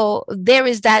 So there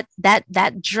is that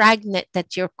dragnet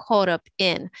that you're caught up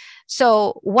in.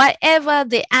 So whatever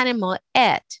the animal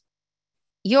ate,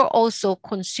 you're also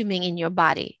consuming in your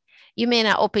body. You may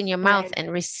not open your mouth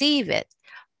and receive it,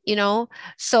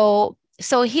 So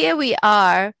here we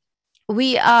are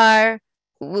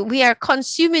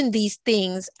consuming these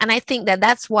things, and I think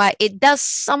that's why it does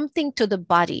something to the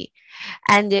body.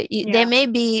 And there may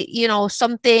be,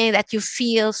 something that you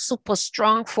feel super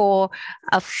strong for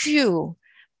a few,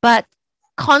 but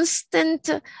constant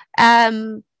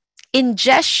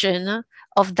ingestion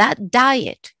of that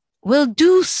diet will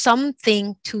do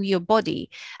something to your body.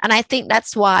 And I think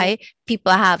that's why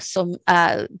people have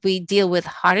we deal with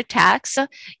heart attacks,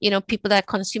 people that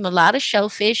consume a lot of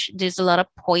shellfish, there's a lot of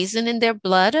poison in their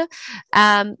blood.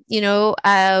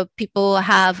 People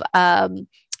have,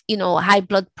 high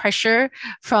blood pressure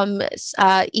from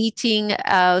eating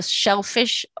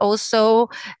shellfish also.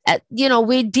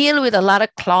 We deal with a lot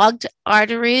of clogged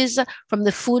arteries from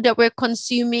the food that we're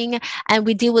consuming, and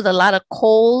we deal with a lot of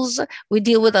colds. We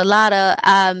deal with a lot of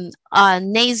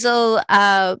nasal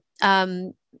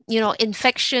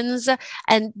infections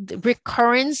and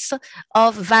recurrence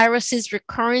of viruses,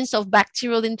 recurrence of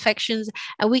bacterial infections,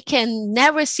 and we can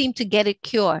never seem to get a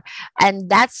cure. And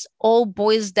that's all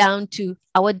boils down to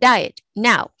our diet.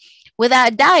 Now, with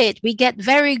our diet, we get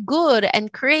very good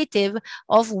and creative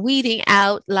of weeding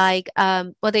out, like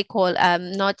what they call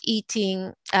not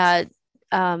eating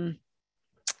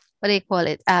what do you call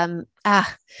it?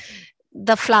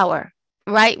 The flour,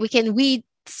 right? We can weed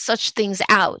such things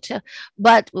out.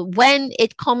 But when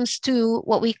it comes to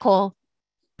what we call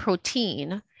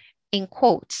protein, in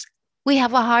quotes, we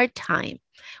have a hard time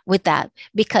with that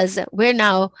because we're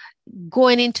now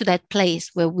going into that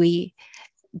place where we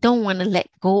don't want to let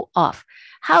go of.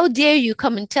 How dare you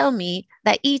come and tell me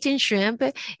that eating shrimp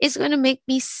is going to make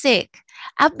me sick?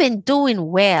 I've been doing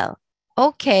well.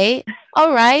 Okay,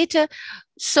 all right.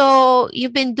 So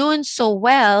you've been doing so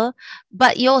well,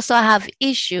 but you also have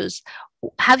issues.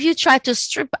 Have you tried to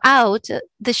strip out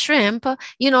the shrimp,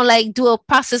 like do a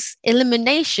process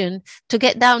elimination to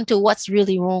get down to what's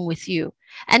really wrong with you?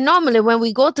 And normally, when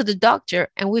we go to the doctor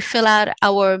and we fill out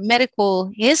our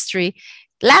medical history,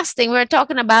 last thing we're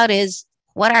talking about is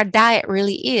what our diet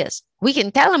really is. We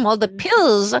can tell them all the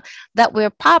pills that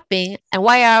we're popping. And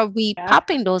why are we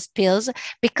popping those pills?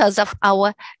 Because of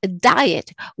our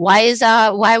diet. Why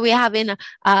are we having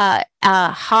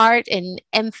heart and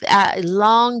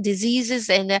lung diseases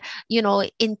and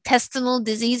intestinal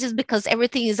diseases? Because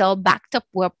everything is all backed up.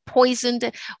 We're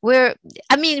poisoned. We're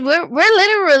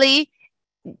literally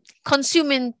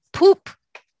consuming poop,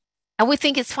 and we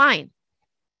think it's fine.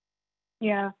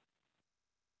 Yeah.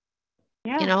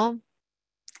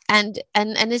 And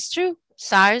it's true.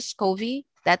 SARS-CoV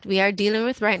that we are dealing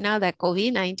with right now, that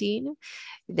COVID-19,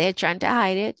 they're trying to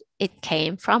hide it. It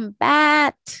came from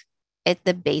bat. At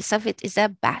the base of it is a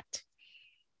bat.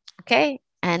 Okay.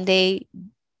 And they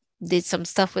did some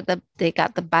stuff with they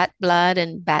got the bat blood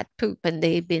and bat poop, and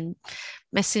they've been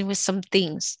messing with some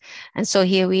things. And so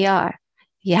here we are.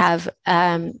 You have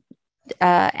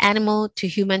animal to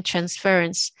human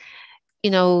transference.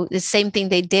 The same thing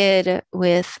they did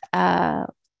with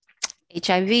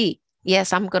HIV.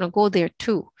 Yes, I'm going to go there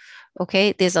too.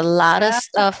 Okay, there's a lot of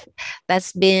stuff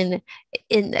that's been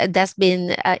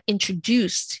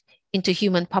introduced into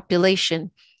human population.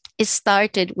 It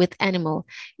started with animal.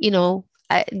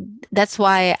 That's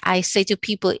why I say to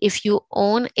people, if you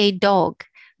own a dog,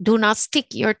 do not stick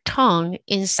your tongue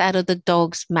inside of the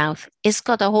dog's mouth. It's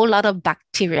got a whole lot of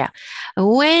bacteria.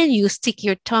 When you stick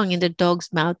your tongue in the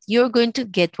dog's mouth, you're going to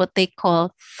get what they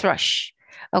call thrush.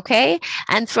 Okay.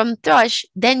 And from thrush,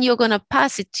 then you're going to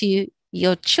pass it to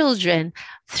your children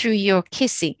through your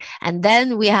kissing. And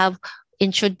then we have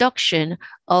introduction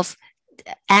of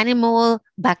animal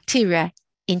bacteria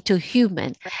into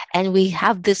human. And we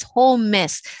have this whole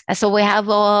mess. And so we have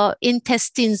our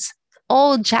intestines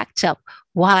all jacked up.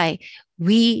 Why?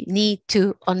 We need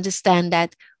to understand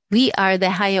that we are the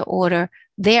higher order.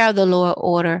 They are the lower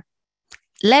order.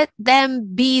 Let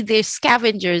them be the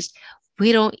scavengers.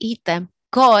 We don't eat them.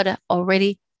 God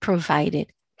already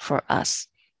provided for us.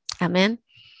 Amen.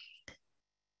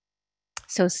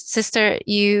 So, sister,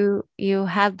 you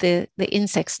have the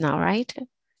insects now, right?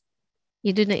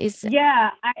 You do the insects?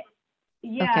 Yeah.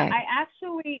 Okay. I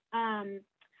actually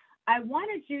I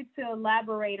wanted you to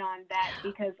elaborate on that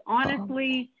because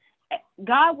honestly,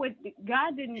 God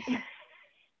didn't.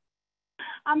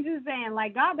 I'm just saying,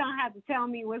 like, God don't have to tell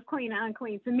me what's clean or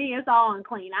unclean. To me, it's all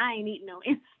unclean. I ain't eating no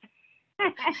insects.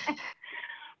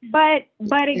 But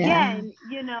again,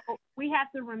 we have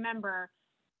to remember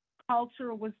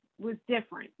culture was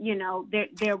different.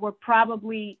 There were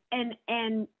probably and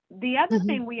the other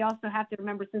thing we also have to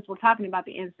remember, since we're talking about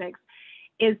the insects,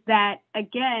 is that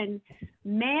again,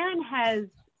 man has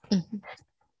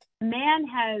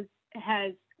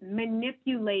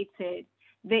manipulated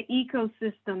the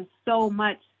ecosystem so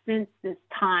much since this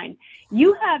time.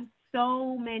 You have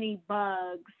so many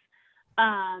bugs.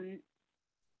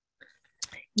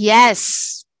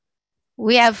 Yes,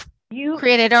 we have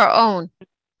created our own.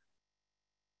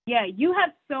 Yeah, you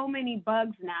have so many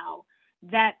bugs now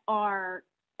that are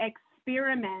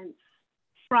experiments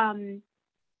from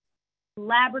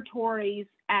laboratories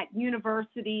at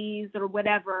universities or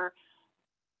whatever.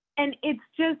 And it's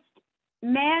just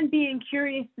man being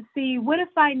curious to see, what if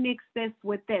I mix this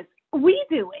with this? We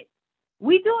do it.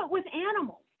 We do it with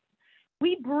animals.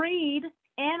 We breed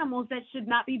animals that should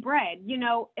not be bred,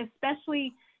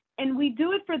 especially, and we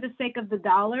do it for the sake of the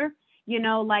dollar,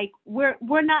 like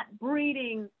we're not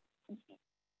breeding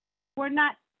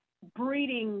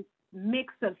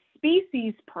mix of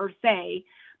species per se,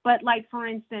 but like, for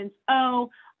instance,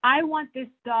 I want this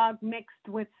dog mixed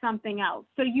with something else.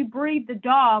 So you breed the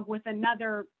dog with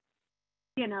another,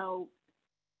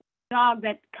 dog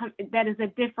that is a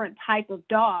different type of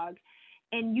dog,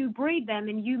 and you breed them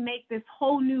and you make this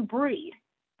whole new breed.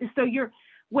 So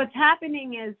what's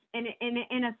happening is,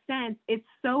 in a sense, it's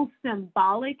so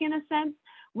symbolic. In a sense,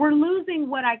 we're losing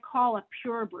what I call a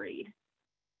pure breed.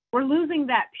 We're losing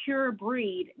that pure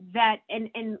breed that, and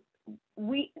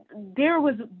there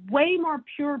was way more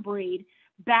pure breed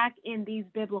back in these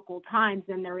biblical times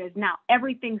than there is now.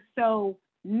 Everything's so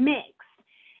mixed.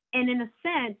 And in a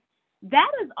sense,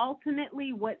 that is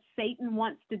ultimately what Satan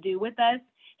wants to do with us.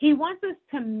 He wants us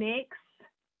to mix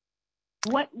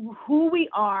who we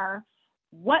are,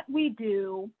 what we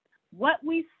do, what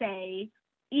we say,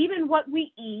 even what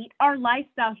we eat, our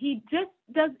lifestyle. He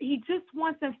just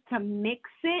wants us to mix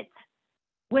it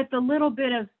with a little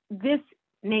bit of this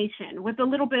nation, with a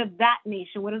little bit of that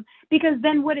nation, because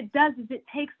then what it does is it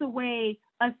takes away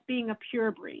us being a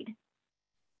pure breed.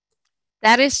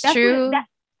 That's true.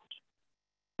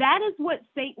 That is what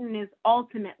Satan is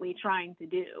ultimately trying to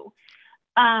do.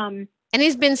 And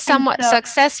he's been somewhat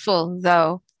successful,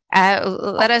 though.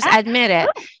 Let us admit it,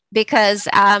 because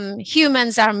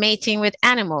humans are mating with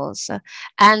animals,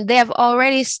 and they've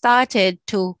already started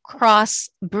to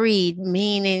cross-breed,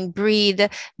 meaning breed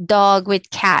dog with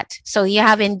cat. So you're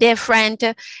having different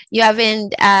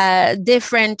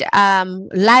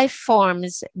life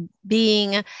forms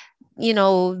being,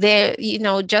 they're,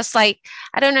 just like,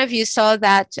 I don't know if you saw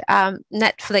that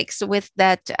Netflix with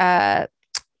that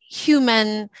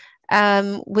human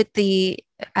with the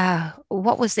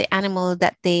what was the animal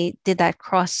that they did that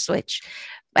cross switch,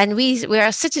 and we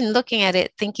are sitting looking at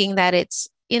it thinking that it's,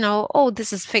 oh,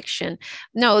 this is fiction.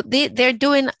 No, they're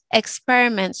doing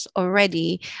experiments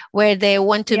already where they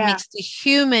want to mix the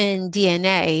human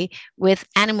DNA with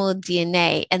animal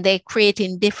DNA, and they're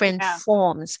creating different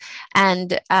forms,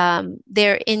 and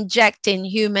they're injecting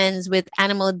humans with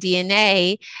animal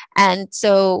DNA. And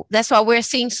so that's why we're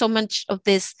seeing so much of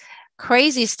this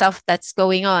crazy stuff that's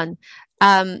going on.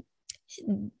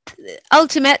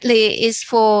 Ultimately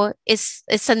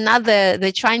it's another,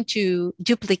 they're trying to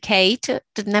duplicate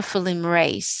the Nephilim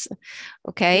race,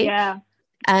 okay?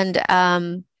 And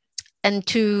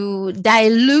to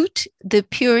dilute the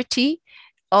purity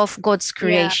of God's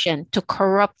creation, to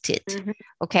corrupt it.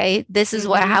 Okay, this is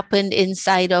what happened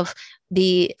inside of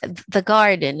the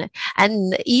garden.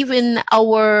 And even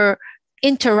our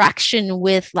interaction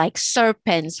with like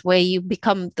serpents, where you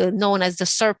become known as the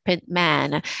serpent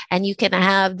man, and you can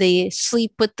have the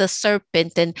sleep with the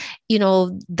serpent, and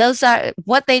those are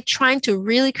what they're trying to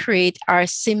really create, are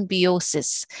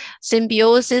symbiosis.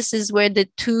 Symbiosis is where the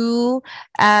two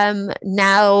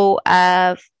now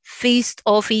feast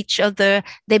off each other,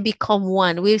 they become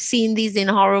one. We've seen these in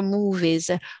horror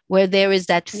movies where there is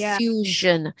that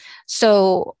fusion.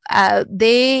 So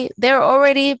they're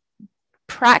already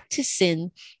practicing,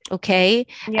 okay,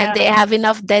 and they have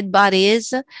enough dead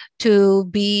bodies to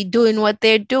be doing what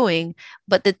they're doing.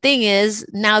 But the thing is,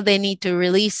 now they need to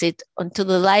release it onto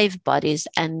the live bodies,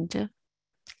 and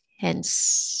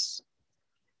hence.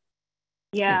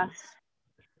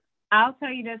 I'll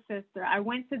tell you this, sister. I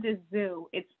went to this zoo.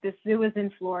 The zoo is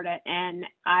in Florida, and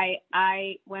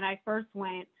I when I first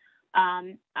went,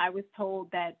 I was told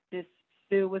that this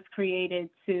zoo was created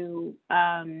to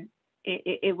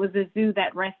it was a zoo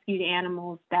that rescued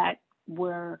animals that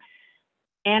were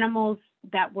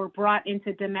brought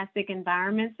into domestic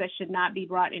environments that should not be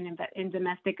brought in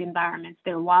domestic environments.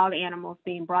 They're wild animals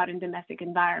being brought in domestic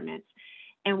environments.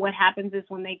 And what happens is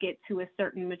when they get to a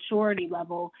certain maturity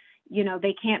level,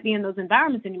 they can't be in those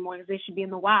environments anymore because they should be in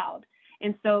the wild.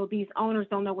 And so these owners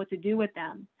don't know what to do with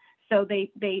them. So they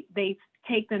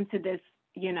take them to this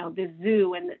the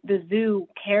zoo, and the zoo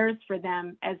cares for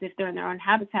them as if they're in their own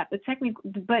habitat, but technically,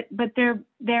 but they're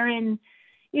in,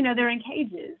 they're in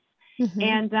cages.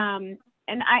 And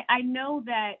I know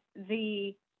that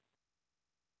the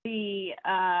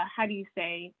how do you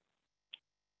say,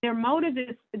 their motive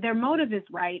is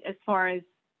right, as far as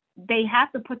they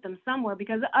have to put them somewhere,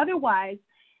 because otherwise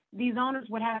these owners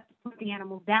would have to put the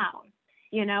animals down,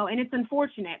 and it's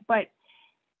unfortunate. But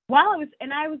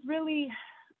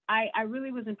I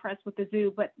really was impressed with the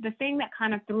zoo, but the thing that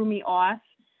kind of threw me off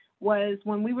was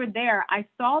when we were there, I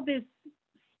saw this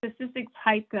specific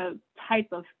type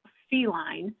of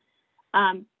feline,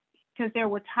 because there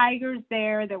were tigers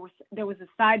there. There was a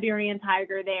Siberian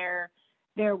tiger there.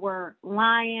 There were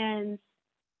lions.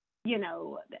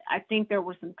 I think there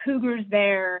were some cougars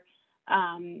there.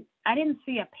 I didn't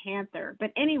see a panther,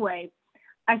 but anyway,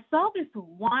 I saw this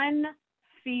one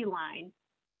feline.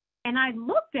 And I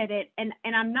looked at it, and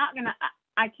I'm not going to,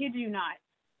 I kid you not,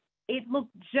 it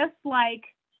looked just like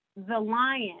the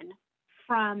lion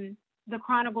from the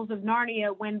Chronicles of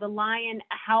Narnia, when the lion,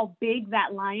 how big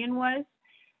that lion was,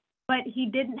 but he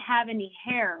didn't have any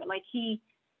hair. Like he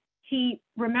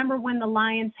remember when the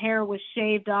lion's hair was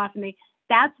shaved off, and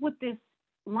that's what this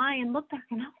lion looked like.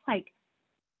 And I was like,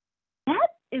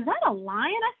 is that a lion?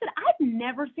 I said, I've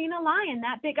never seen a lion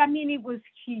that big. I mean, it was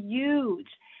huge.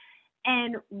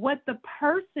 And what the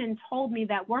person told me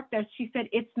that worked there, she said,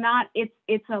 it's not,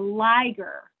 it's a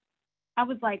liger. I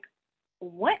was like,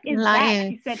 what is that?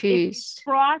 She said, it's a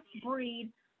crossbreed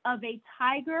of a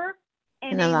tiger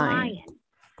and a lion.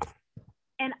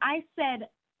 And I said,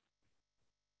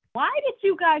 why did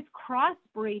you guys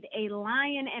crossbreed a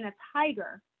lion and a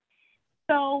tiger?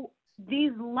 So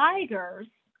these ligers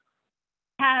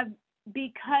have,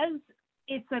 because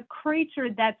it's a creature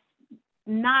that's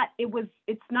not, it was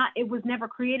never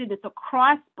created, it's a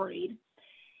crossbreed.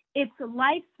 Its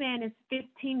lifespan is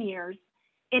 15 years.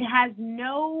 It has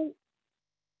no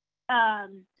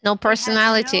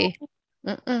personality.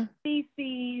 No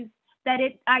species that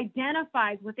it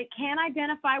identifies with. It can't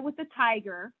identify with the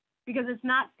tiger because it's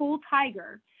not full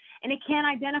tiger, and it can't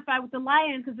identify with the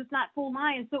lion because it's not full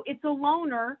lion. So it's a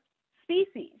loner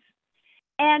species,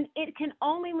 and it can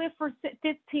only live for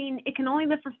 15. It can only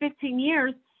live for 15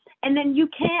 years, and then you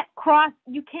can't cross.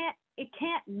 It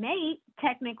can't mate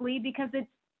technically because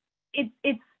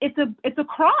it's a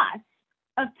cross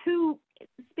of two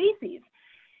species.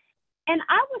 And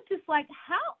I was just like,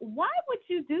 why would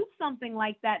you do something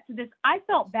like that to this? I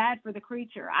felt bad for the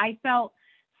creature. I felt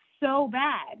so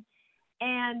bad.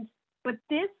 But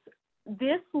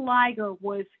this liger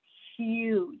was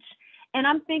huge. And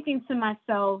I'm thinking to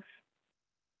myself,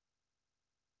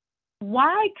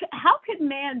 how could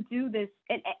man do this?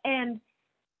 And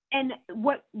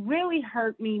what really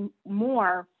hurt me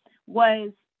more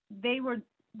was they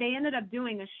ended up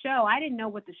doing a show. I didn't know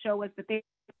what the show was, but they were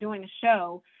doing a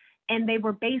show, and they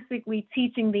were basically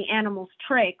teaching the animals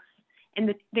tricks,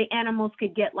 and the animals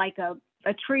could get like a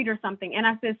treat or something. And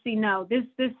I said, see, no, this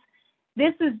is,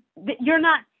 you're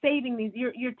not saving these.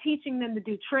 You're teaching them to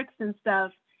do tricks and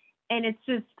stuff. And it's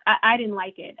just, I didn't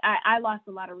like it. I lost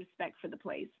a lot of respect for the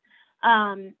place.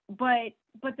 But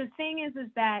the thing is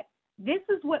that this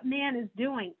is what man is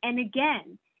doing. And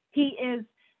again,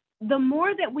 the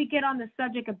more that we get on the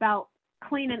subject about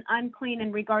clean and unclean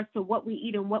in regards to what we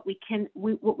eat and what we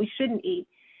shouldn't eat,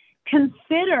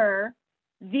 consider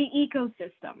the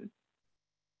ecosystem.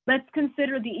 Let's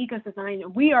consider the ecosystem. I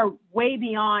mean, we are way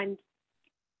beyond,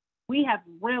 we have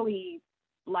really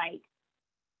like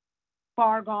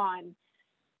far gone,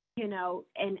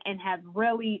 and have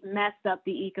really messed up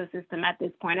the ecosystem at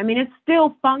this point. I mean, it's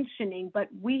still functioning, but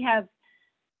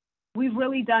we've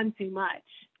really done too much.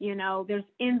 There's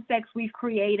insects we've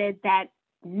created that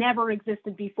never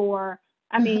existed before.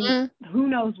 I mean, who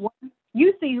knows what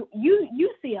you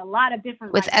see a lot of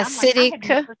different with acidic.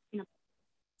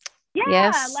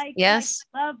 Like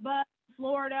love bug,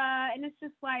 Florida, and it's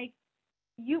just like,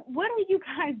 what are you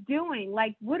guys doing?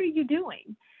 Like, what are you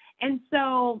doing? And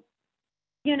so,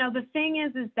 the thing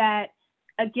is that,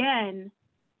 again,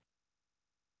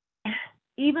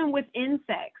 even with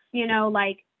insects,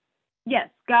 like, yes,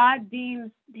 God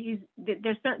deems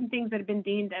there's certain things that have been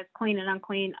deemed as clean and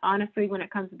unclean. Honestly, when it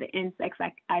comes to the insects,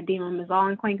 I deem them as all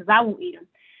unclean because I won't eat them.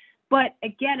 But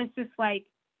again, it's just like,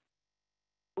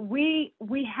 we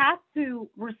have to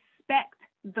respect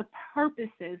the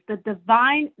purposes,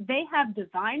 they have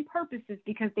divine purposes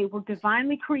because they were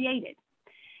divinely created.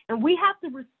 And we have to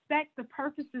respect the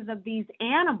purposes of these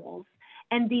animals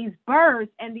and these birds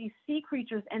and these sea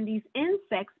creatures and these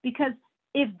insects, because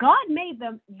if God made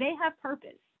them, they have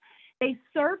purpose. They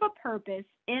serve a purpose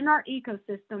in our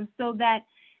ecosystem so that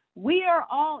we are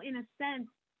all, in a sense,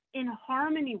 in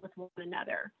harmony with one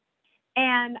another.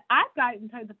 And I've gotten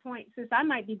to the point, since I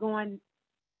might be going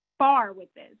far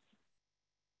with this,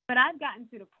 but I've gotten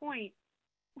to the point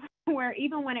where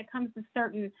even when it comes to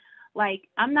certain, like,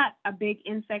 I'm not a big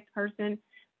insect person,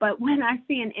 but when I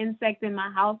see an insect in my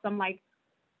house, I'm like,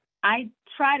 I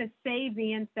try to save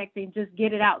the insect and just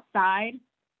get it outside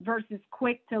versus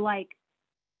quick to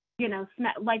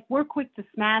we're quick to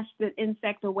smash the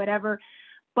insect or whatever.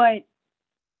 But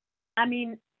I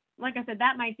mean, like I said,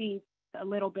 that might be a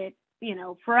little bit,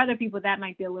 for other people, that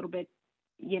might be a little bit,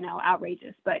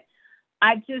 outrageous, but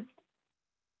I've just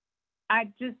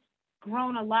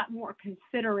grown a lot more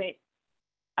considerate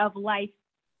of life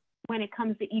when it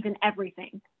comes to even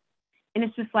everything. And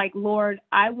it's just like, Lord,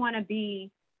 I want to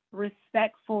be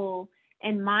respectful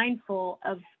and mindful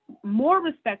of, more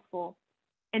respectful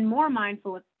and more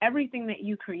mindful of everything that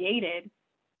you created,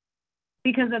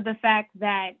 because of the fact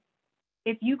that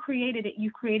if you created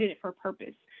it for a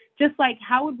purpose. Just like,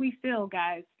 how would we feel,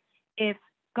 guys, if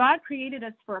God created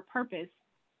us for a purpose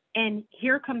and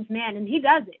here comes man and he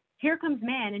does it. Here comes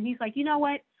man and he's like, you know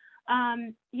what?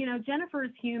 Jennifer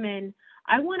is human.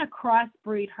 I want to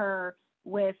crossbreed her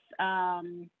with, I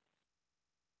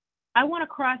want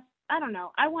to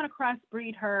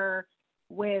crossbreed her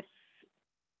with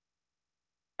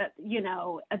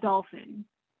a dolphin.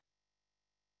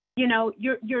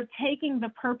 You're taking the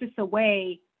purpose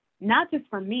away, not just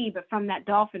from me, but from that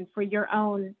dolphin for your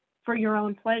own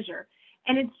pleasure.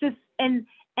 And it's just, and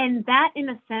that in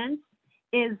a sense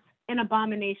is an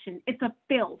abomination. It's a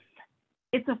filth.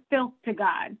 It's a filth to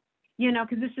God,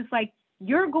 because it's just like,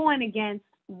 you're going against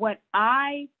what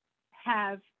I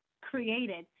have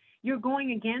created. You're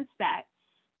going against that.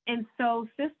 And so,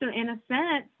 sister, in a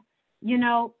sense,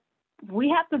 we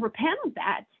have to repent of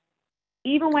that.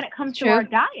 Even when it comes to our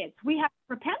diets, we have to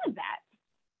repent of that.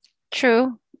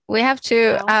 True. We have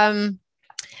to,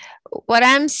 what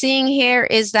I'm seeing here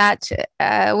is that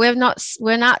we're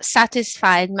not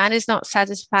satisfied. Man is not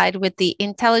satisfied with the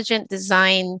intelligent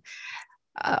design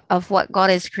of what God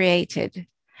has created.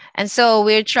 And so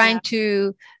we're trying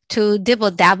to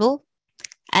dibble dabble.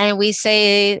 And we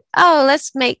say, oh,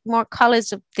 let's make more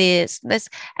colors of this.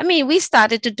 We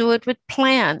started to do it with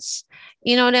plants,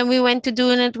 then we went to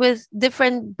doing it with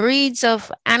different breeds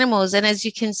of animals. And as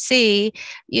you can see,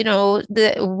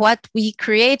 what we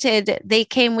created, they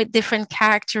came with different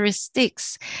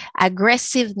characteristics,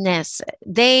 aggressiveness.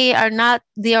 They are not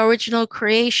the original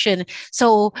creation.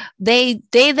 So they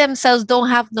themselves don't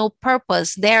have no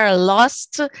purpose. They're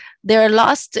lost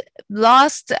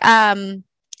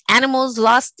animals,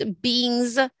 lost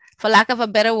beings, for lack of a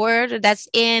better word, that's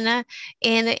in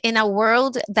a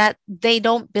world that they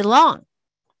don't belong.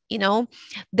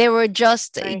 They were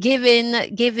just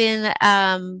given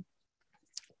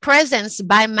presence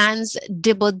by man's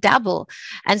dibble dabble.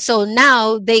 And so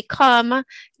now they come,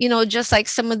 just like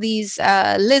some of these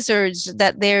lizards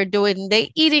that they're doing, they're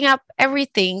eating up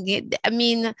everything.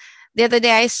 The other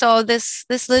day I saw this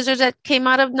lizard that came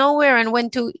out of nowhere and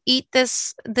went to eat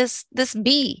this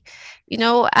bee.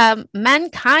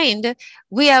 Mankind,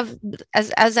 we have,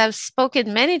 as I've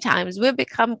spoken many times, we've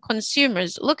become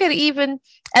consumers. Look at, even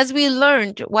as we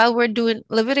learned while we're doing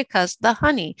Leviticus, the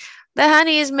honey. The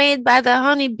honey is made by the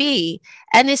honeybee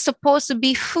and is supposed to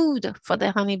be food for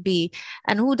the honeybee.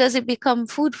 And who does it become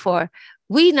food for?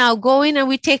 We now go in and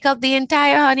we take out the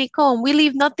entire honeycomb. We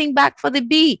leave nothing back for the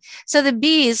bee. So the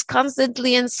bee is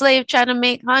constantly enslaved trying to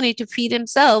make honey to feed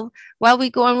himself, while we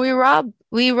go and we rob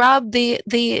the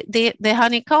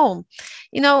honeycomb.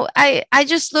 I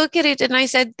just look at it and I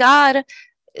said, God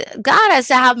has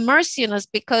to have mercy on us,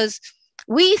 because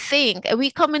we think, and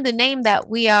we come in the name that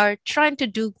we are trying to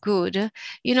do good.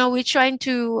 We're trying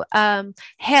to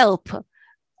help.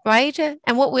 Right.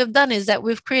 And what we've done is that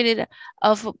we've created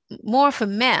more of a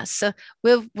mess.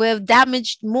 We've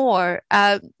damaged more,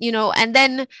 and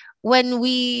then when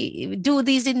we do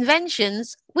these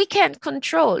inventions, we can't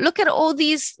control. Look at all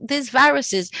these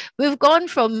viruses. We've gone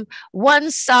from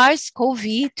one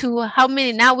SARS-CoV to how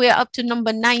many? Now we're up to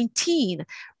number 19,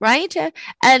 right?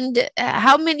 And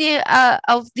how many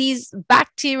of these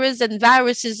bacteria and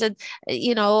viruses, and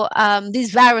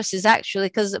these viruses actually,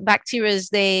 because bacteria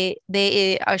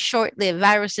they are short-lived,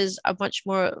 viruses are much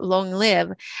more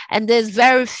long-lived, and there's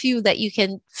very few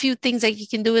things that you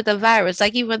can do with a virus.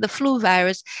 Like even the flu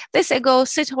virus, they say go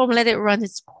sit home, let it run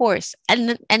its course,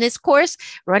 and its course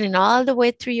running all the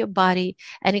way through your body,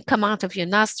 and it come out of your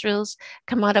nostrils,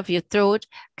 come out of your throat,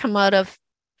 come out of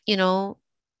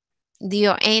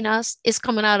your anus, is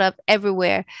coming out of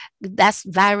everywhere. That's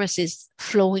viruses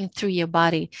flowing through your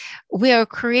body. We are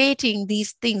creating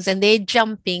these things, and they're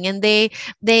jumping, and they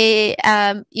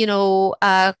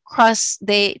cross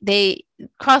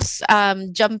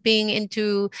jumping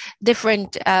into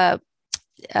different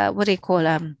what do you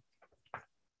call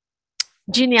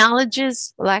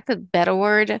genealogies, lack of a better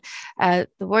word. The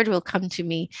word will come to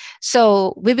me.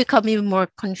 So we become even more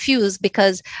confused,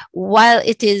 because while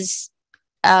it is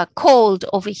cold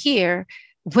over here,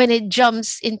 when it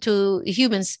jumps into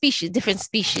human species, different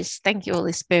species, thank you,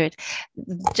 Holy Spirit,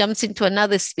 jumps into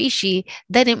another species,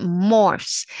 then it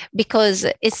morphs, because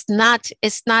it's not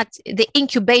the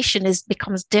incubation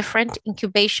becomes different.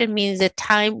 Incubation means the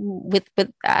time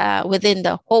within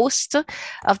the host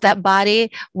of that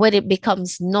body when it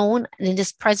becomes known, and in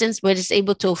this presence where it's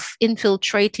able to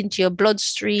infiltrate into your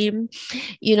bloodstream,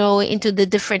 into the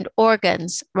different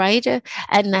organs, right?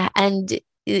 And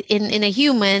in a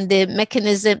human, the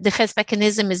defense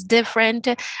mechanism is different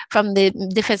from the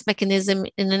defense mechanism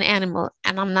in an animal.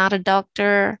 And I'm not a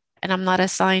doctor and I'm not a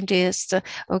scientist.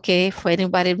 Okay, for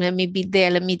anybody let me be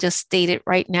there, let me just state it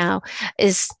right now.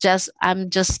 I'm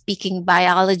just speaking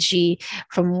biology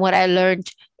from what I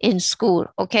learned in school.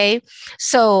 Okay,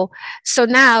 so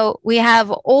now we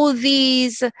have all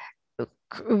these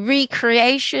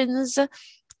recreations.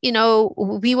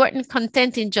 We weren't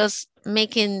content in just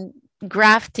making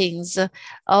graftings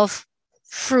of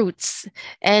fruits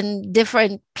and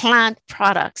different plant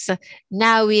products.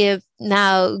 Now we have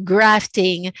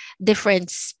grafting different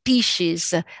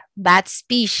species, bat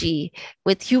species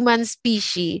with human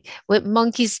species, with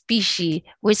monkey species,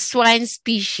 with swine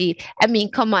species. I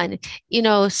mean, come on, you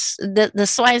know, the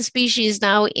swine species is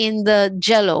now in the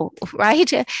jello,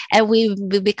 right? And we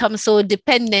become so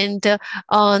dependent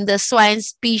on the swine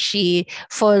species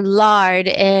for lard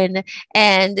and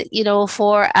you know,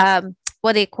 for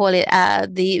what they call it,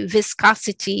 the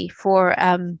viscosity for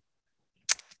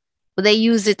they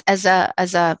use it as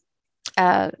a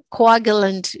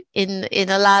coagulant in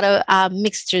a lot of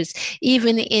mixtures,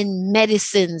 even in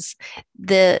medicines.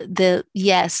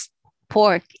 Yes,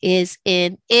 pork is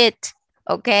in it,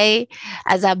 okay,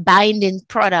 as a binding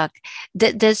product.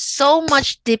 There's so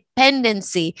much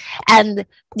dependency, and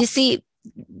you see,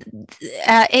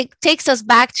 it takes us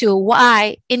back to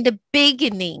why in the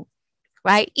beginning,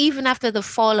 right? Even after the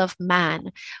fall of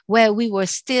man, where we were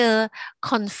still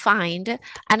confined.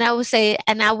 And I would say,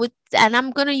 and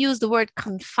I'm going to use the word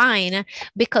confine,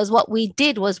 because what we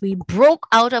did was we broke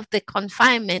out of the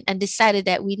confinement and decided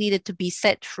that we needed to be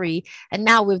set free. And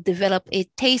now we've developed a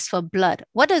taste for blood.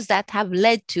 What does that have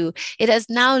led to? It has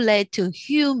now led to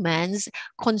humans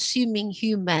consuming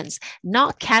humans,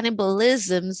 not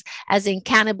cannibalisms, as in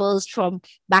cannibals from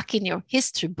back in your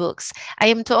history books. I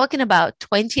am talking about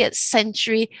 20th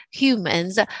century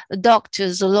humans,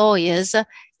 doctors, lawyers,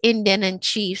 Indian and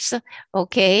chiefs,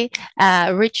 okay,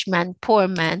 rich man, poor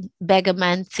man, beggar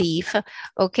man, thief,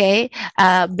 okay,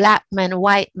 black man,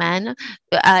 white man,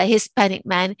 Hispanic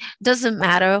man, doesn't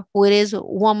matter who it is,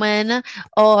 woman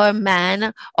or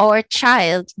man or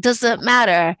child, doesn't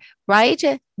matter,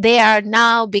 right? They are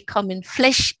now becoming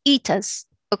flesh eaters,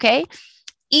 okay?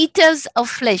 Eaters of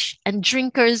flesh and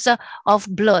drinkers of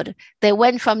blood. They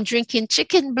went from drinking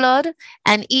chicken blood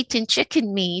and eating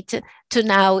chicken meat to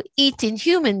now eating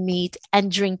human meat and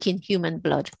drinking human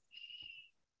blood.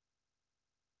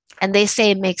 And they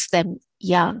say it makes them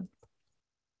young.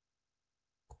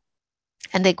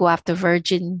 And they go after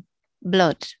virgin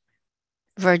blood,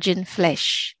 virgin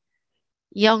flesh,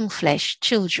 young flesh,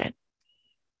 children.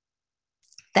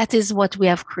 That is what we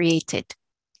have created.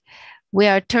 We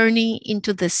are turning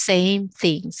into the same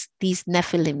things, these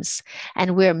Nephilims,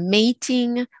 and we're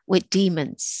mating with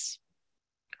demons.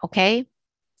 Okay?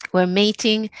 We're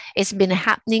mating. It's been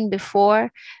happening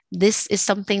before. This is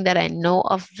something that I know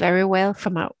of very well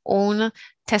from our own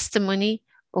testimony.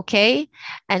 Okay?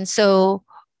 And so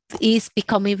it's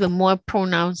become even more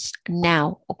pronounced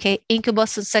now. Okay,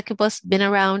 incubus and succubus been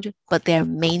around, but they're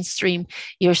mainstream.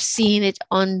 You're seeing it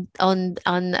on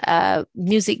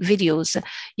music videos.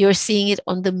 You're seeing it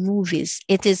on the movies.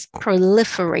 It is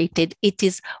proliferated. It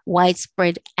is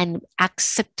widespread and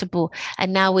acceptable.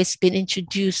 And now it's been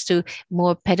introduced to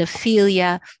more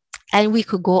pedophilia, and we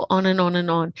could go on and on and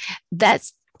on.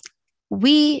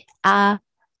 We are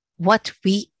what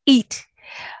we eat.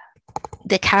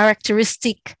 The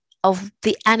characteristic of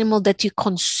the animal that you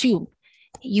consume,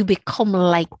 you become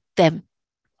like them.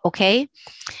 Okay.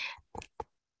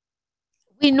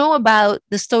 We know about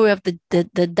the story of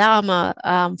the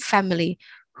Dharma family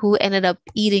who ended up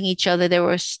eating each other. They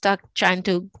were stuck trying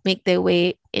to make their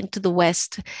way into the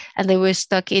West, and they were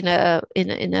stuck in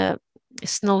a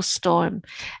snowstorm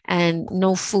and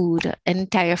no food, an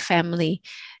entire family.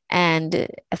 And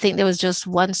I think there was just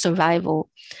one survival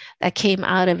that came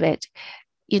out of it.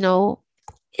 You know,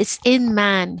 it's in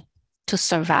man to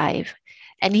survive,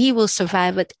 and he will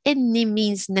survive at any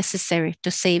means necessary to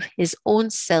save his own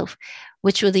self,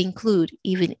 which will include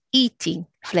even eating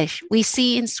flesh. We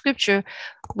see in scripture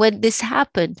when this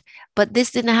happened, but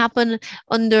this didn't happen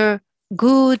under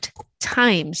good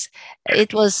times.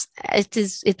 It was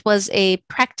a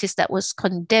practice that was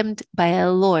condemned by our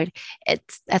Lord.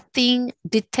 It's a thing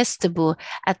detestable,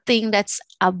 a thing that's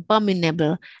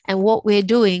abominable. And what we're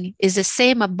doing is the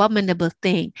same abominable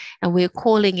thing, and we're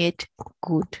calling it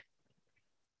good.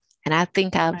 And I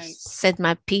think I've said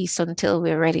my piece until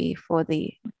we're ready for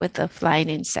with the flying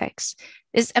insects.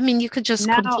 You could just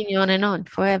continue on and on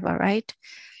forever, right?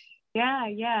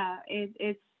 Yeah.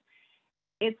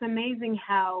 It's amazing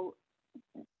how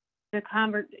us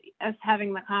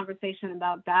having the conversation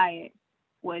about diet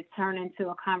would turn into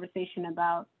a conversation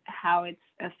about how it's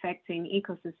affecting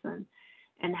ecosystem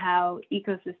and how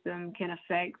ecosystem can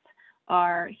affect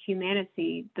our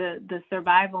humanity, the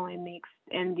survival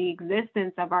and the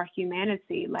existence of our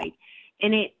humanity. Like,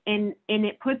 and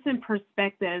it puts in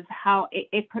perspective how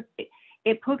it puts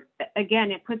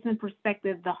in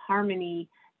perspective the harmony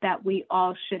that we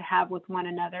all should have with one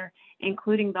another,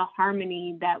 including the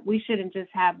harmony that we shouldn't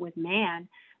just have with man,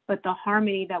 but the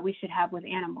harmony that we should have with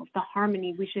animals, the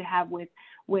harmony we should have with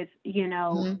you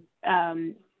know,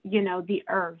 you know, the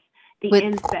earth, the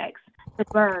insects, the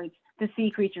birds, the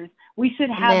sea creatures. We should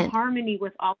have harmony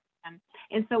with all of them.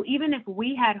 And so even if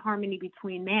we had harmony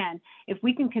between man, if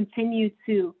we can continue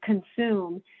to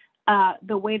consume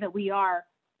the way that we are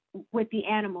with the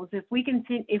animals, if we can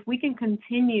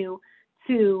continue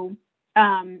to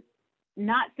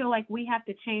not feel like we have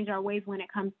to change our ways when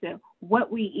it comes to what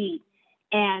we eat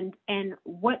and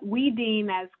what we deem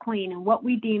as clean and what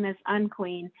we deem as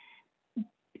unclean,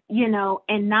 you know,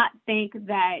 and not think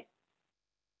that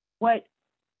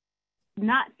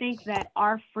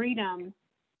our freedom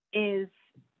is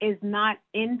not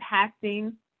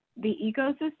impacting the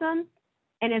ecosystem,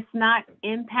 and it's not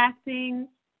impacting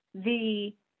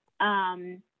the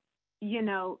you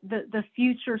know, the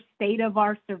future state of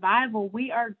our survival, we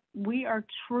are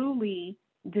truly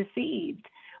deceived.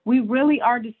 We really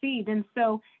are deceived. And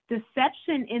so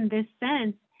deception in this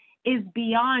sense is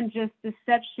beyond just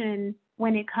deception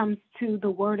when it comes to the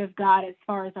word of God as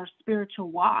far as our spiritual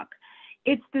walk.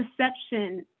 It's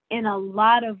deception in a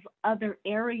lot of other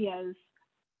areas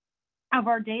of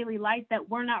our daily life that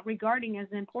we're not regarding as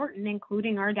important,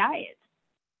 including our diet.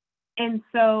 And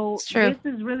so this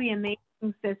is really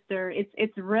amazing, sister.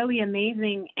 It's really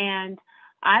amazing. And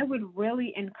I would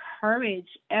really encourage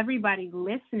everybody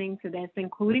listening to this,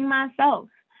 including myself,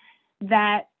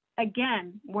 that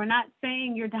again, we're not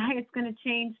saying your diet's going to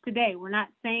change today. We're not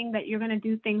saying that you're going to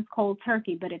do things cold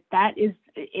turkey. But if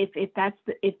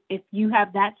you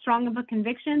have that strong of a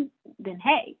conviction, then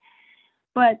hey.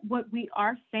 But what we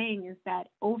are saying is that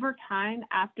over time,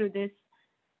 after this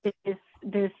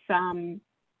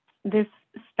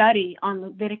study on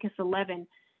Leviticus 11,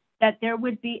 that there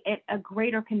would be a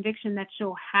greater conviction that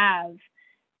you'll have,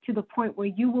 to the point where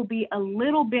you will be a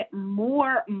little bit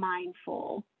more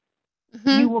mindful.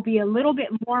 You will be a little bit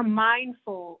more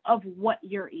mindful of what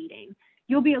you're eating.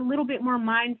 You'll be a little bit more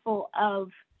mindful of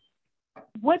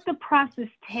what the process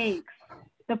takes,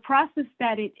 the process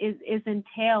that it is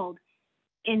entailed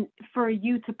in for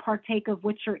you to partake of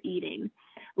what you're eating.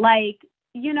 Like,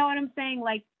 you know what I'm saying?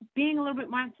 Like being a little bit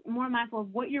more mindful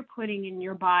of what you're putting in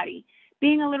your body,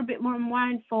 being a little bit more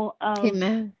mindful of,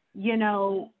 you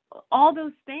know, all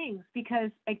those things,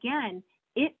 because again,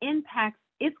 it's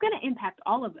going to impact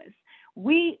all of us.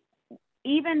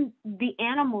 Even the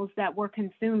animals that we're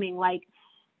consuming, like,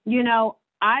 you know,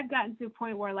 I've gotten to a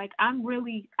point where like,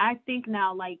 I think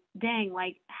now, like, dang,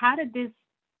 like, how did this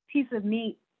piece of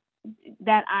meat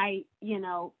that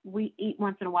we eat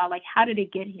once in a while, like, how did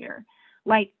it get here?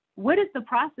 Like, what is the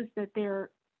process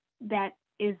that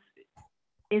is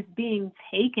being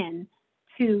taken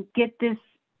to get this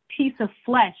piece of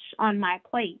flesh on my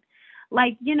plate?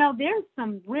 Like, you know, there's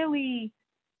some really,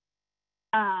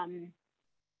 how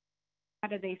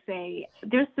do they say?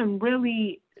 There's some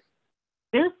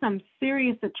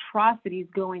serious atrocities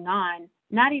going on,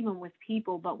 not even with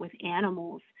people, but with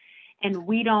animals. And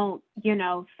we don't, you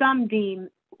know, some deem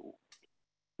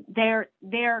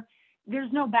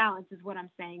there's no balance, is what I'm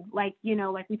saying. Like, you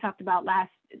know, like we talked about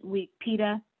last week,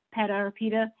 PETA,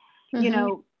 you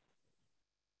know,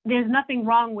 there's nothing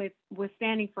wrong with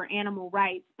standing for animal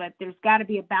rights, but there's got to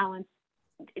be a balance.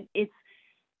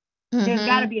 There's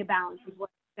got to be a balance, is what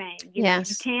I'm saying. You know,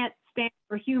 you can't stand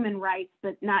for human rights,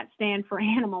 but not stand for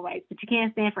animal rights, but you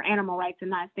can't stand for animal rights and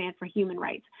not stand for human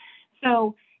rights.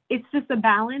 So it's just a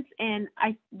balance. And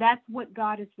that's what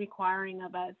God is requiring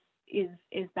of us,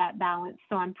 is that balance.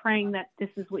 So I'm praying that this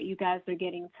is what you guys are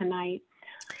getting tonight.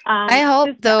 I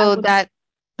hope though that,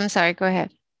 I'm sorry, go ahead.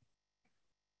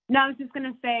 No, I was just going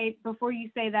to say, before you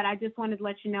say that, I just wanted to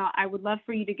let you know, I would love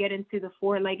for you to get into the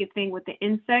four-legged thing with the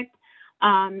insect.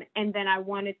 And then I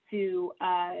wanted to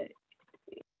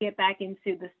get back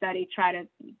into the study,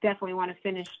 definitely want to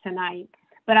finish tonight.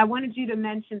 But I wanted you to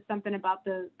mention something about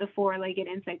the four-legged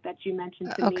insect that you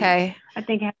mentioned to me. I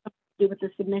think it has something to do with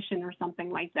the submission or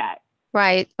something like that.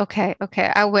 Right. Okay.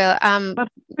 I will. But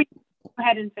go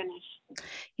ahead and finish.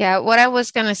 Yeah. What I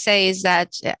was going to say is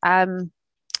that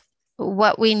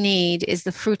what we need is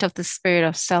the fruit of the spirit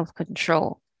of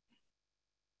self-control.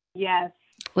 Yes.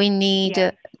 We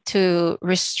need to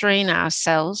restrain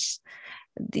ourselves.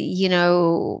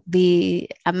 The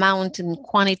amount and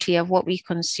quantity of what we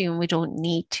consume, we don't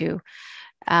need to.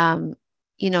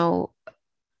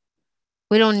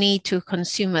 We don't need to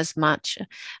consume as much.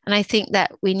 And I think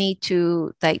that we need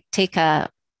to like take a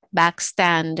back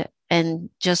stand and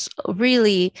just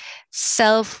really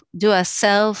do a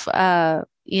self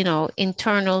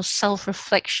internal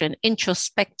self-reflection,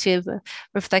 introspective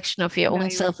reflection of your own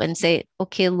self, and say,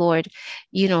 okay, Lord,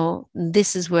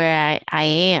 this is where I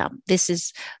am. This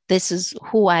is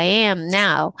who I am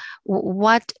now.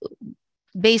 What,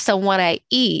 based on what I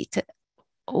eat,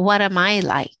 what am I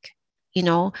like?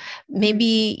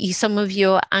 Maybe some of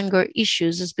your anger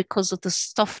issues is because of the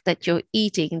stuff that you're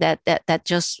eating that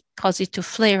just cause you to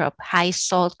flare up. High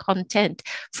salt content,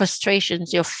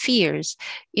 frustrations, your fears,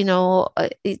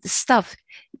 stuff.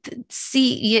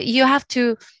 See, you have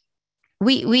to,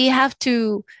 we have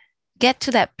to get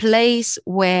to that place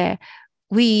where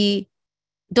we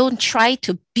don't try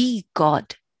to be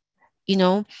God.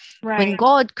 When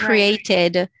God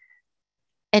created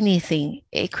anything,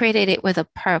 it created it with a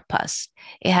purpose.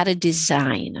 It had a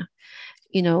design,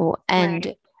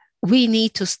 and we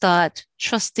need to start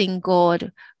trusting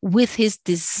God with his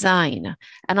design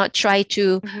and not try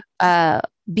to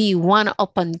be one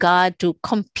up on God, to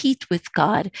compete with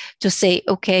God, to say,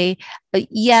 okay,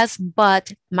 yes,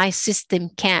 but my system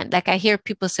can't. Like I hear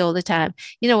people say all the time,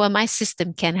 well, my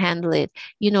system can't handle it.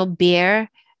 Beer,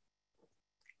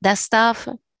 that stuff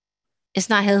is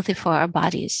not healthy for our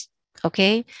bodies.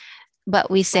 Okay. But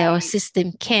we say our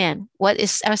system can.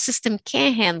 Our system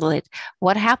can't handle it.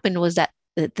 What happened was that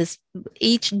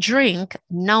each drink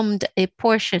numbed a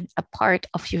part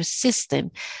of your system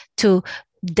to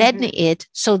deaden it,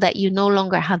 so that you no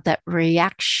longer have that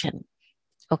reaction.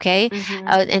 Okay.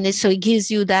 And so it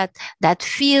gives you that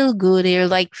feel good. You're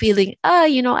like feeling,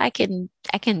 I can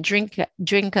drink a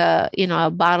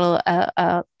bottle,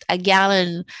 a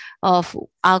gallon of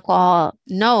alcohol.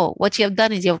 No, what you have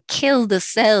done is you've killed the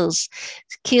cells,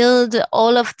 killed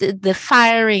all of the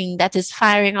firing that is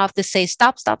firing off to say,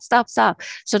 stop.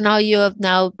 So now you have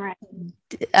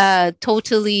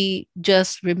totally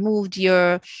just removed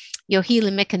your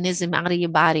healing mechanism out of your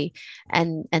body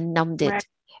and numbed it.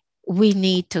 We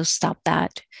need to stop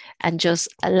that and just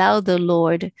allow the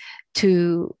Lord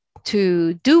to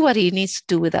do what he needs to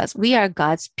do with us. We are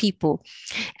God's people.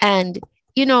 And,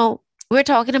 we're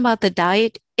talking about the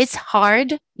diet. It's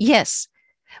hard. Yes.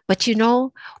 But,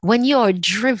 when you are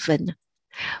driven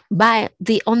by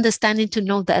the understanding to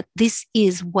know that this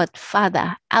is what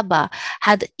Father Abba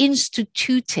had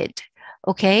instituted,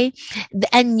 okay,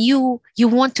 and you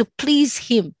want to please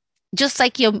him. Just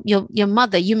like your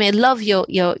mother, you may love your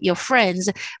friends,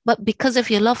 but because of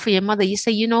your love for your mother, you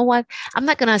say, you know what, I'm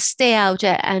not gonna stay out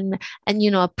and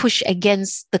push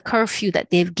against the curfew that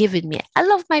they've given me. I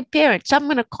love my parents, so I'm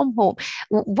gonna come home.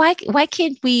 Why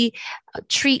can't we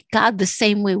treat God the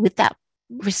same way, with that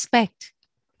respect?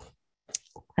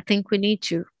 I think we need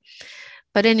to.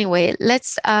 But anyway,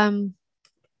 let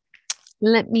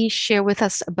me share with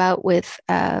us about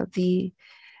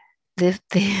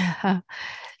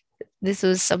this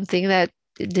was something that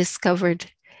discovered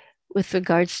with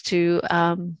regards to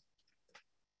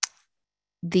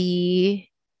the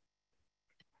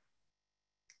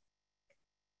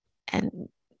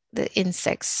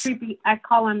insects. Creepy. I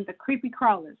call them the creepy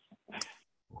crawlers.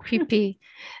 Creepy.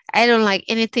 I don't like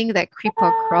anything that creep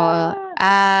or crawl.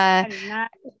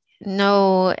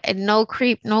 No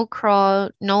creep, no crawl,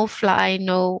 no fly,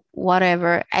 no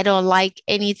whatever. I don't like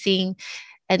anything.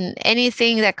 And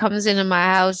anything that comes into my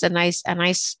house and I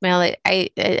smell it,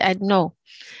 I know,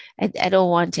 I don't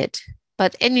want it.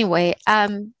 But anyway,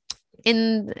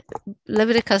 in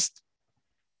Leviticus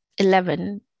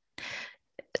 11,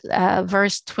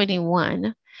 verse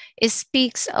 21, it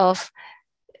speaks of,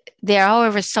 there are,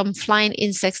 however, some flying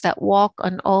insects that walk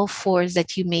on all fours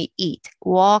that you may eat.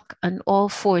 Walk on all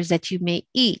fours that you may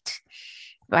eat.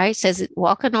 Right? It says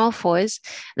walk on all fours.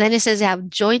 Then it says they have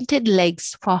jointed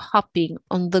legs for hopping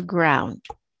on the ground.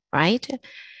 Right?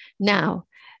 Now,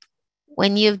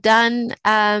 when you've done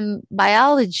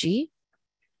biology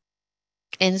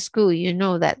in school, you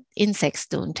know that insects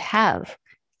don't have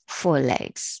 4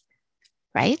 legs.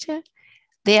 Right?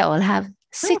 They all have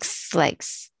 6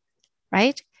 legs.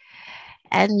 Right?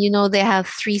 And they have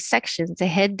 3 sections: the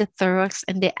head, the thorax,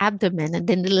 and the abdomen, and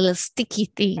then the little sticky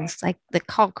things like the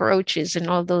cockroaches and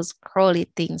all those crawly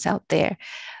things out there.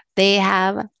 They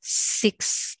have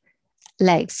 6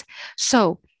 legs.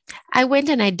 So I went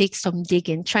and I did some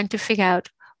digging, trying to figure out,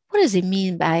 what does it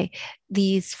mean by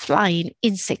these flying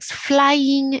insects?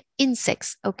 Flying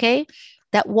insects, okay,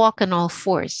 that walk on all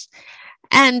fours.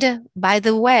 And by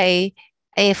the way,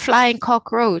 a flying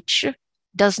cockroach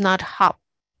does not hop.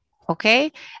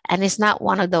 Okay. And it's not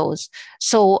one of those.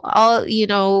 So all,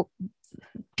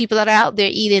 people that are out there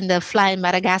eating the flying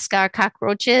Madagascar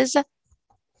cockroaches,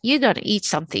 you don't eat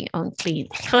something unclean.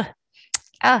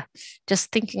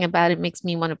 Just thinking about it makes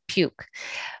me want to puke.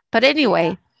 But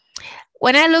anyway,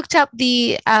 when I looked up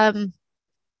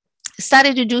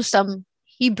started to do some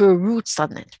Hebrew roots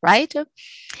on it, right?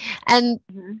 And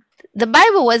the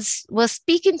Bible was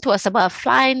speaking to us about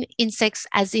flying insects,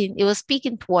 as in it was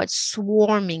speaking towards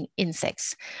swarming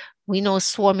insects. We know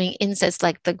swarming insects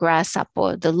like the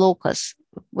grasshopper, the locust,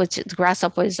 which the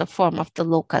grasshopper is a form of the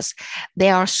locust. They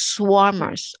are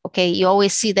swarmers. Okay, you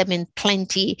always see them in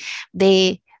plenty.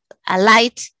 They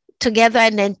alight together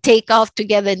and then take off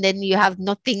together, and then you have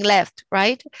nothing left,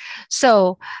 right?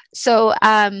 So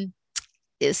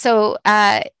the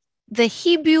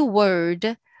Hebrew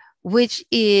word, which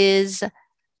is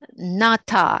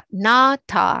Nawtar,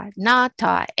 Nawtar,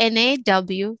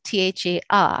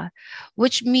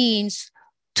 which means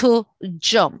to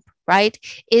jump, right?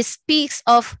 It speaks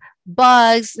of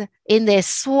bugs in their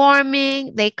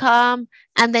swarming, they come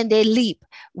and then they leap.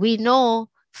 We know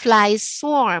flies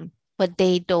swarm, but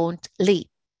they don't leap,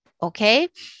 okay?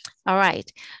 All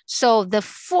right, so the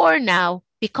 4 now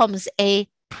becomes a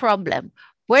problem.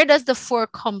 Where does the 4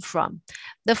 come from?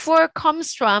 The 4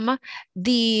 comes from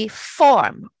the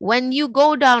form. When you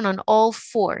go down on all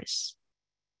 4s,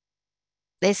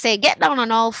 they say, get down on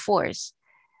all 4s.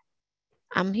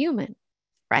 I'm human,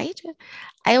 right?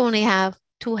 I only have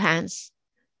 2 hands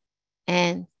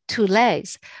and 2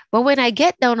 legs. But when I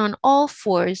get down on all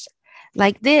 4s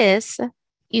like this,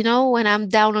 you know, when I'm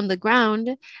down on the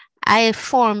ground, I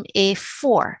form a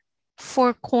 4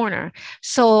 corner.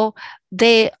 So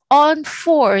they on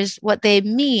 4s, what they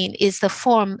mean is to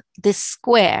form this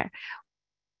square.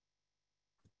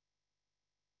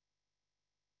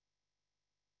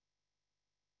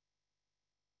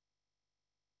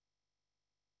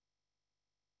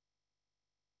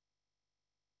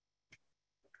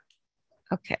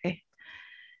 Okay.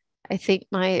 I think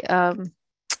my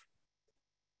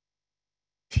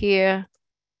here.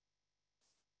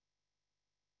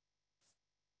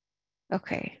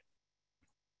 Okay.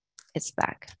 It's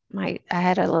back. I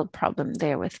had a little problem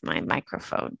there with my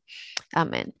microphone.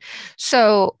 Amen.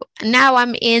 So now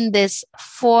I'm in this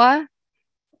 4,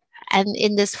 and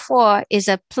in this 4 is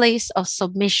a place of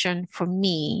submission for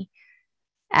me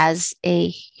as a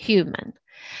human.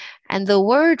 And the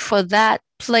word for that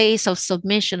place of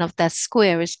submission of that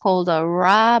square is called a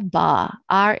Rawbah,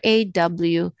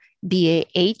 Rawbah.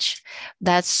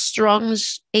 That's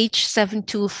Strong's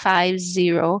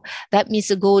H7250. That means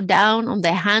to go down on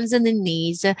the hands and the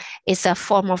knees. It's a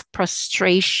form of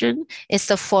prostration. It's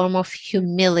a form of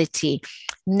humility.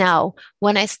 Now,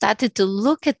 when I started to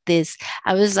look at this,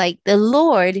 I was like, the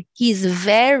Lord, he's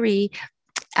very,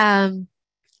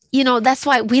 you know, that's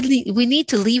why we need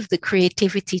to leave the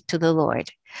creativity to the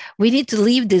Lord. We need to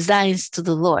leave designs to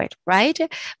the Lord, right?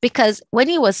 Because when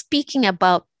he was speaking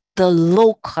about the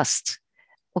locust,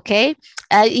 okay,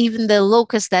 even the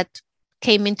locust that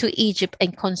came into Egypt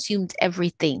and consumed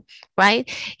everything, right?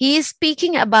 He is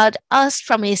speaking about us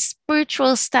from a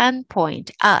spiritual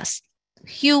standpoint, us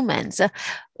humans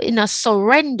in a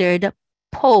surrendered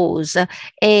pose,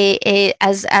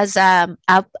 as a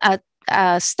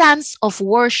stance of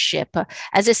worship,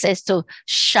 as it says, to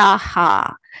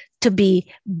shaha, to be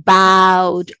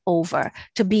bowed over,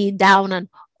 to be down on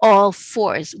all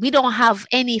 4s. We don't have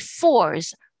any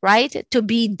 4s, right, to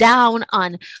be down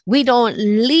on. We don't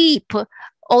leap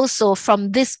also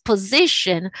from this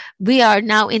position. We are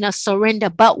now in a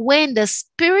surrender. But when the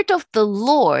Spirit of the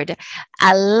Lord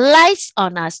alights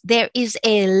on us, there is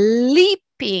a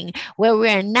leaping where we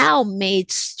are now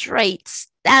made straight,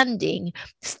 standing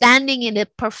in the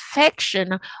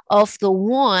perfection of the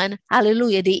one,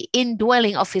 hallelujah, the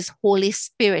indwelling of his Holy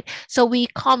Spirit. So we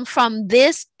come from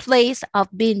this place of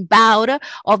being bowed,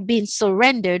 of being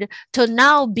surrendered, to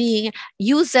now being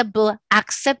usable,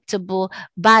 acceptable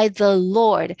by the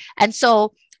Lord. And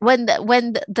so when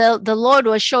the Lord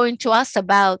was showing to us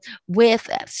about with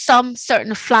some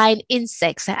certain flying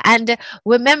insects, and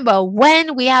remember,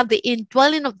 when we have the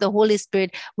indwelling of the Holy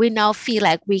Spirit, we now feel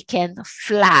like we can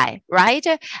fly, right?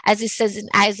 As it says in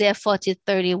Isaiah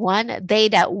 40:31, they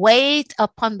that wait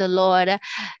upon the Lord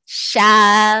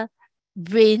shall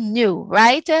renew,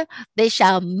 right? They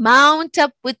shall mount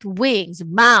up with wings.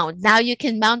 Mount. Now you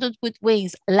can mount up with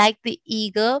wings like the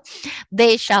eagle.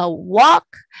 They shall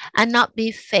walk and not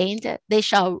be faint. They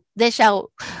shall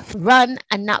run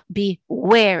and not be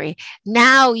weary.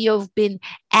 Now you've been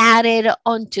added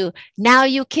onto. Now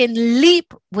you can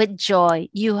leap with joy.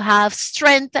 You have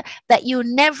strength that you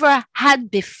never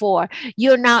had before.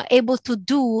 You're now able to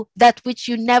do that which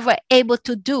you never able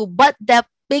to do. But the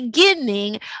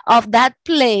beginning of that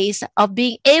place of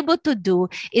being able to do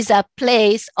is a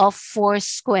place of 4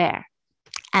 square,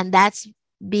 and that's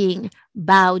being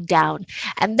bowed down.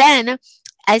 And then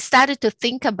I started to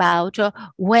think about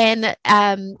when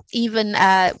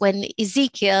when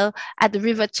Ezekiel at the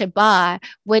river Chebar,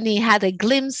 when he had a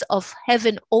glimpse of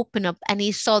heaven open up and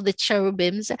he saw the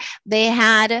cherubims, they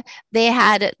had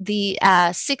the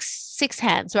six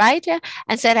hands, right?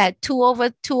 And said had two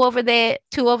over their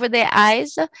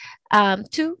eyes.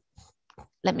 Two.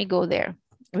 Let me go there.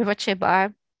 River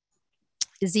Chebar,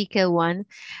 Ezekiel 1,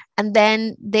 and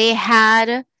then they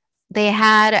had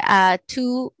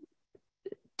two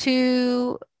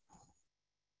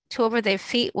over their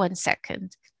feet. 1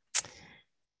 second.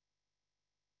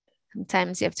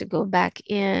 Sometimes you have to go back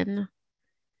in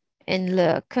and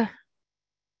look.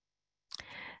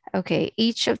 Okay,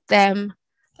 each of them.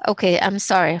 Okay, I'm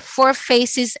sorry. 4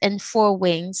 faces and 4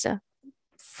 wings.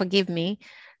 Forgive me.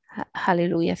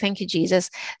 Hallelujah. Thank you, Jesus.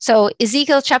 So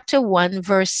Ezekiel chapter 1,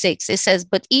 verse 6, it says,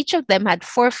 but each of them had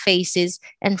 4 faces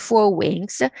and 4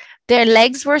 wings. Their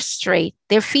legs were straight.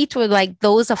 Their feet were like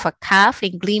those of a calf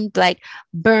and gleamed like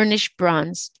burnished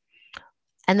bronze.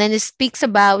 And then it speaks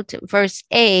about verse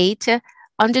 8,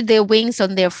 under their wings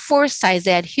on their 4 sides,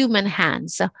 they had human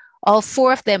hands. All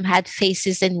 4 of them had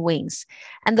faces and wings.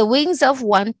 And the wings of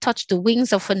one touched the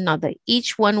wings of another.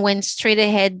 Each one went straight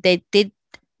ahead. They did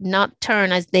not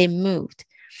turn as they moved.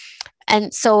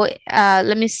 And so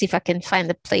let me see if I can find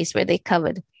the place where they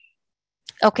covered.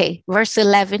 Okay, verse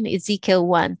 11, Ezekiel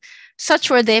 1. Such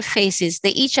were their faces.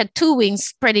 They each had 2 wings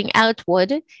spreading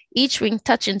outward, each wing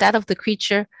touching that of the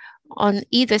creature on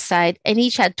either side, and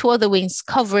each had 2 other wings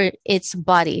cover its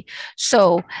body.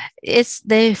 So it's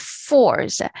the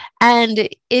 4s. And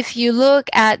if you look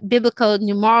at biblical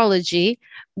numerology,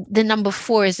 the number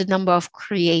 4 is the number of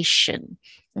creation.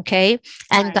 Okay.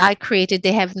 And Right. God created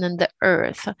the heaven and the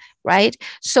earth, right?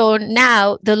 So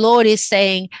now the Lord is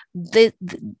saying,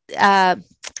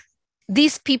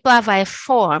 these people have I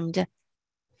formed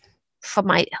for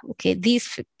my, okay,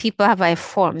 these people have I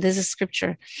formed. This is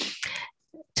scripture,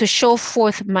 to show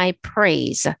forth my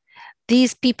praise.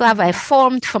 These people have I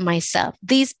formed for myself.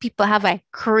 These people have I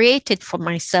created for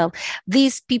myself.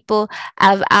 These people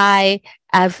have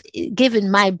I've given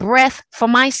my breath for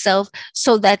myself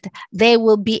so that they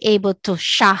will be able to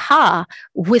shaha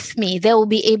with me. They will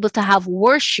be able to have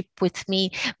worship with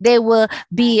me. They will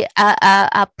be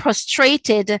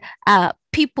prostrated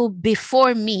people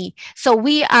before me. So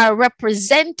we are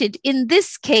represented in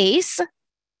this case.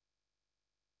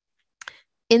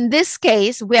 In this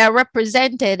case, we are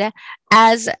represented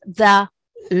as the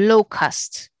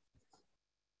locust.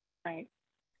 Right.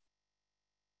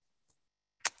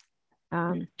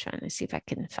 I'm trying to see if I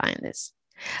can find this.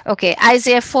 Okay,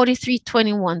 Isaiah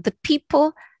 43:21. The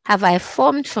people have I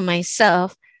formed for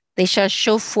myself. They shall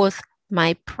show forth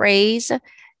my praise.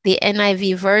 The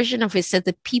NIV version of it said,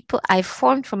 the people I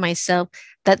formed for myself,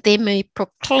 that they may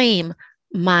proclaim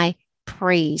my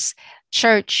praise.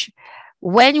 Church,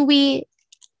 when we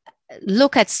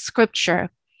look at scripture,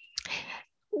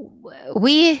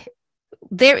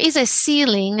 there is a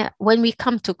sealing when we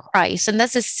come to Christ, and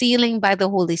that's a sealing by the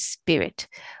Holy Spirit.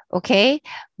 Okay,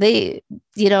 the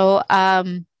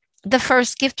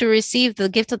first gift to receive, the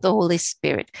gift of the Holy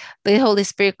Spirit. The Holy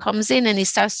Spirit comes in and he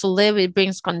starts to live. It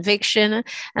brings conviction,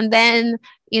 and then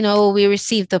we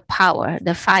receive the power,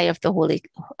 the fire of the Holy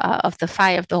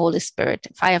Spirit,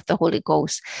 fire of the Holy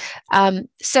Ghost.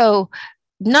 So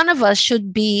none of us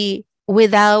should be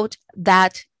without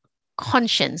that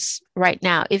conscience right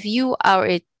now. If you are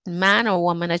a man or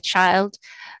woman, a child,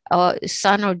 or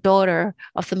son or daughter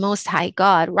of the Most High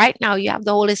God, right now you have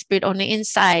the Holy Spirit on the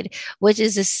inside, which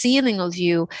is the sealing of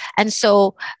you. And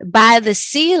so by the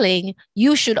sealing,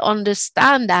 you should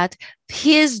understand that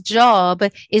his job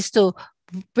is to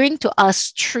bring to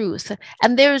us truth.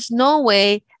 And there is no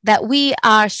way that we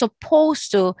are supposed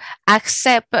to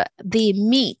accept the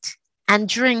meat and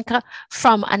drink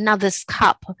from another's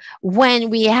cup when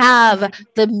we have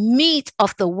the meat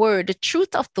of the word, the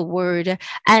truth of the word,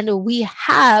 and we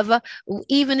have,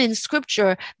 even in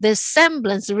scripture, the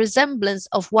semblance, the resemblance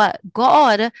of what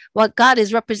God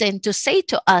is representing to say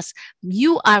to us,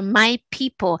 you are my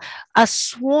people. A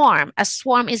swarm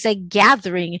is a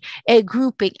gathering, a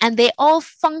grouping, and they all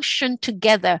function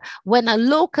together. When a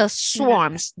locust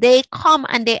swarms, they come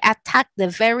and they attack the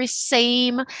very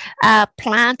same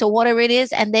plant or whatever it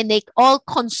is, and then they all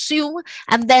consume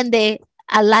and then they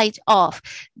alight off.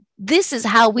 This is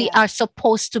how we are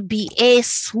supposed to be, a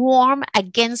swarm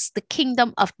against the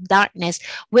kingdom of darkness.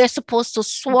 We're supposed to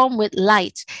swarm with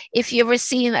light. If you ever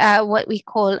seen what we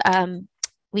call them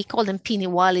peeny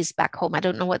wallies back home, I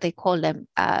don't know what they call them,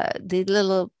 the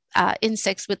little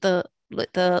insects with the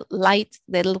light,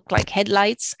 they look like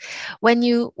headlights. When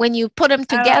you put them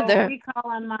together, we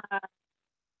call them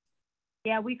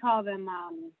Yeah, we call them.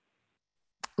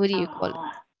 What do you call it?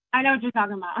 I know what you're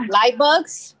talking about. Light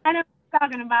bugs? I know what you're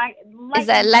talking about. Is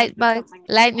that light bugs?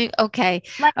 Lightning? Okay.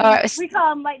 We call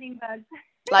them lightning bugs.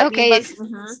 Lightning Okay. bugs.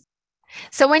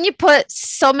 So when you put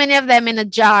so many of them in a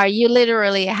jar, you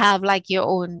literally have like your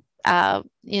own,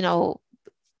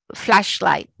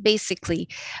 flashlight, basically.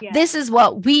 Yeah. This is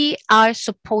what we are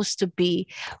supposed to be.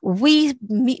 We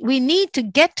need to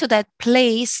get to that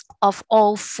place of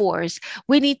all fours.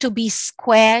 We need to be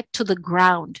square to the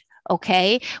ground.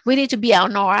 Okay, we need to be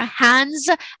on our hands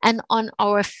and on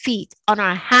our feet, on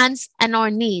our hands and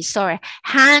our knees. Sorry,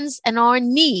 hands and our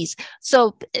knees.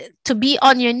 So to be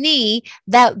on your knee,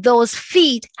 that those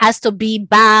feet has to be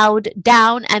bowed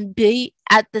down and be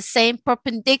at the same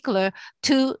perpendicular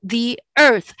to the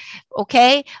earth.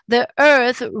 Okay, the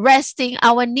earth, resting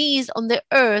our knees on the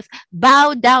earth,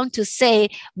 bow down to say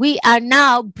we are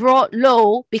now brought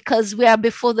low because we are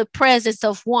before the presence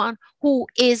of one who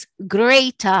is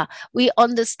greater. We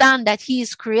understand that he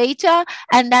is creator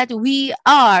and that we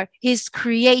are his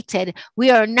created. We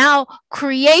are now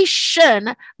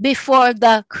creation before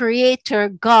the creator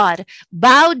God.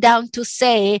 Bow down to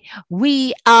say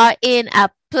we are in a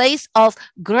place of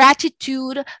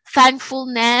gratitude,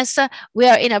 thankfulness. We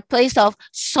are in a place of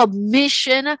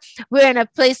submission. We're in a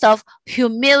place of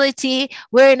humility.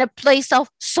 We're in a place of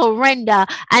surrender.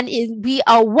 And we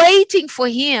are waiting for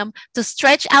him to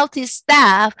stretch out his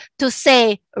staff to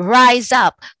say, rise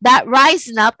up. That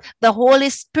rising up, the Holy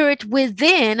Spirit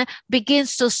within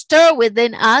begins to stir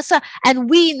within us. And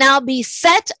we now be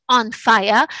set on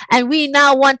fire. And we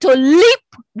now want to leap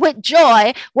with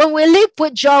joy. When we leap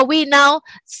with joy, we now,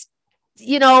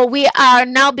 we are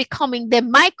now becoming the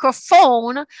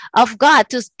microphone of God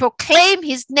to proclaim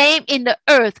his name in the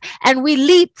earth. And we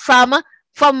leap from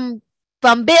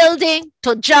building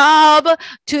to job,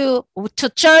 to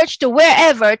church, to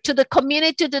wherever, to the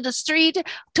community, to the street,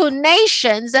 to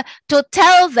nations, to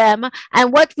tell them.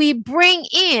 And what we bring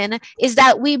in is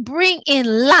that we bring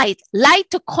in light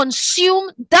to consume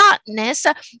darkness.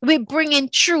 We bring in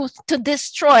truth to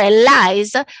destroy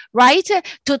lies, right?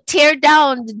 To tear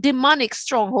down demonic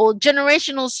strongholds,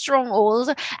 generational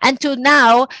strongholds, and to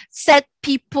now set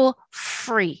people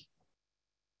free.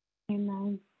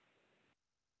 Amen.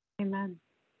 Amen.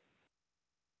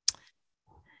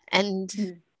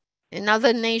 And in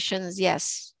other nations,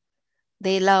 yes,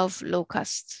 they love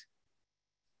locusts.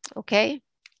 Okay,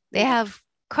 they have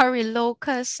curry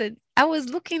locusts, and I was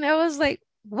looking. I was like,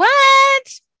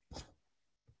 "What?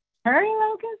 Curry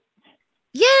locusts?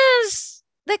 Yes,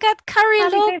 they got curry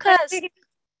locusts.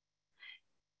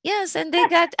 Yes, and they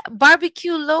got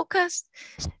barbecue locusts.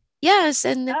 Yes,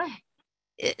 and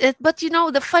but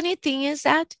the funny thing is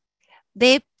that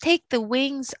they take the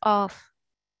wings off.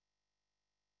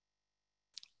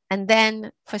 And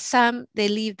then for some, they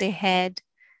leave the head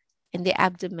and the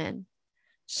abdomen.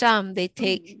 Some they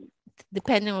take,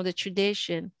 depending on the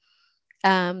tradition,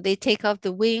 they take off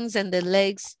the wings and the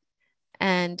legs.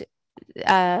 And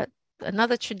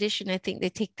another tradition, I think they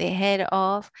take their head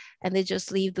off and they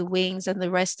just leave the wings and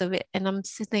the rest of it. And I'm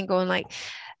sitting going like,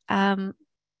 can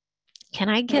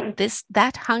I get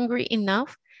that hungry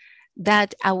enough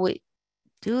that I would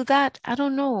do that? I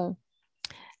don't know.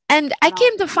 And I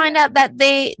came to find out that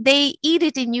they eat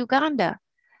it in Uganda.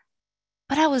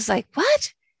 But I was like,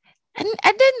 what? And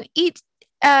I didn't eat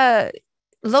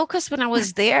locust when I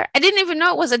was there. I didn't even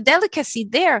know it was a delicacy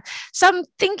there. So I'm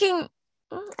thinking,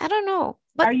 I don't know.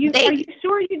 But are you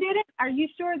sure you did it? Are you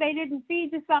sure they didn't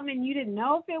feed you something and you didn't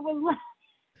know if it was?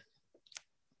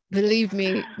 Believe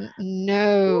me,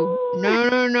 no.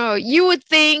 You would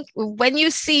think when you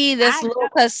see this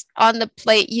locust on the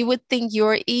plate, you would think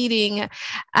you're eating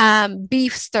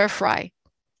beef stir fry.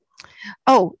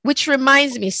 Oh, which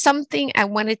reminds me, something I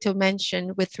wanted to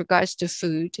mention with regards to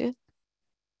food.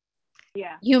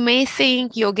 Yeah. You may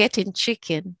think you're getting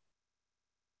chicken.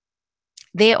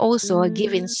 They also are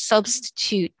giving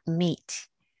substitute meat.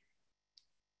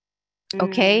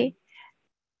 Okay?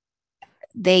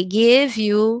 They give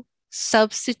you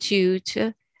substitute.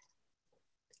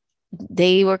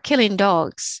 They were killing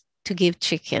dogs to give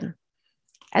chicken.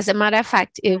 As a matter of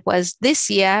fact, it was this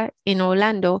year in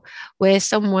Orlando where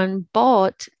someone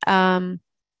bought, it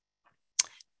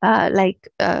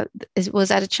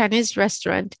was at a Chinese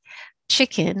restaurant,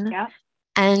 chicken,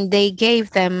 and they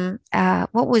gave them,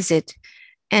 what was it?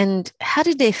 And how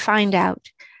did they find out?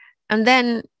 And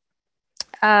then,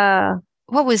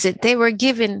 what was it? They were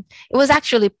given, it was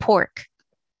actually pork.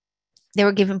 They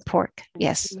were given pork.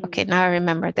 Yes. Okay. Now I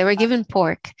remember. They were given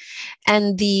pork.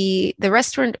 And the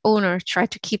restaurant owner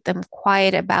tried to keep them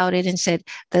quiet about it and said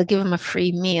they'll give them a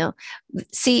free meal.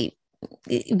 See,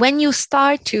 when you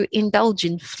start to indulge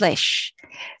in flesh,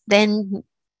 then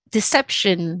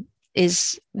deception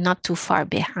is not too far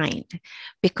behind,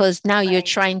 because now you're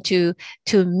trying to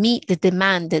meet the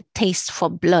demand, the taste for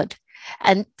blood.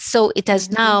 And so it has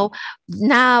now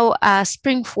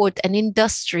spring forth an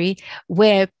industry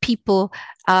where people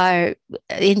are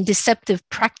in deceptive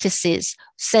practices,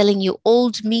 selling you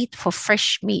old meat for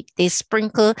fresh meat. They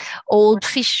sprinkle old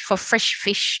fish for fresh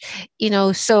fish,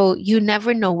 so you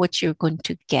never know what you're going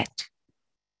to get.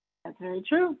 That's very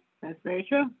true. That's very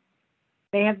true.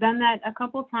 They have done that a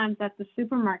couple times at the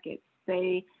supermarkets.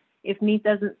 If meat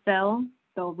doesn't sell,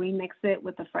 they'll remix it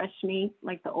with the fresh meat,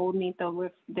 like the old meat.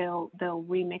 They'll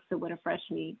remix it with a fresh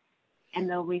meat, and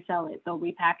they'll resell it. They'll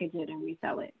repackage it and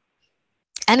resell it.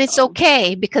 And it's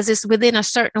okay because it's within a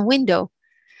certain window,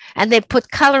 and they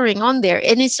put coloring on there,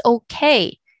 and it's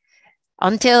okay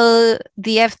until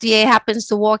the FDA happens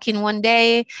to walk in one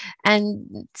day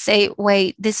and say,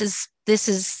 "Wait, this is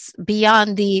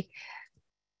beyond the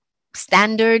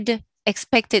standard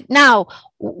expected." Now,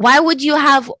 why would you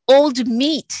have old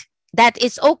meat that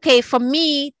it's okay for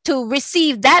me to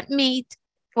receive that meat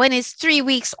when it's 3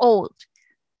 weeks old?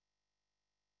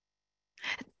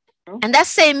 And that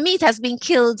same meat has been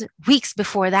killed weeks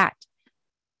before that.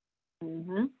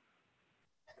 Mm-hmm.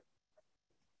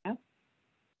 Yep.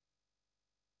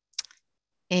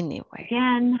 Anyway.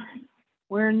 Again,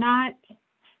 we're not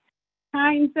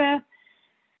trying to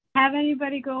have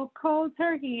anybody go cold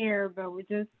turkey here, but we're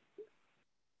just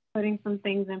putting some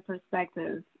things in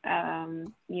perspective.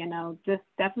 Just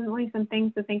definitely some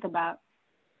things to think about.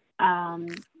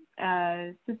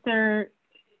 Sister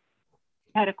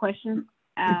had a question.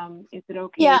 Is it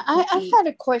okay? Yeah, I had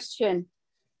a question.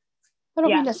 I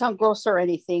don't mean to sound gross or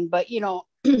anything, but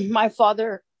my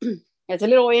father, as a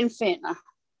little infant,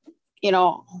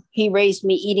 he raised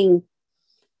me eating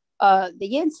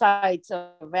the insides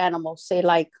of animals, say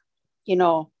like,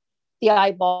 the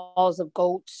eyeballs of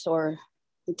goats or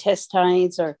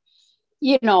intestines, or,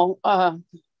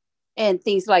 and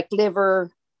things like liver,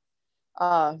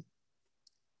 goat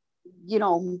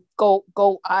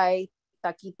eye,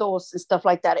 taquitos and stuff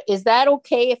like that. Is that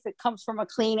okay if it comes from a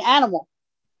clean animal?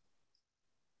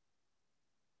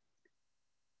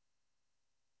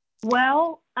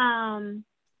 Well,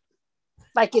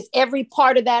 like, is every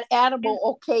part of that animal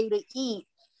okay to eat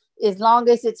as long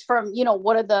as it's from,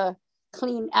 one of the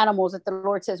clean animals that the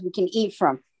Lord says we can eat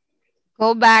from?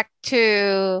 Go back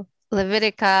to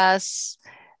Leviticus,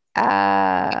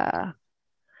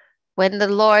 when the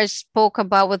Lord spoke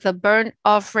about with the burnt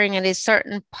offering, and there's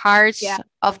certain parts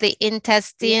of the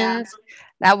intestines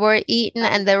that were eaten,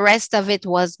 and the rest of it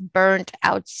was burnt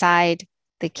outside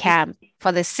the camp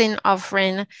for the sin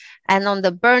offering. And on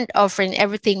the burnt offering,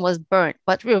 everything was burnt.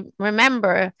 But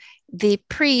remember, the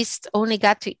priest only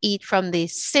got to eat from the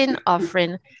sin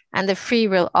offering and the free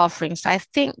will offering. So I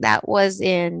think that was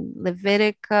in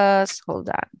Leviticus. Hold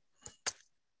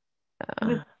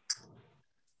on.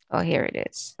 Here it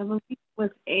is. I believe it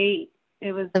was 8.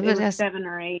 It was 7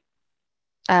 or 8.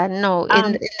 No,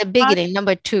 in the beginning,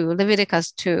 number 2,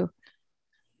 Leviticus 2.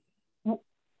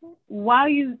 While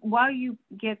you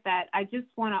get that, I just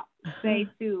want to say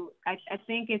too, I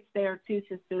think it's there too,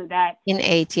 sister, that in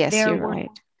 8, yes, you're right.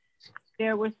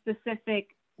 There were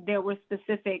specific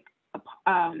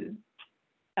parts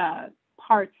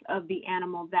of the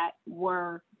animal that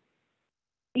were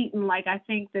eaten. Like, I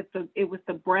think that it was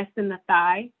the breast and the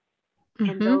thigh,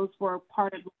 and those were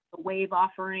part of the wave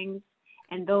offerings,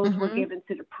 and those were given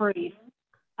to the priest.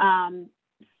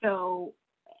 So,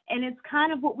 and it's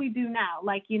kind of what we do now.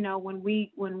 Like, when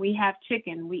we have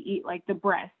chicken, we eat like the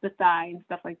breast, the thigh, and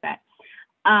stuff like that.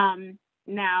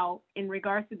 Now, in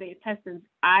regards to the intestines,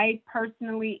 I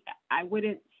personally, I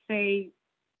wouldn't say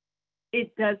in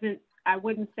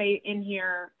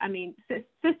here, I mean,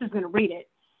 sister's going to read it,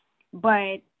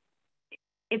 but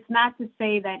it's not to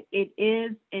say that it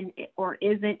is or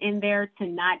isn't in there to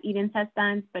not eat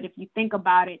intestines. But if you think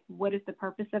about it, what is the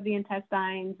purpose of the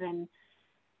intestines? And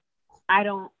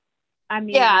like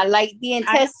the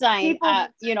intestine,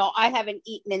 I haven't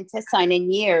eaten intestine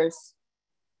in years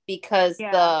because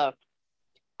I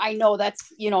know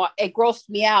that's, it grossed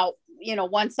me out,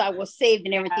 once I was saved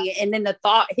and everything. And then the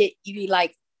thought hit you,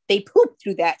 like, they poop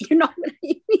through that, you know what I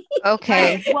mean?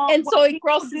 Okay. So it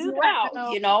grosses you out,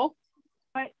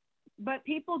 But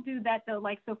people do that though.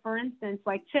 Like, so for instance,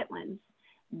 like chitlins,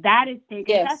 that is pig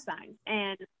intestines.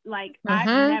 And like, I've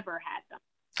never had them.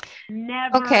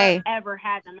 Never, ever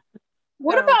had them.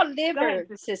 What about liver,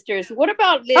 sisters? What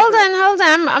about liver? Hold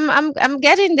on. I'm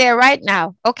getting there right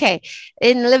now. Okay.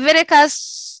 In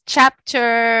Leviticus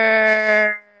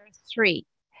chapter 3,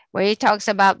 where he talks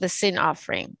about the sin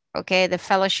offering, okay, the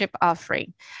fellowship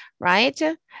offering, right?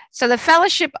 So the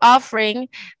fellowship offering,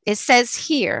 it says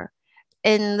here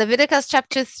in Leviticus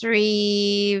chapter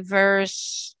 3,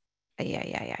 verse,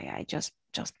 I just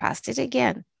passed it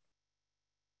again.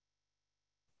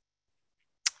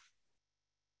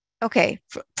 Okay,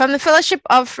 from the fellowship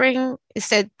offering, it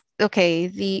said,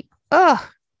 okay,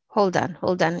 hold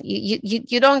on.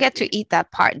 You don't get to eat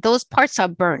that part. Those parts are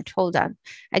burnt. Hold on.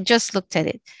 I just looked at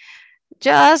it.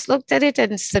 Just looked at it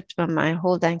and slipped my mind.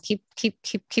 Hold on. Keep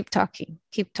talking.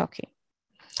 Keep talking.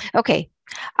 Okay.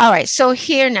 All right. So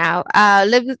here now,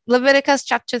 Leviticus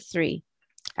chapter 3.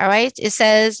 All right. It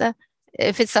says,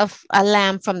 if it's a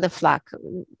lamb from the flock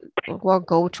or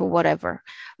goat or whatever.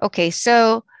 Okay.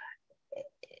 So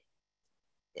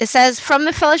it says, from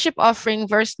the fellowship offering,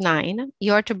 verse 9,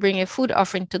 you are to bring a food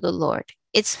offering to the Lord.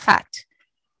 It's fat.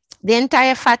 The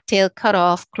entire fat tail cut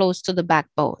off close to the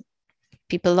backbone.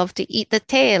 People love to eat the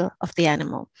tail of the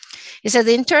animal. It says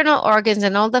the internal organs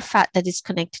and all the fat that is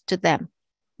connected to them,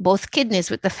 both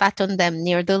kidneys with the fat on them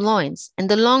near the loins, and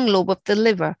the long lobe of the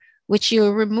liver, which you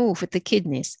will remove with the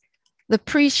kidneys. The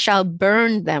priest shall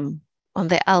burn them on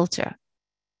the altar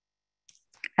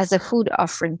as a food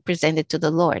offering presented to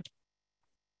the Lord.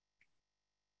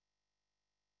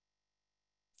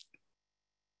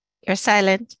 You're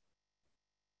silent.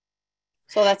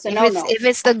 So that's a no-no. If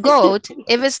it's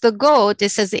the goat, it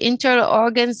says the internal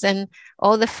organs and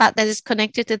all the fat that is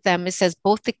connected to them. It says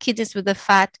both the kidneys with the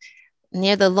fat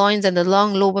near the loins and the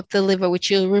long lobe of the liver,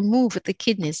 which you'll remove with the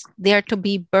kidneys. They are to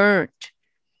be burnt.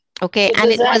 Okay. So and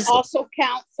does that also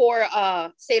count for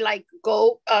say like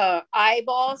goat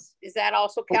eyeballs? Does that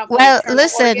also count for internal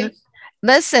organs?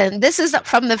 Listen, this is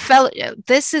from the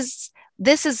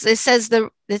it says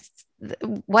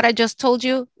what I just told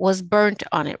you was burnt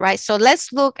on it, right? So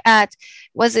let's look at,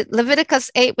 was it Leviticus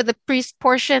 8 with the priest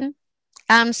portion?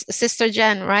 Sister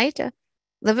Jen, right?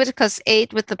 Leviticus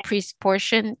 8 with the priest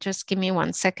portion. Just give me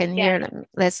 1 second here.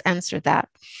 Let's answer that.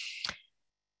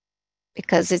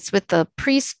 Because it's with the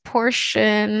priest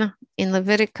portion in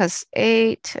Leviticus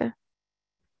 8.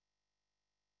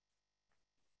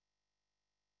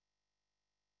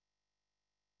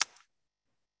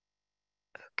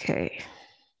 Okay.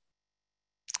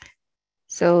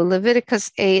 So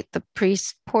Leviticus 8, the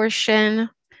priest portion,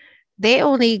 they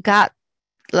only got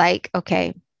like,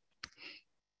 okay.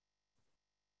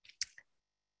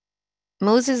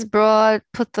 Moses brought,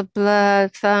 put the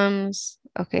blood, thumbs,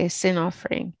 okay, sin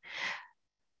offering.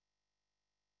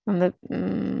 On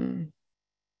the,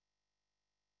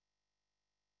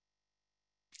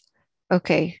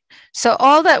 okay, so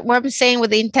all that what I'm saying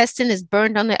with the intestine is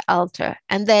burned on the altar.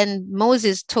 And then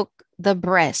Moses took the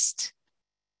breast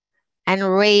and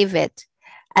rave it.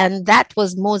 And that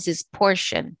was Moses'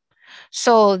 portion.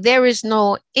 So there is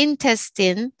no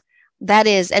intestine, that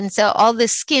is, and so all the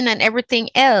skin and everything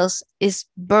else is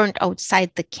burnt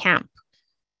outside the camp.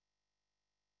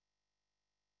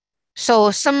 So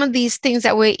some of these things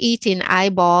that we're eating,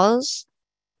 eyeballs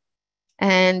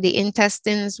and the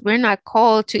intestines, we're not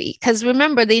called to eat, because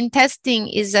remember the intestine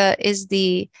is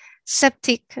the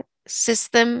septic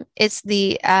system. It's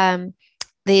the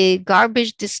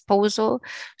garbage disposal.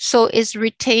 So it's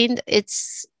retained,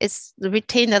 it's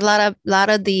retained a lot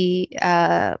of the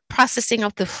processing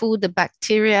of the food, the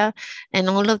bacteria and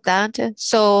all of that.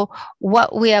 So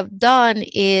what we have done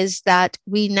is that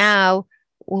we now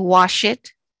wash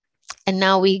it, and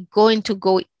now we're going to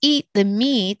go eat the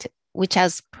meat which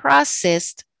has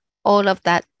processed all of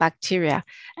that bacteria,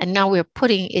 and now we're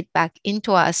putting it back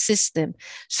into our system.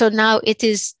 So now it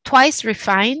is twice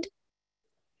refined.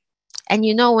 And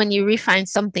you know, when you refine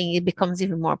something, it becomes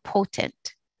even more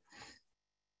potent.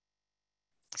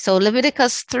 So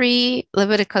Leviticus 3,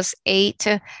 Leviticus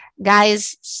 8,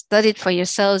 guys, study it for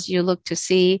yourselves. You look to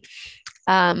see.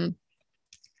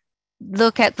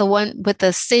 Look at the one with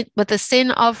the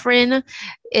sin offering.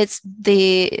 It's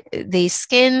the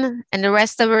skin, and the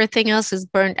rest of everything else is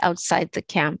burned outside the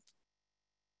camp.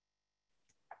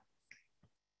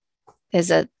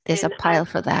 There's a pile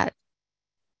for that.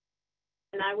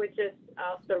 And I would just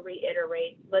also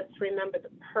reiterate, let's remember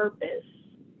the purpose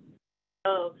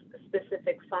of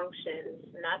specific functions,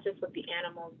 not just with the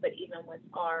animals, but even with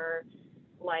our,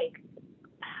 like,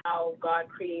 how God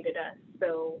created us.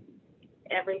 So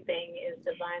everything is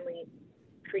divinely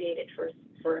created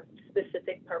for a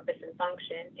specific purpose and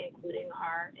function, including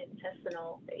our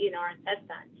intestinal, our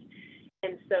intestines.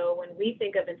 And so when we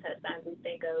think of intestines, we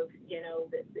think of,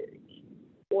 the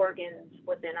organs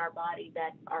within our body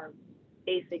that are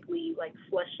basically like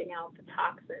flushing out the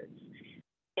toxins.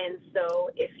 And so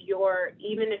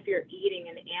even if you're eating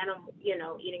an animal,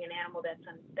 eating an animal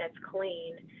that's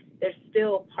clean, there's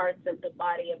still parts of the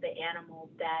body of the animal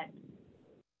that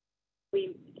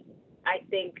I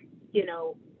think,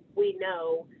 we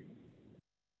know,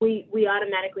 we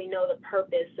automatically know the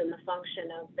purpose and the function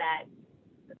of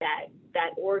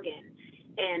that organ.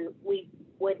 And we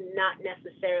would not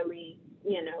necessarily,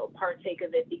 partake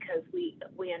of it because we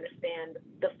understand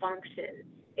the function,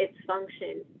 its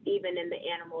function, even in the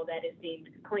animal that is deemed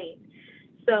clean.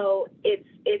 So it's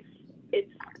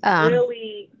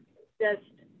really just,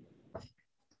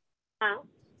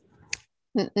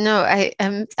 No,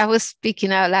 I was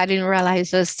speaking out loud. I didn't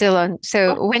realize I was still on.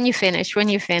 So when you finish.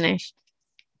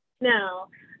 No,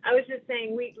 I was just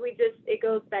saying it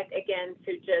goes back again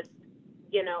to just,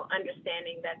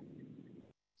 understanding that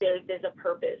there's a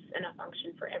purpose and a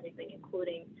function for everything,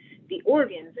 including the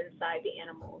organs inside the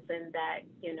animals, and that,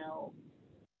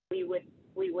 we would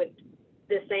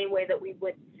the same way that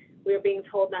we're being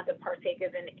told not to partake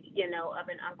of an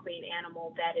unclean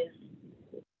animal, that is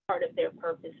part of their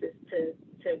purpose is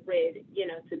to rid,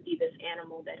 to be this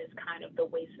animal that is kind of the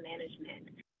waste management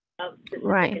of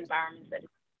specific environments. That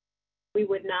we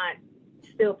would not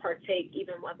still partake,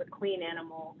 even with a clean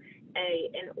animal,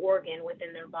 an organ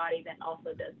within their body that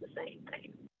also does the same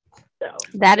thing. So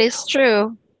that is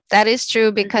true. That is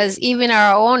true, because even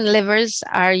our own livers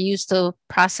are used to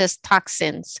process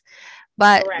toxins.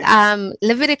 But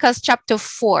Leviticus chapter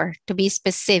 4, to be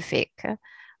specific,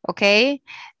 okay?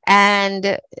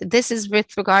 And this is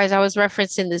with regards, I was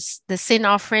referencing the sin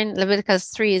offering. Leviticus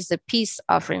 3 is the peace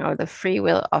offering, or the free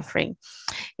will offering.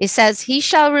 It says, he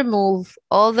shall remove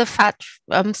all the fat,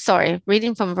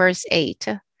 reading from verse 8,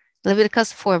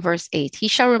 Leviticus 4 verse 8, he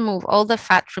shall remove all the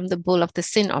fat from the bull of the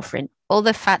sin offering, all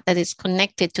the fat that is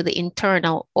connected to the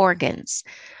internal organs,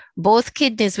 both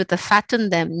kidneys with the fat on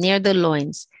them near the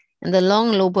loins, and the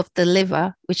long lobe of the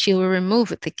liver, which he will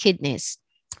remove with the kidneys.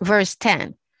 Verse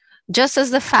 10, just as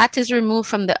the fat is removed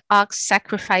from the ox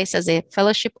sacrifice as a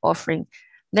fellowship offering,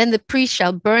 then the priest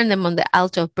shall burn them on the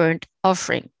altar of burnt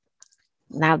offering.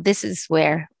 Now this is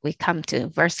where we come to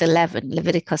verse 11,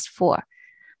 Leviticus 4.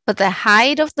 But the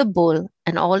hide of the bull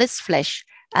and all its flesh,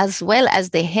 as well as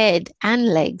the head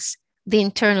and legs, the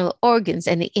internal organs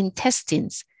and the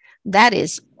intestines, that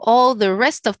is, all the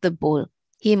rest of the bull,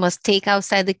 he must take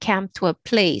outside the camp to a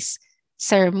place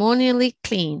ceremonially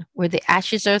clean, where the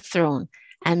ashes are thrown,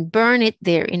 and burn it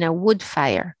there in a wood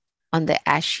fire on the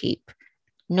ash heap.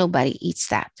 Nobody eats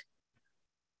that.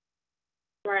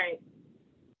 Right.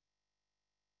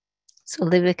 So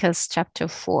Leviticus chapter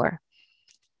 4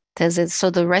 tells it. So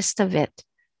the rest of it.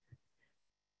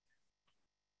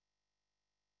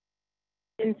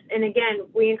 And again,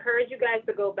 we encourage you guys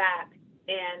to go back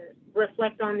and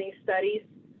reflect on these studies.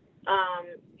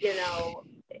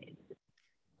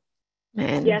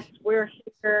 Yes, we're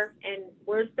here and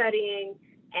we're studying,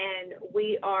 and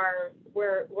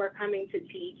we're coming to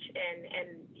teach and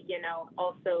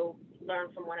also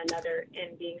learn from one another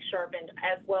and being sharpened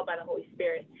as well by the Holy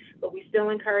Spirit. But we still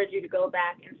encourage you to go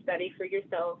back and study for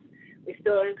yourself. We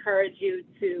still encourage you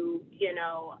to,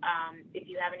 if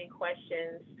you have any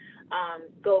questions,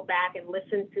 go back and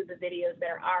listen to the videos that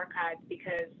are archived,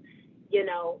 because,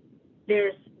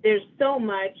 there's so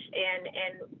much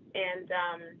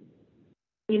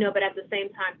but at the same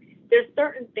time, there's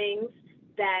certain things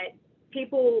that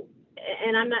people,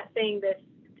 and I'm not saying this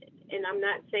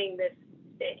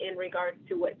in regards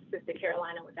to what Sister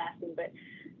Carolina was asking, but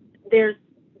there's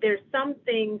some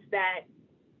things that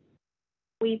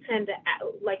we tend to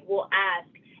we'll ask,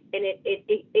 and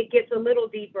it gets a little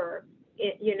deeper,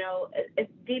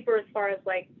 it's deeper as far as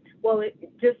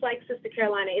just like Sister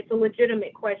Carolina, it's a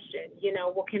legitimate question,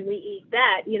 well, can we eat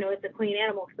that? It's a clean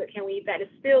animal, but can we eat that?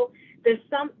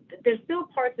 There's still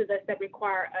parts of us that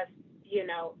require us,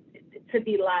 to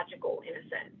be logical in a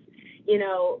sense,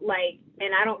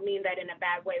 and I don't mean that in a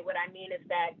bad way. What I mean is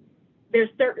that there's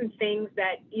certain things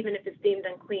that even if it's deemed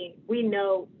unclean, we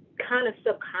know kind of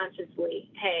subconsciously,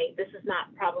 hey, this is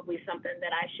not probably something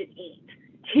that I should eat.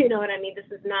 You know what I mean?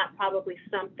 This is not probably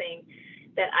something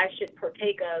that I should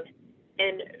partake of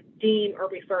and deem or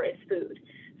refer as food.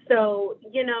 So,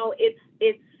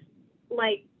 it's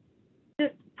like,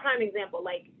 just prime example,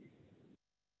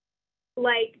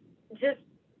 just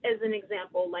as an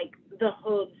example, like the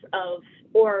hooves of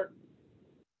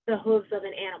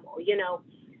an animal,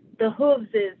 the hooves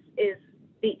is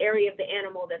the area of the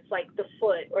animal that's like the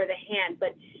foot or the hand,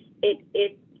 but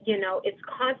it's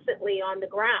constantly on the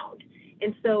ground.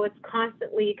 And so it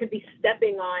could be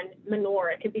stepping on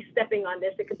manure, it could be stepping on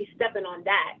this, it could be stepping on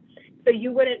that. So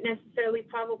you wouldn't necessarily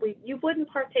you wouldn't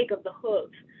partake of the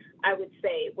hoof I would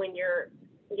say, when you're,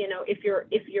 you know, if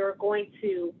you're going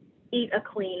to eat a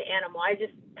clean animal.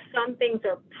 Some things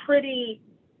are pretty,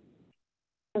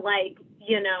 like,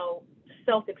 you know,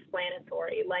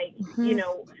 self-explanatory, like, you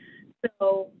know,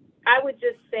 so I would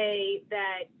just say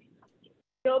that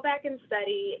go back and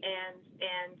study and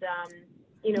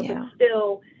you know, but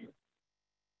still,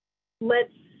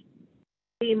 let's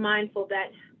be mindful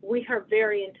that we are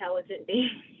very intelligent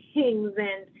beings,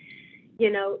 and,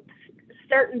 you know,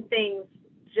 certain things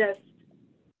just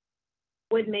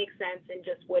would make sense and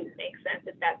just wouldn't make sense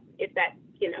if that,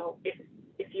 you know, if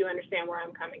you understand where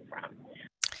I'm coming from.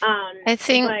 I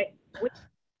think.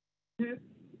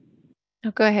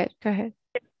 Oh, go ahead.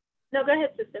 No, go ahead,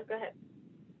 sister. Go ahead.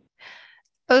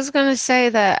 I was going to say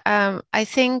that I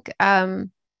think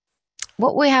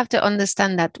what we have to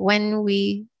understand, that when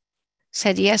we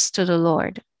said yes to the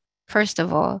Lord, first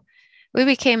of all, we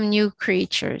became new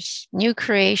creatures, new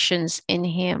creations in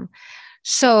Him.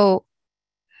 So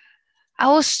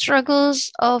our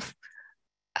struggles of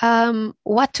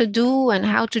what to do and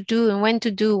how to do and when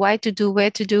to do, why to do,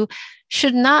 where to do,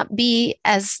 should not be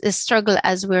as a struggle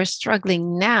as we're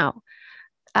struggling now.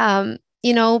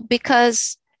 You know,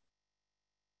 because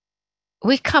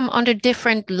we come under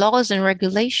different laws and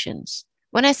regulations.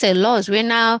 When I say laws, we're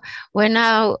now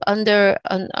under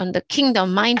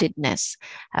kingdom mindedness,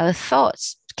 our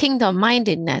thoughts, kingdom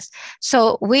mindedness.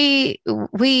 So we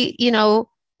you know,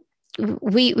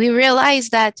 we realize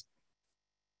that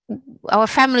our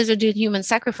families are doing human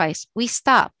sacrifice. We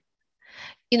stop.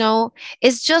 You know,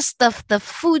 it's just the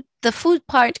food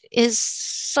part is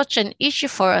such an issue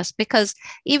for us, because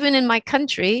even in my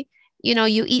country, you know,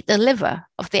 you eat the liver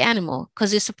of the animal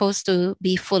because it's supposed to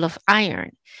be full of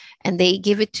iron, and they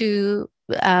give it to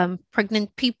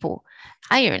pregnant people,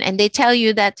 iron, and they tell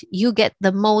you that you get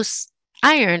the most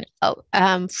iron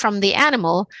from the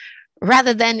animal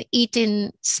rather than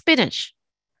eating spinach.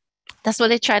 That's what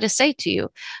they try to say to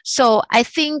you. So I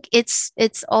think it's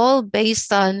all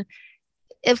based on,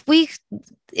 if we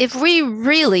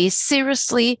really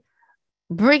seriously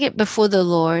bring it before the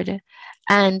Lord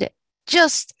and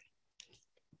just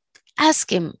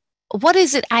ask Him, what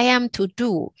is it I am to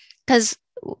do? Because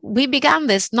we began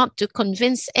this not to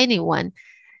convince anyone,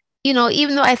 you know,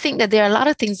 even though I think that there are a lot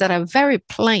of things that are very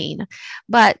plain,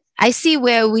 but I see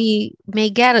where we may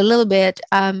get a little bit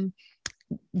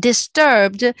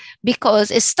disturbed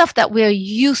because it's stuff that we're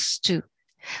used to.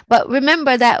 But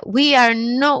remember that we are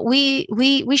not, we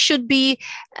should be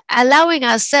allowing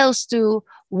ourselves to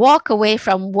walk away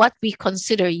from what we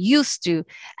consider used to,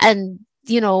 and,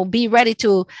 you know, be ready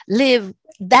to live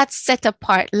that set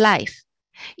apart life.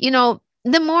 You know,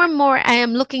 the more and more I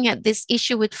am looking at this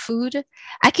issue with food,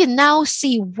 I can now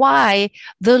see why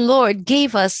the Lord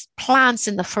gave us plants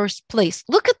in the first place.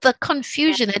 Look at the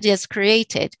confusion it has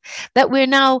created, that we're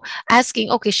now asking,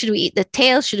 okay, should we eat the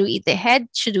tail? Should we eat the head?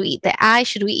 Should we eat the eye?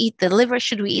 Should we eat the liver?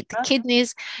 Should we eat the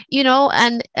kidneys? You know,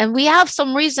 and we have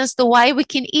some reasons to why we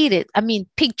can eat it. I mean,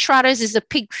 pig trotters is the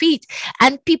pig feet,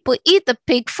 and people eat the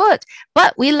pig foot.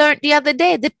 But we learned the other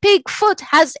day, the pig foot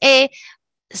has a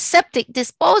septic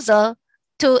disposal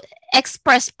to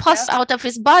express pus out of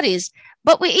his bodies,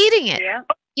 but we're eating it,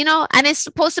 you know, and it's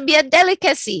supposed to be a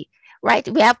delicacy, right?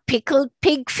 We have pickled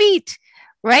pig feet,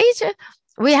 right?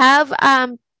 We have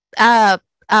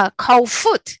cow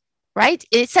foot, right?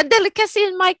 It's a delicacy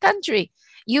in my country.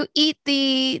 You eat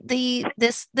the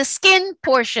skin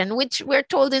portion, which we're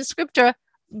told in scripture,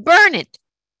 burn it.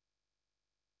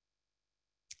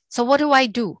 So what do I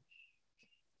do?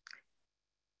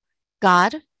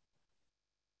 God,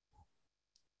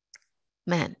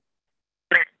 man,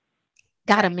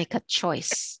 gotta make a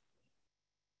choice.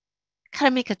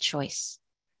 Gotta make a choice.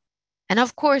 And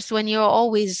of course, when you're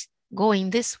always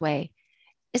going this way,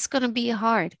 it's going to be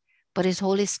hard, but His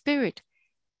Holy Spirit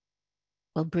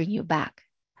will bring you back.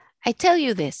 I tell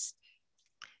you this,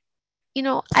 you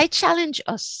know, I challenge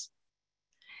us.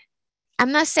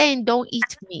 I'm not saying don't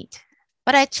eat meat,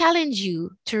 but I challenge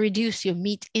you to reduce your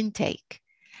meat intake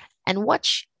and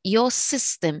watch your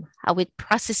system, how it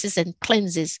processes and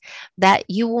cleanses, that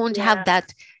you won't have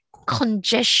that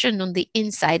congestion on the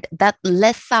inside, that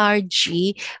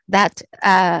lethargy, that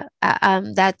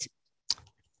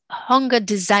hunger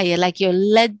desire, like you're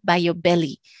led by your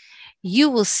belly. You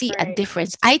will see a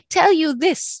difference. I tell you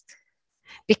this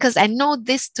because I know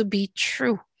this to be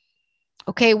true.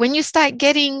 Okay, when you start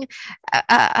getting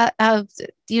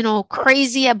you know,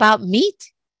 crazy about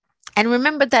meat, and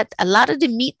remember that a lot of the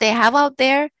meat they have out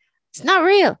there, it's not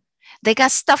real. They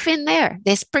got stuff in there.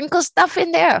 They sprinkle stuff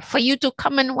in there for you to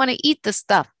come and want to eat the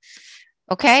stuff.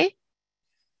 Okay?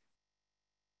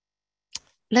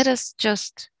 Let us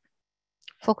just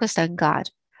focused on God.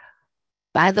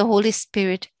 By the Holy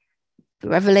Spirit, the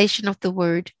revelation of the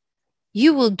word,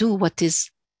 you will do what is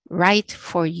right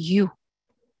for you.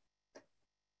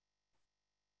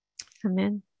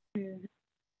 Amen.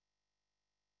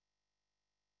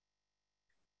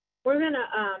 We're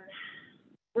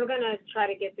gonna try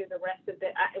to get through the rest of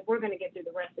it. We're gonna get through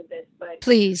the rest of this, but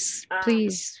Please,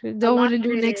 we don't want to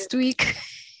do next week.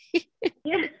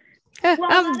 Yeah.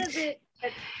 Well,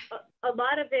 a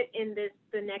lot of it in the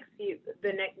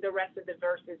rest of the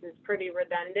verses is pretty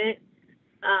redundant.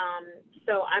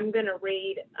 So I'm gonna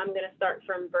start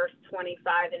from verse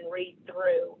 25 and read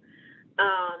through.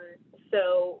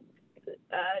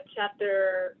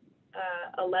 Chapter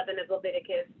 11 of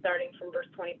Leviticus, starting from verse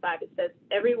 25, it says,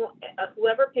 "Everyone,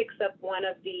 whoever picks up one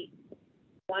of the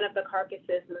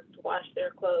carcasses must wash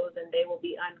their clothes, and they will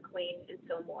be unclean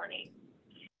until morning.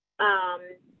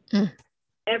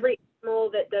 Every animal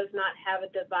that does not have a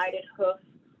divided hoof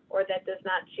or that does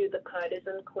not chew the cud is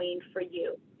unclean for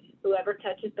you. Whoever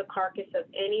touches the carcass of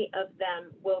any of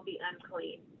them will be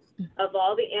unclean. Of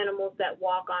all the animals that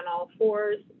walk on all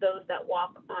fours, those that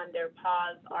walk on their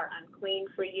paws are unclean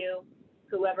for you.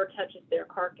 Whoever touches their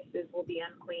carcasses will be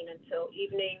unclean until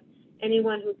evening.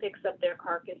 Anyone who picks up their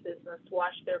carcasses must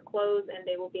wash their clothes, and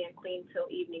they will be unclean till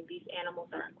evening. These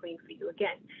animals are unclean for you."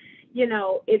 Again,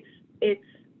 it's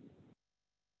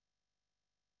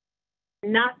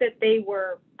not that they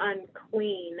were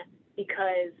unclean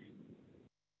because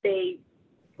they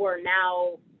were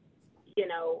now,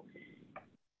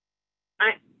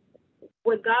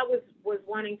 what God was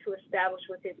wanting to establish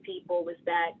with his people was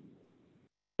that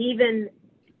even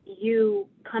you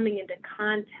coming into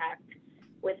contact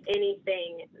with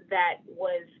anything that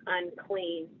was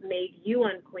unclean made you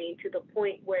unclean, to the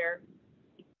point where,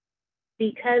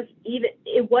 because even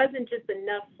it wasn't just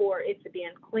enough for it to be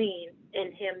unclean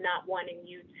and him not wanting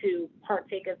you to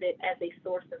partake of it as a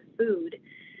source of food,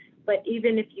 but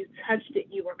even if you touched it,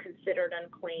 you were considered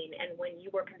unclean. And when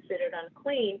you were considered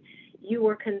unclean, you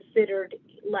were considered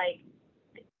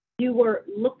you were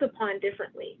looked upon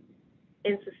differently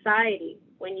in society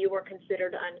when you were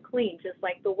considered unclean, just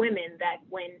like the women that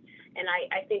and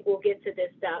I think we'll get to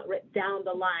this down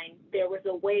the line, there was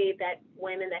a way that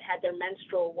women that had their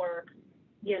menstrual were,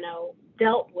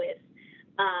 dealt with,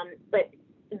 but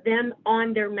them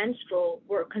on their menstrual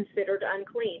were considered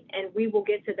unclean, and we will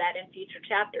get to that in future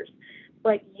chapters.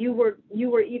 But you were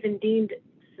even deemed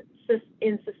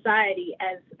in society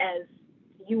as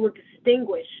you were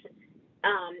distinguished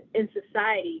in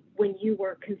society when you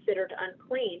were considered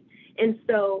unclean. And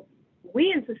so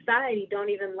we in society don't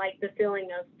even like the feeling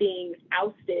of being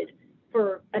ousted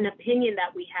for an opinion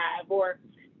that we have, or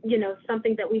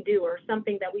something that we do, or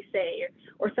something that we say,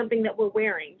 or something that we're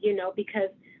wearing, because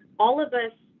all of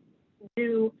us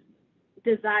do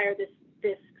desire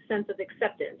this sense of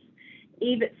acceptance.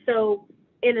 Even so,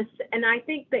 and I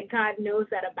think that God knows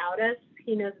that about us.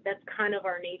 He knows that's kind of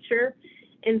our nature.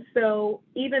 And so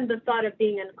even the thought of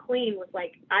being unclean was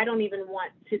like, I don't even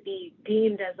want to be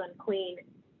deemed as unclean,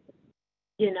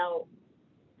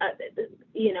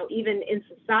 even in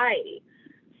society.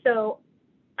 So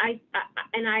and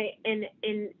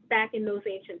back in those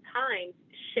ancient times,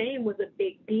 shame was a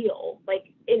big deal.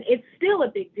 And it's still a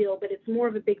big deal, but it's more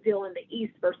of a big deal in the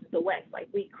East versus the West.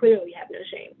 We clearly have no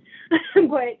shame.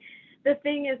 But the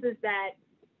thing is that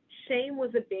shame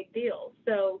was a big deal.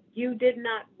 So you did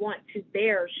not want to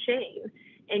bear shame,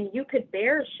 and you could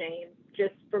bear shame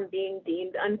just from being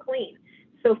deemed unclean.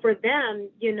 So for them,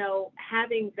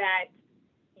 having that,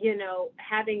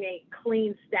 having a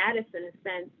clean status in a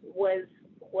sense was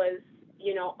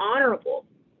honorable.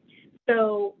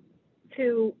 So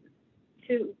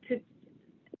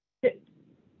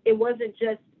it wasn't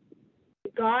just,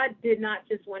 God did not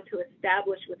just want to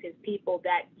establish with his people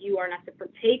that you are not to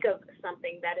partake of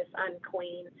something that is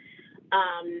unclean.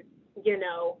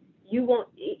 You won't,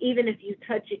 even if you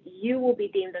touch it, you will be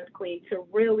deemed unclean, to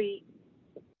really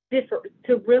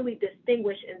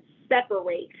distinguish and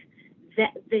separate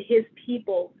his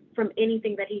people from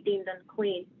anything that he deemed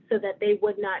unclean, so that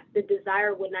the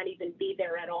desire would not even be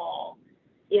there at all.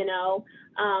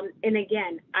 And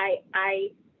again,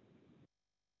 I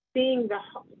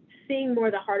seeing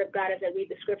more the heart of God as I read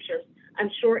the scriptures, I'm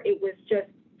sure it was just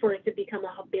for it to become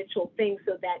a habitual thing,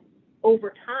 so that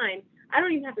over time, I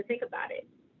don't even have to think about it.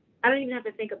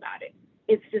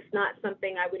 It's just not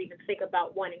something I would even think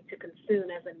about wanting to consume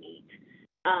as a meat,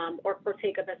 or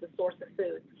partake of as a source of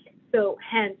food. So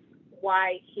hence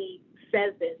why he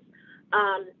says this.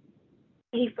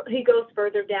 He goes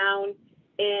further down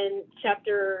in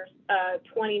chapter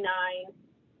 29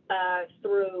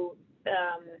 through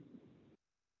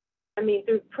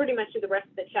through pretty much through the rest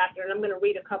of the chapter, and I'm going to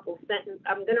read a couple of the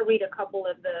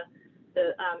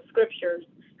scriptures,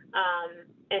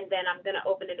 and then I'm going to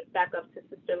open it back up to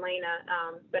Sister Lena,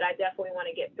 but I definitely want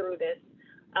to get through this.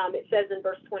 It says in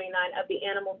verse 29, of the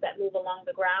animals that move along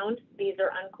the ground, these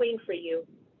are unclean for you: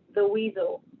 the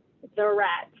weasel, the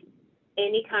rat,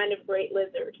 any kind of great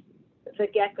lizard, the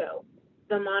gecko,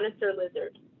 the monitor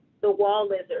lizard, the wall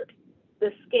lizard,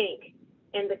 the skink,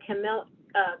 and the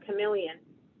chameleon.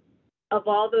 Of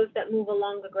all those that move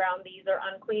along the ground, these are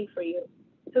unclean for you.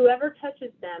 Whoever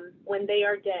touches them when they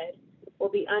are dead will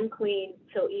be unclean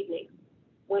till evening.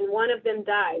 When one of them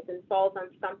dies and falls on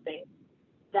something,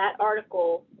 that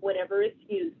article, whatever its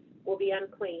use, will be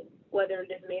unclean, whether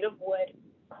it is made of wood,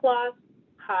 cloth,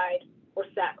 hide, or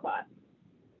sackcloth.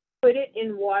 Put it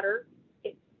in water,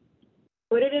 it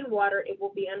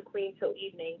will be unclean till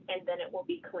evening, and then it will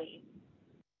be clean.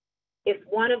 If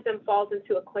one of them falls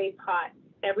into a clay pot,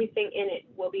 everything in it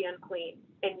will be unclean,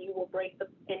 and you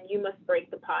must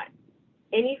break the pot.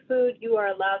 Any food you are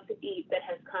allowed to eat that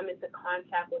has come into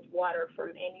contact with water from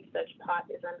any such pot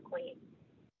is unclean,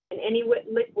 and any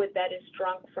liquid that is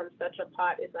drunk from such a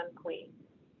pot is unclean.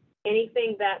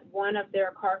 Anything that one of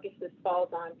their carcasses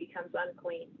falls on becomes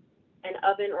unclean. An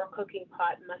oven or cooking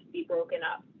pot must be broken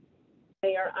up.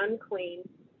 They are unclean,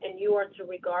 and you are to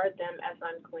regard them as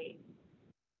unclean.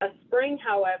 A spring,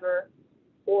 however,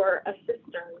 or a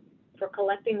cistern for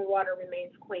collecting water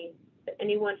remains clean, but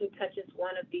anyone who touches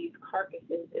one of these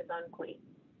carcasses is unclean.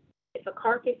 If a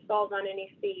carcass falls on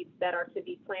any seeds that are to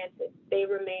be planted, they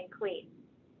remain clean.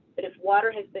 But if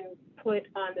water has been put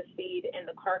on the seed and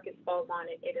the carcass falls on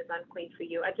it, it is unclean for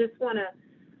you. I just want to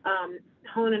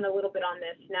hone in a little bit on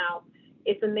this. Now,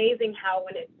 it's amazing how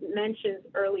when it mentions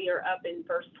earlier up in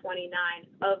verse 29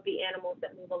 of the animals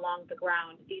that move along the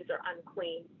ground, these are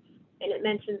unclean. And it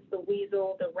mentions the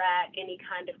weasel, the rat, any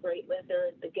kind of great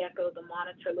lizard, the gecko, the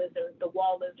monitor lizard, the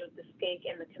wall lizard, the skink,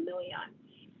 and the chameleon.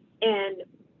 And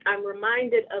I'm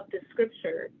reminded of the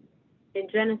scripture in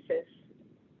Genesis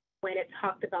when it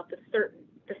talked about the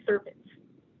serpent.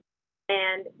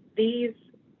 And these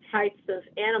types of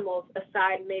animals,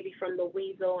 aside maybe from the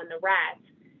weasel and the rat,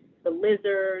 the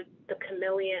lizard, the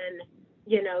chameleon,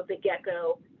 the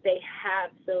gecko, they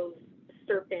have those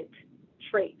serpent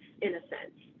traits in a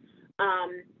sense.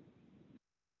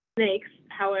 Snakes,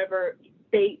 however,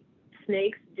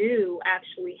 snakes do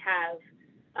actually have,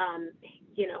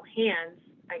 hands,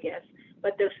 I guess,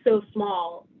 but they're so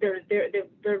small. They're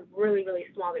really, really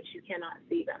small that you cannot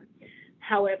see them.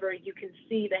 However, you can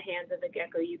see the hands of the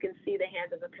gecko. You can see the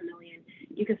hands of the chameleon.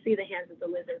 You can see the hands of the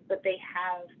lizard, but they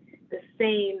have the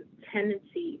same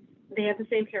tendencies. They have the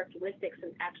same characteristics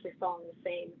and actually fall in the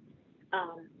same.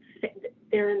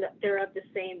 They're of the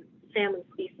same family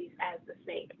species as the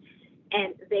snake,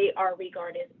 and they are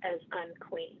regarded as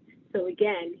unclean. So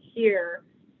again, here,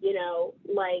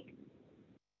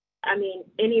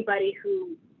 anybody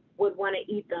who would want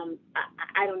to eat them,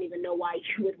 I don't even know why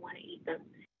you would want to eat them.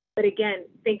 But again,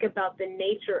 think about the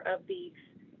nature of these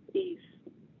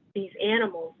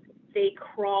animals. They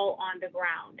crawl on the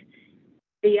ground.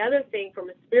 The other thing from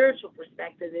a spiritual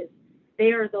perspective is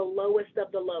they are the lowest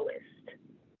of the lowest.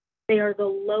 They are the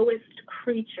lowest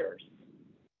creatures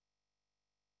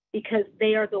because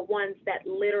they are the ones that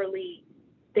literally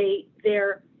they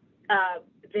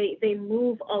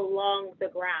move along the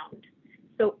ground.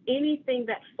 So anything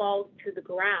that falls to the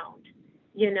ground,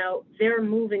 they're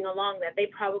moving along that. They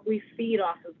probably feed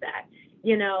off of that,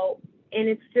 and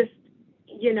it's just,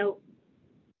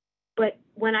 but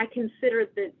when I consider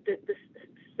the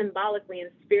symbolically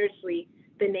and spiritually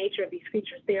the nature of these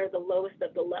creatures, they are the lowest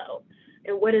of the low.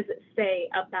 And what does it say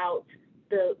about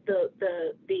the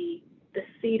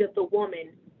seed of the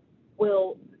woman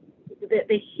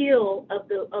the heel of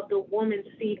the woman's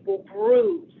seed will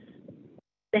bruise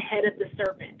the head of the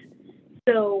serpent.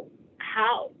 So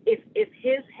how, if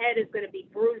his head is going to be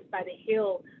bruised by the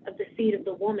heel of the seed of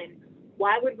the woman,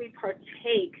 why would we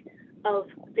partake of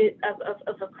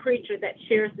a creature that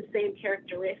shares the same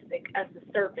characteristic as the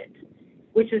serpent,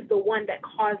 which is the one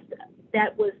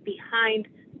that was behind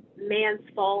man's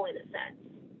fall in a sense?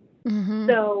 Mm-hmm.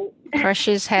 So crush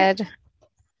his head.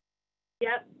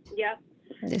 Yep.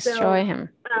 Destroy him.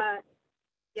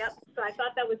 Yep. So I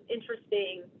thought that was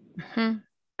interesting. Mm-hmm.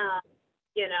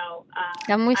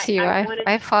 I'm with you.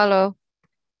 I follow.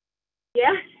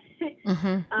 Yeah.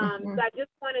 Mm-hmm. So I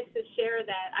just wanted to share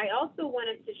that. I also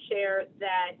wanted to share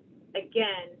that,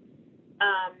 again,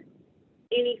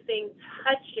 anything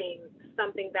touching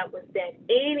something that was dead.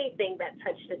 Anything that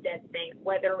touched a dead thing,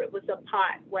 whether it was a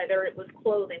pot, whether it was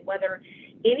clothing, whether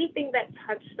anything that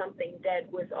touched something dead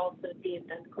was also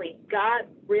deemed unclean. God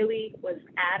really was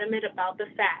adamant about the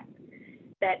fact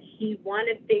that he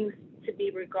wanted things to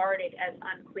be regarded as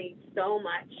unclean so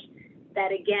much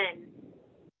that, again,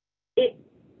 it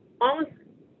almost,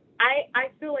 I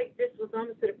feel like this was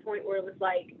almost to the point where it was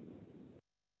like,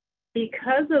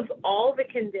 because of all the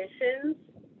conditions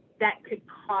that could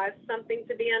cause something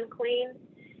to be unclean,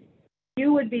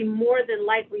 you would be more than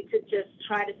likely to just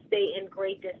try to stay in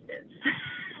great distance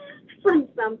from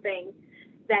something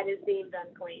that is deemed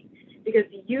unclean, because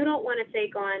you don't want to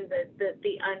take on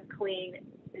the unclean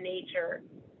nature,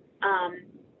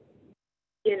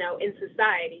 in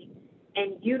society,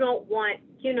 and you don't want,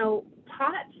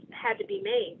 pots had to be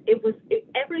made.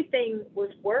 Everything was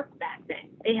work back then.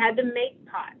 They had to make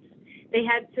pots. They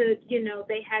had to,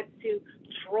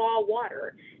 draw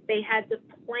water. They had to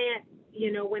plant,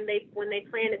 when they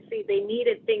planted seed, they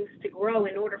needed things to grow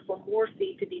in order for more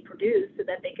seed to be produced so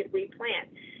that they could replant.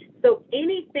 So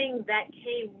anything that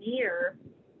came near,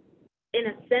 in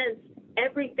a sense,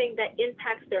 everything that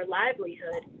impacts their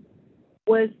livelihood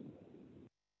was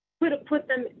put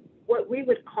them what we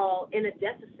would call in a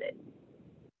deficit.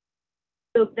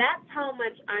 So that's how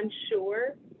much I'm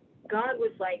sure God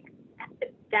was like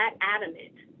that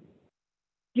adamant.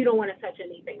 You don't want to touch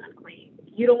anything unclean.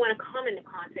 You don't want to come into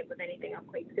contact with anything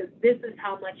unclean, because this is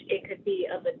how much it could be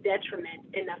of a detriment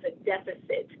and of a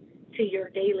deficit to your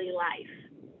daily life,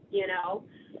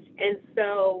 And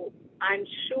so I'm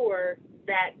sure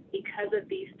that because of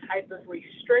these type of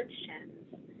restrictions,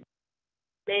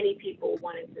 many people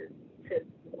wanted to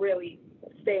really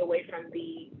stay away from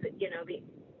the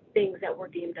things that were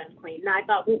deemed unclean. Now, I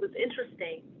thought what was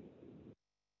interesting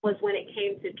was when it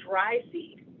came to dry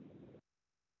seed,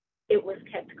 it was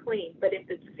kept clean. But if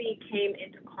the seed came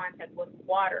into contact with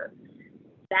water,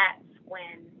 that's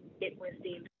when it was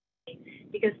deemed clean.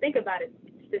 Because think about it,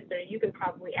 sister, you can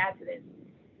probably add to this.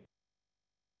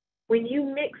 When you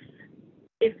mix,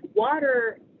 if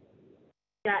water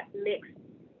got mixed,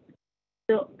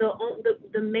 the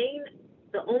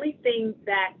only thing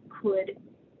that could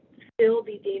still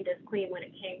be deemed as clean when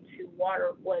it came to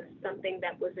water was something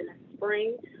that was in a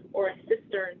spring or a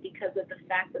cistern, because of the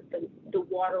fact that the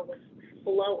water was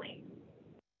flowing.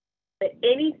 But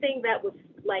anything that was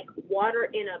like water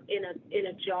in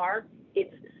a jar,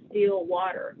 it's still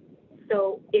water.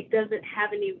 So it doesn't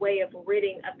have any way of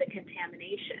ridding of the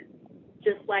contamination.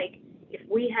 Just like if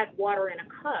we had water in a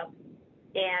cup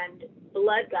and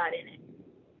blood got in it,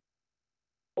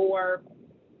 or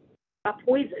a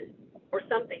poison or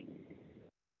something,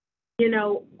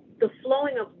 the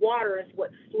flowing of water is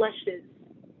what flushes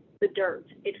the dirt.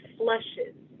 It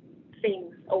flushes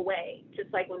things away,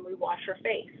 just like when we wash our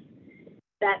face.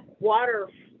 That water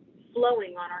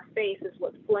flowing on our face is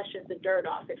what flushes the dirt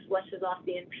off. It flushes off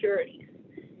the impurities.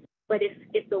 But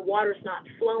if the water's not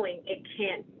flowing, it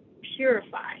can't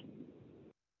purify.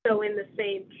 So in the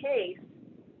same case,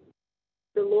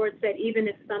 the Lord said, even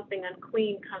if something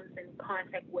unclean comes in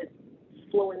contact with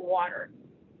flowing water,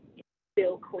 it's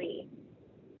still clean.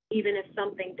 Even if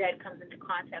something dead comes into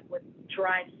contact with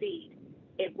dry seed,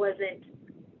 it wasn't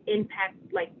impact,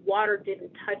 like water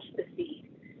didn't touch the seed.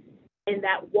 And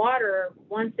that water,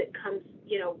 once that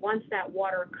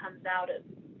water comes out of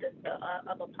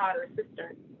a pot or a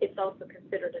cistern, it's also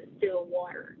considered a still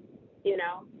water,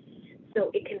 So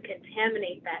it can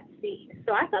contaminate that seed.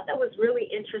 So I thought that was really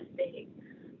interesting,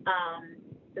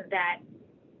 that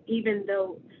even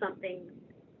though something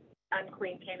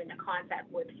unclean came into contact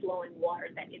with flowing water,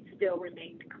 that it still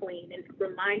remained clean. And it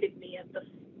reminded me of the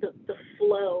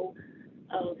flow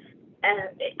of,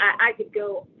 I could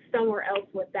go somewhere else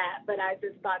with that, but I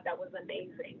just thought that was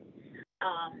amazing.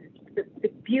 The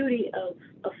beauty of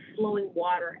flowing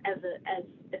water as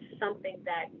something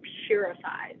that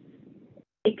purifies.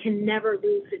 It can never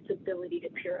lose its ability to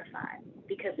purify,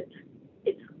 because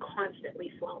it's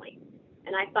constantly flowing.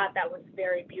 And I thought that was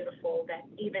very beautiful, that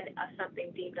even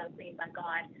something deemed unclean by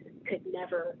God could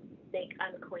never make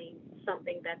unclean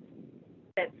something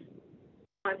that's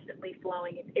constantly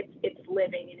flowing. It's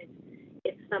living, and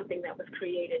it's something that was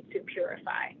created to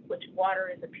purify, which water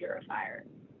is a purifier.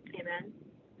 Amen.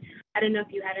 I don't know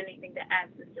if you had anything to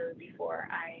add, sister, before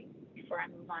I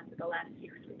move on to the last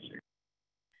few scriptures.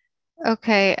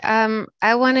 Okay.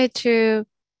 I wanted to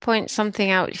point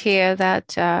something out here,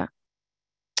 that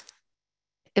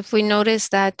if we notice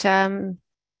that the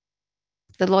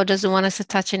Lord doesn't want us to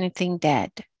touch anything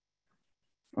dead.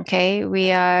 Okay,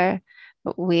 we are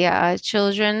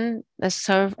children that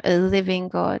serve a living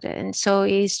God, and so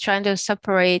He's trying to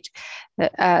separate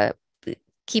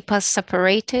keep us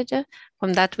separated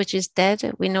from that which is dead.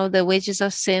 We know the wages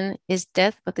of sin is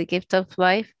death, but the gift of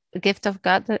life, the gift of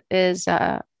God is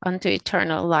unto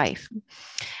eternal life.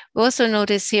 We also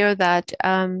notice here that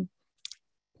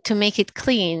to make it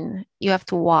clean, you have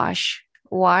to wash.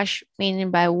 Wash meaning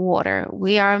by water.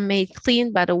 We are made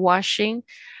clean by the washing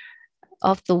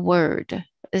of the word.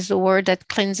 Is the word that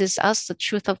cleanses us, the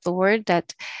truth of the word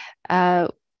that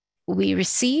we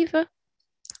receive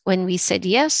when we said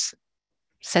yes,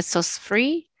 sets us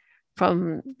free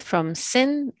from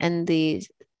sin and the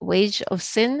wage of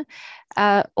sin.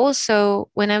 Also,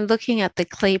 when I'm looking at the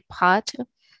clay pot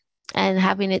and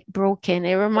having it broken,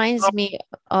 it reminds me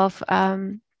of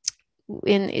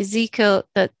in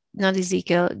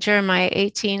Jeremiah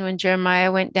 18, when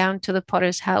Jeremiah went down to the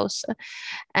potter's house,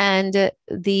 and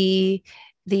the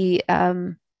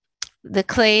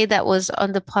clay that was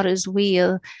on the potter's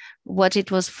wheel, what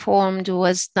it was formed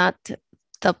was not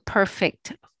the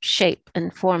perfect shape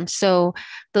and form. So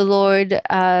the Lord,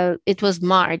 it was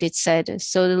marred, it said.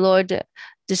 So the Lord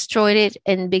destroyed it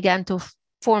and began to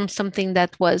form something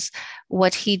that was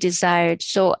what he desired.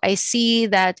 So I see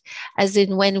that as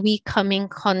in when we come in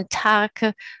contact,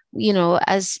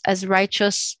 as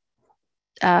righteous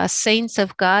saints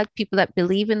of God, people that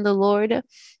believe in the Lord,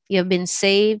 you have been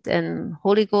saved and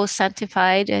Holy Ghost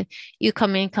sanctified, and you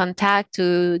come in contact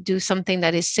to do something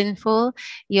that is sinful,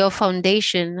 your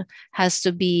foundation has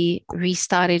to be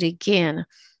restarted again.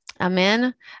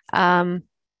 Amen.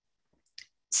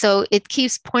 So it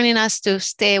keeps pointing us to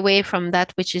stay away from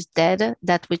that which is dead,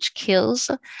 that which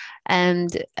kills,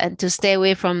 and to stay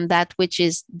away from that which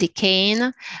is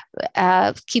decaying,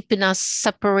 keeping us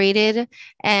separated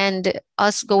and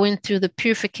us going through the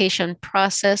purification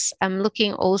process. I'm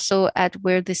looking also at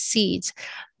where the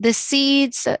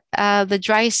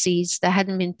dry seeds that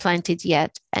hadn't been planted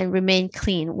yet and remain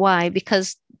clean. Why?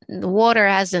 Because the water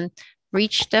hasn't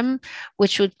reached them,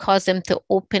 which would cause them to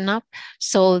open up.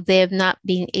 So they have not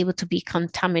been able to be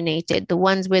contaminated. The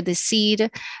ones where the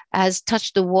seed has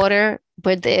touched the water,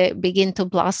 where they begin to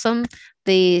blossom,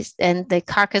 and the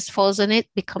carcass falls on it,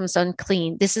 becomes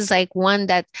unclean. This is like one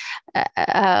that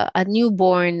a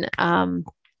newborn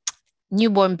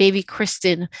baby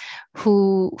Christian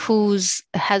who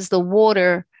has the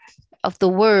water of the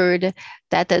word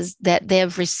that they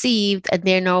have received, and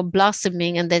they're now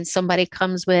blossoming, and then somebody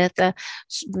comes with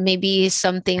maybe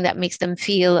something that makes them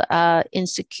feel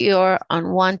insecure,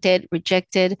 unwanted,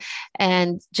 rejected,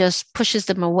 and just pushes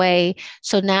them away.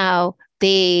 So now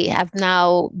they have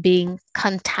now been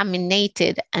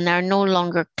contaminated and are no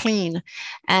longer clean.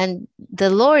 And the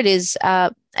Lord is,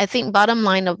 I think, bottom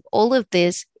line of all of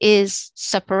this is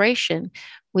separation.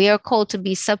 We are called to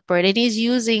be separate. And he's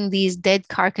using these dead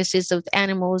carcasses of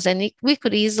animals, and we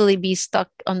could easily be stuck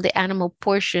on the animal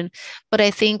portion. But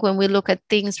I think when we look at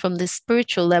things from the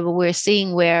spiritual level, we're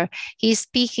seeing where he's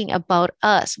speaking about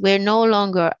us. We're no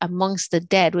longer amongst the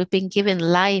dead. We've been given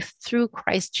life through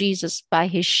Christ Jesus by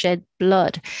his shed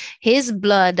blood. His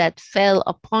blood that fell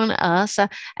upon us, and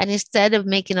instead of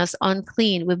making us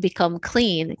unclean, we've become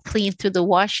clean through the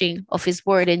washing of his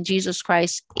word. And Jesus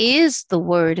Christ is the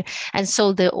word. And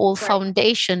so the old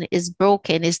foundation is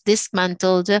broken, is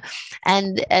dismantled,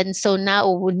 and so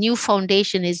now a new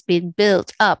foundation is being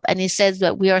built up. And it says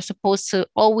that we are supposed to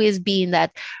always be in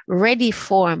that ready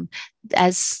form,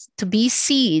 as to be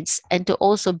seeds and to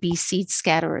also be seed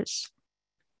scatterers.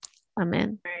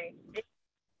 Amen. Right.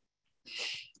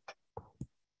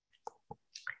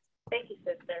 Thank you,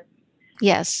 sister.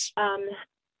 Yes.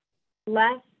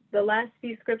 The last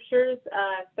few scriptures,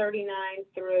 39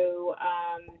 through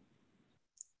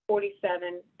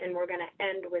 47, and we're going to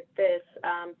end with this.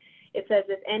 It says,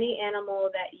 if any animal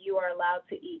that you are allowed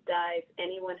to eat dies,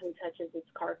 anyone who touches its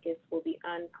carcass will be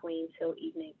unclean till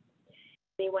evening.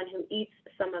 Anyone who eats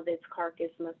some of its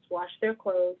carcass must wash their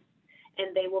clothes,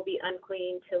 and they will be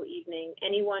unclean till evening.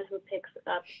 Anyone who picks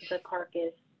up the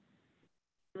carcass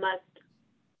must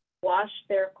wash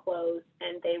their clothes,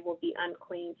 and they will be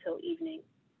unclean till evening.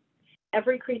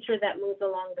 Every creature that moves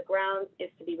along the ground is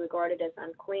to be regarded as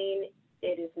unclean.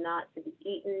 It is not to be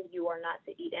eaten. You are not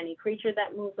to eat any creature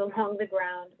that moves along the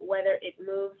ground, whether it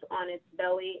moves on its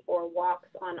belly or walks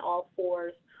on all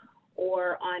fours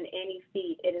or on any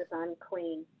feet. It is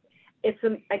unclean. It's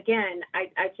again,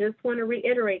 I just want to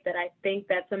reiterate that I think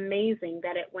that's amazing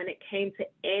that when it came to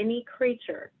any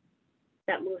creature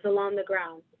that moves along the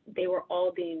ground, they were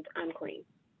all deemed unclean.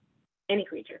 Any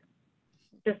creature.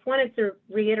 Just wanted to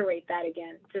reiterate that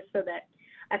again, just so that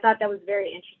I thought that was very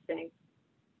interesting.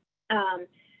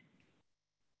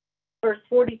 Verse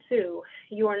 42,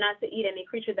 you are not to eat any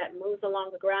creature that moves along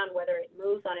the ground, whether it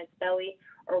moves on its belly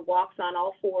or walks on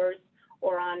all fours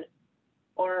or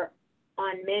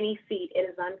on many feet, it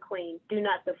is unclean. Do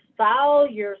not defile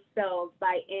yourselves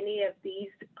by any of these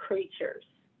creatures.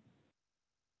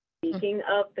 Speaking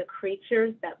of the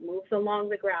creatures that moves along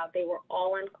the ground, they were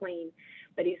all unclean.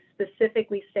 But he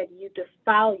specifically said, you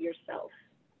defile yourself.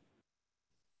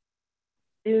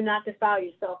 Do not defile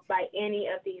yourself by any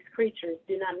of these creatures.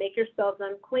 Do not make yourselves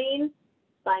unclean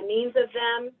by means of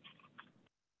them,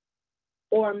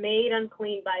 or made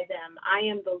unclean by them. I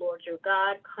am the Lord your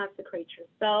God. Consecrate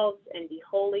yourselves and be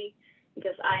holy,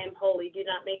 because I am holy. Do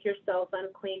not make yourselves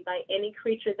unclean by any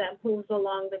creature that moves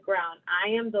along the ground. I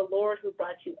am the Lord who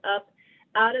brought you up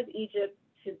out of Egypt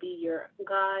to be your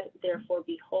God. Therefore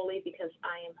be holy, because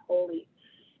I am holy.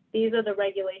 These are the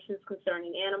regulations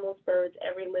concerning animals, birds,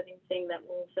 every living thing that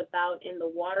moves about in the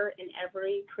water, and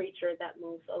every creature that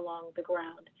moves along the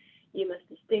ground. You must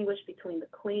distinguish between the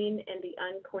clean and the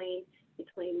unclean,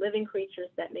 between living creatures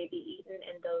that may be eaten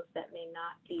and those that may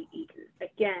not be eaten.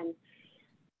 Again,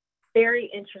 very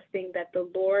interesting that the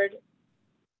Lord,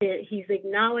 he's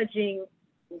acknowledging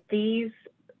these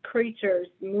creatures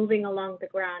moving along the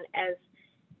ground as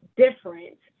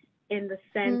different in the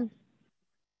sense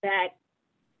that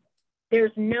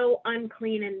there's no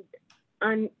unclean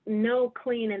and no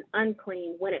clean and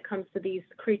unclean when it comes to these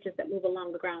creatures that move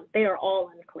along the ground. They are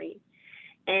all unclean.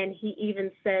 And he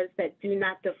even says that do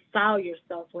not defile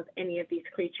yourselves with any of these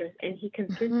creatures. And he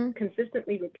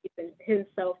consistently repeats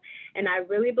himself. And I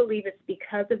really believe it's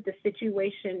because of the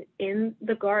situation in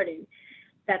the garden,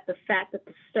 that the fact that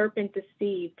the serpent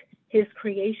deceived his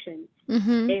creation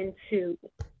into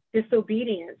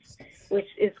disobedience, which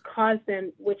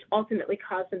ultimately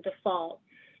caused them to fall.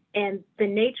 And the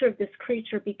nature of this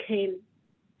creature became,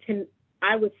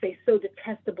 I would say, so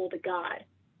detestable to God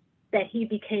that he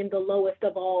became the lowest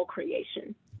of all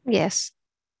creation. Yes.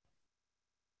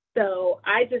 So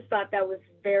I just thought that was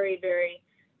very, very,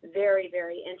 very,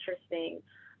 very interesting.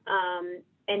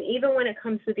 And even when it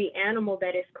comes to the animal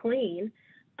that is clean,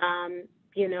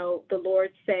 you know, the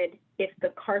Lord said, if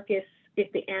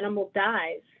the animal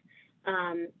dies,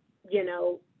 you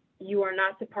know, you are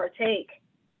not to partake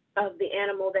of the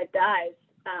animal that dies,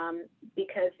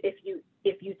 because if you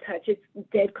touch its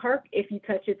dead carcass,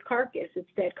 its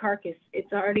dead carcass,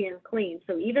 it's already unclean.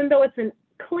 So even though it's a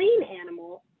clean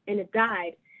animal and it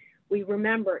died, we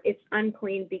remember it's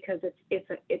unclean because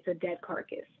it's a dead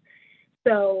carcass.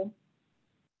 So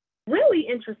really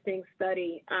interesting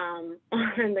study on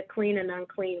the clean and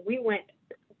unclean. We went,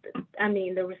 I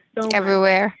mean, there was so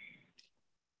everywhere. Much,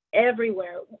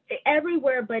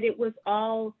 everywhere, but it was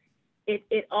all,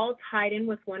 it all tied in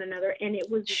with one another, and it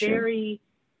was very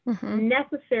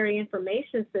necessary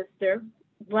information, sister,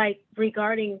 like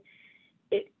regarding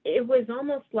it. It was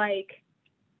almost like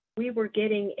we were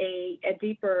getting a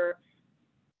deeper,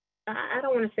 I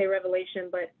don't want to say revelation,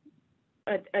 but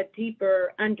a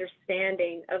deeper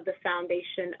understanding of the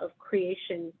foundation of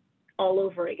creation all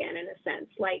over again, in a sense.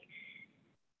 Like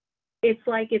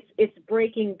it's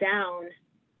breaking down.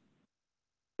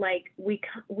 Like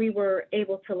we were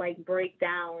able to like break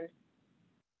down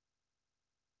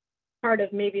part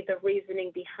of maybe the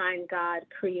reasoning behind God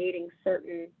creating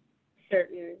certain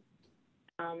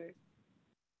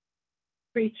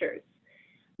creatures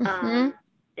and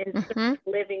certain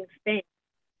living things,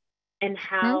 and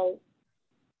how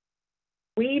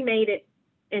we made it,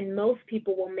 and most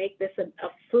people will make this a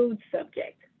food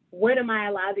subject. What am I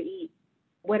allowed to eat?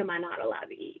 What am I not allowed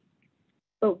to eat?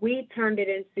 But we turned it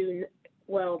into,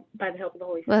 well, by the help of the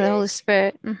Holy Spirit. By the Holy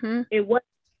Spirit. It was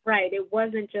right. It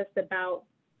wasn't just about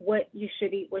what you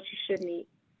should eat, what you shouldn't eat.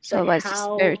 So it's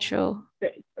spiritual.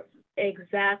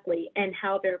 Exactly. And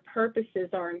how their purposes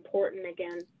are important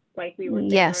again, like we were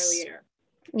saying earlier.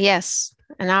 Yes.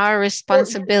 And our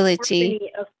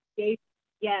responsibility.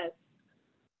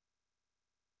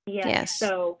 Yes.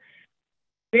 So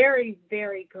very,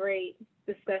 very great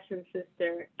discussion,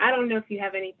 sister. I don't know if you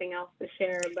have anything else to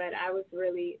share, but I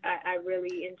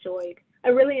really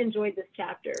enjoyed this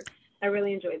chapter. I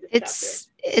really enjoyed this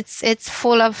chapter. It's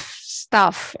full of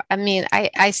stuff. I mean,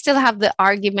 I still have the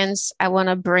arguments I want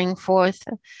to bring forth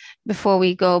before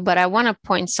we go, but I want to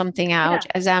point something out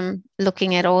as I'm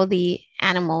looking at all the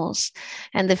animals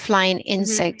and the flying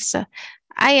insects.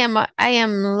 I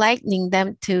am likening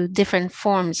them to different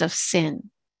forms of sin.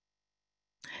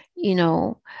 You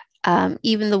know,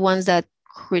 even the ones that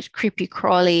creepy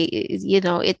crawly, you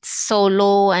know, it's so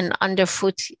low and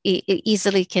underfoot, it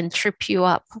easily can trip you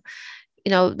up. You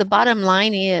know, the bottom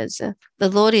line is the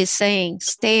Lord is saying,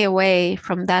 stay away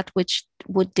from that which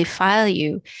would defile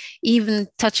you. Even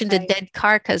touching the Right. dead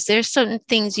carcass, there's certain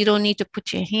things you don't need to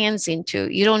put your hands into.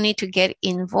 You don't need to get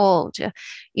involved.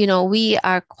 You know, we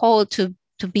are called to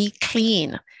be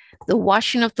clean. The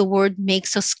washing of the word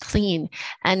makes us clean.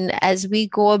 And as we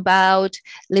go about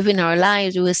living our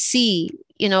lives, we'll see,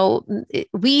 you know,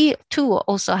 we too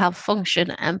also have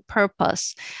function and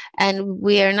purpose. And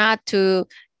we are not to,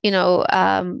 you know,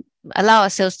 allow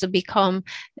ourselves to become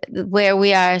where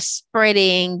we are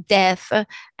spreading death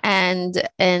and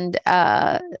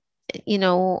you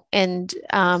know, and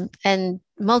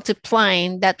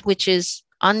multiplying that which is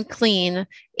unclean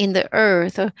in the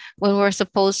earth, when we're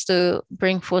supposed to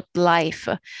bring forth life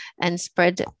and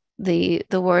spread the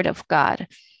word of God.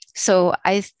 So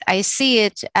I see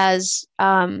it as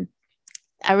a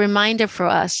reminder for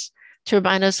us, to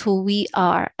remind us who we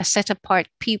are, a set apart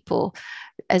people,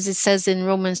 as it says in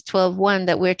Romans 12:1,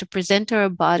 that we're to present our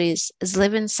bodies as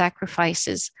living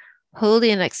sacrifices, holy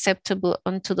and acceptable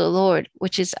unto the Lord,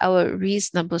 which is our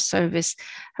reasonable service.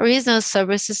 A reasonable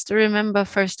service is to remember,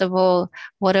 first of all,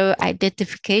 what our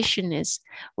identification is.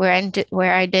 We're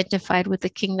identified with the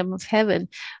kingdom of heaven,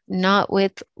 not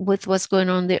with what's going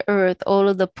on the earth, all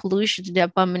of the pollution, the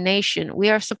abomination. We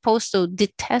are supposed to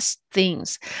detest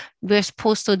things. We're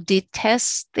supposed to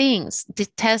detest things,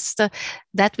 detest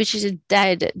that which is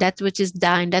dead, that which is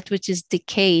dying, that which is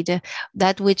decayed,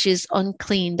 that which is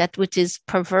unclean, that which is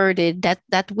perverted,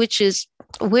 that which is,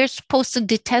 we're supposed to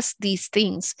detest these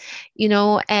things, you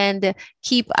know, and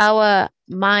keep our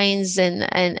minds and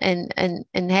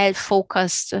head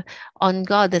focused on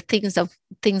God, the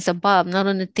things above, not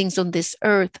on the things on this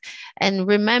earth. And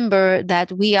remember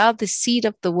that we are the seed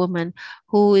of the woman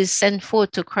who is sent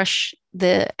forth to crush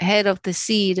the head of the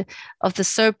seed of the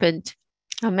serpent.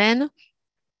 Amen.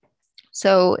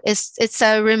 So it's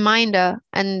a reminder,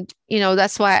 and you know,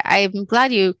 that's why I'm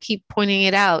glad you keep pointing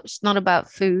it out. It's not about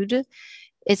food.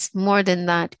 It's more than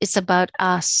that. It's about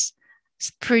us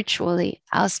spiritually,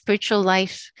 our spiritual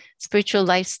life, spiritual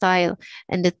lifestyle,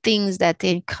 and the things that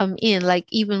then come in, like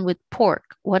even with pork.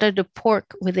 What are the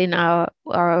pork within our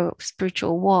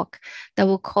spiritual walk that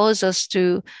will cause us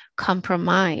to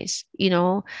compromise? You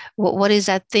know, what is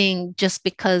that thing just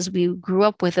because we grew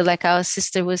up with it? Like our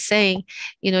sister was saying,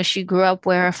 you know, she grew up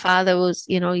where her father was,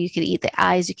 you know, you could eat the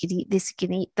eyes, you could eat this, you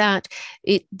can eat that.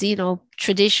 It, you know,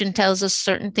 tradition tells us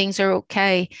certain things are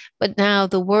okay, but now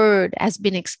the word has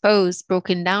been exposed,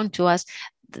 broken down to us.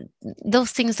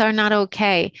 Those things are not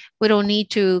okay. We don't need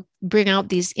to bring out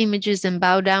these images and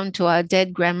bow down to our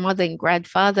dead grandmother and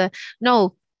grandfather.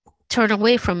 No, turn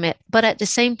away from it. But at the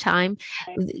same time,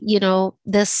 you know,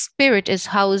 the spirit is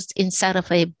housed inside of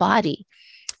a body.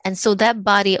 And so that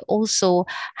body also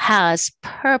has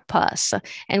purpose,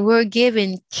 and we're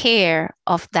given care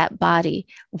of that body.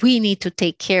 We need to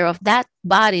take care of that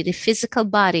body, the physical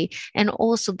body, and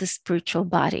also the spiritual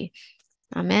body.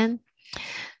 Amen.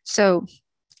 So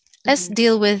let's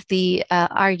deal with the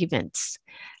arguments.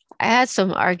 I had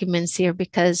some arguments here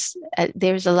because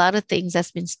there's a lot of things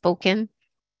that's been spoken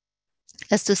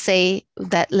as to say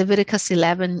that Leviticus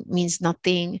 11 means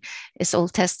nothing, it's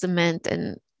Old Testament.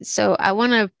 And so I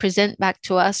want to present back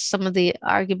to us some of the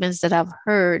arguments that I've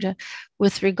heard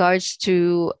with regards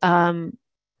to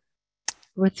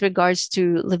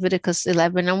Leviticus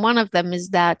 11. And one of them is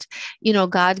that, you know,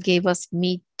 God gave us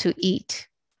meat to eat.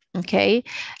 Okay.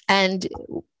 And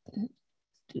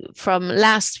from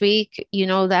last week, you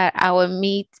know, that our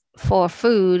meat for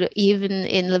food, even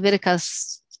in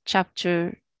Leviticus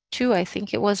chapter 2, I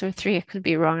think it was, or 3, I could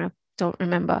be wrong, I don't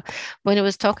remember. When it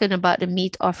was talking about the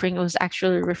meat offering, it was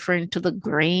actually referring to the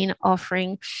grain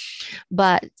offering.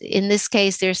 But in this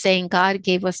case, they're saying God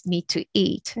gave us meat to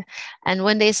eat. And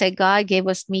when they say God gave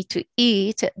us meat to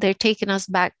eat, they're taking us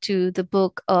back to the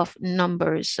book of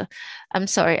Numbers. I'm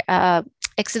sorry,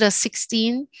 Exodus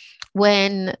 16,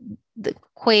 when the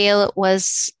quail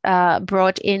was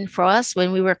brought in for us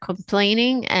when we were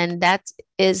complaining, and that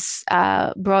is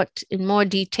brought in more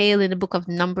detail in the book of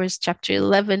Numbers chapter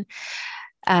 11.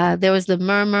 There was the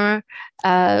murmur.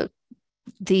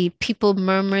 The people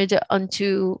murmured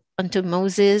unto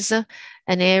Moses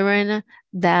and Aaron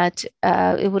that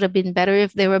it would have been better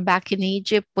if they were back in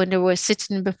Egypt when they were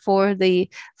sitting before the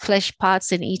flesh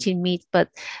pots and eating meat. But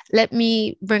let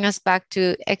me bring us back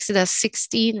to Exodus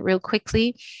 16 real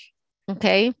quickly.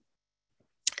 Okay,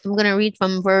 I'm going to read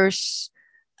from verse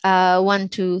 1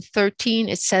 to 13.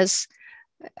 It says,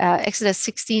 Exodus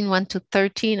 16, 1 to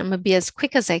 13. I'm going to be as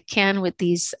quick as I can with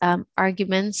these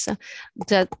arguments,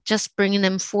 just bringing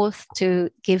them forth to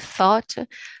give thought.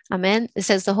 Amen. It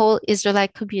says, the whole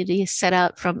Israelite community set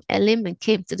out from Elim and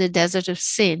came to the desert of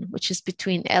Sin, which is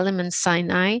between Elim and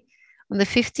Sinai, On the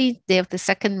 15th day of the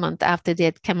second month after they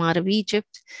had come out of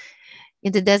Egypt,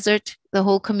 in the desert, the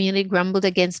whole community grumbled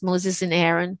against Moses and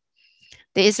Aaron.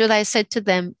 The Israelites said to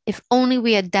them, "If only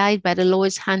we had died by the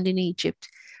Lord's hand in Egypt.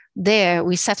 There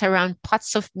we sat around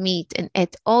pots of meat and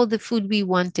ate all the food we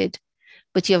wanted.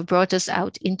 But you have brought us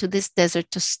out into this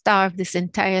desert to starve this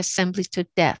entire assembly to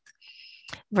death."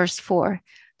 Verse 4.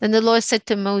 Then the Lord said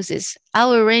to Moses, "I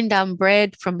will rain down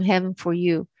bread from heaven for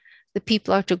you. The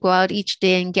people are to go out each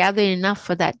day and gather enough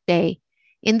for that day.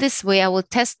 In this way, I will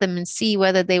test them and see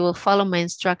whether they will follow my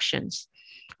instructions.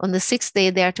 On the 6th day,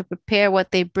 they are to prepare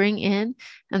what they bring in,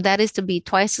 and that is to be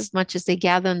twice as much as they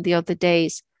gather on the other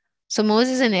days." So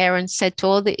Moses and Aaron said to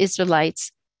all the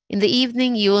Israelites, "In the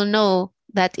evening, you will know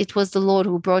that it was the Lord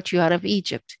who brought you out of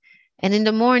Egypt. And in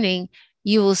the morning,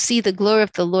 you will see the glory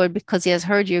of the Lord because he has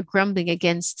heard your grumbling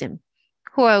against him.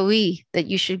 Who are we that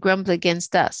you should grumble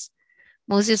against us?"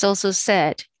 Moses also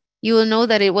said, "You will know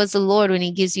that it was the Lord when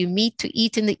he gives you meat to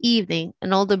eat in the evening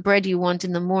and all the bread you want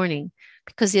in the morning,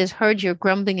 because he has heard your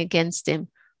grumbling against him.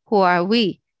 Who are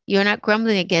we? You are not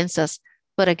grumbling against us,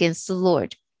 but against the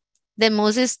Lord." Then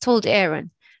Moses told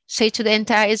Aaron, "Say to the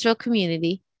entire Israel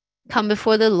community, 'Come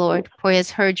before the Lord, for he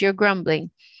has heard your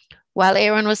grumbling.'" While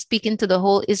Aaron was speaking to the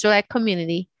whole Israelite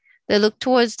community, they looked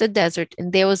towards the desert,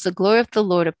 and there was the glory of the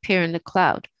Lord appear in the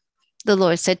cloud. The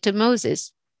Lord said to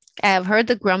Moses, "I have heard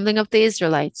the grumbling of the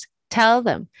Israelites. Tell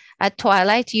them, at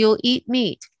twilight you will eat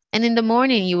meat, and in the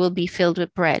morning you will be filled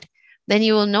with bread. Then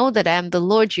you will know that I am the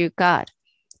Lord your God."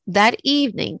 That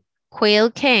evening,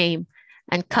 quail came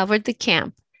and covered the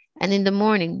camp, and in the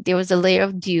morning there was a layer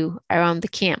of dew around the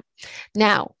camp.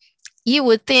 Now, you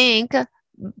would think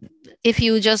if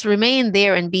you just remain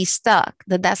there and be stuck,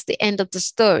 that that's the end of the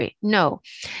story. No,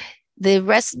 the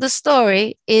rest of the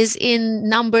story is in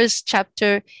Numbers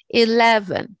chapter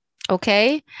 11,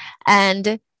 okay?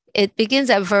 And it begins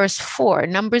at verse 4,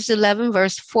 Numbers 11,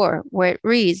 verse 4, where it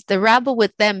reads, "The rabble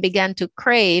with them began to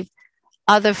crave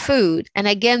other food. And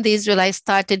again, the Israelites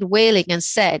started wailing and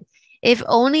said, 'If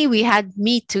only we had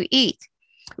meat to eat.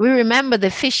 We remember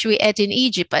the fish we ate in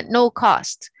Egypt at no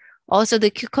cost. Also the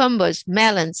cucumbers,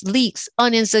 melons, leeks,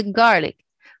 onions, and garlic.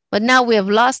 But now we have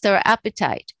lost our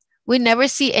appetite. We never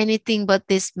see anything but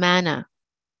this manna.'"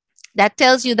 That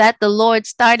tells you that the Lord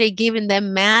started giving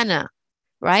them manna,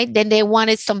 right? Then they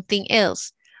wanted something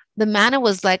else. The manna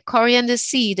was like coriander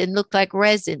seed and looked like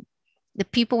resin. The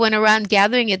people went around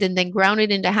gathering it and then ground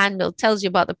it in the handmill. It tells you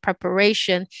about the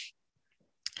preparation.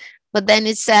 But then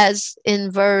it says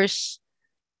in verse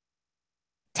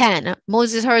 10,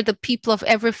 Moses heard the people of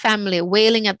every family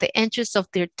wailing at the entrance of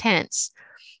their tents.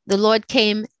 The Lord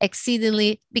became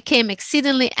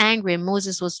exceedingly angry, and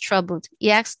Moses was troubled. He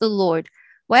asked the Lord,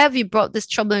 "Why have you brought this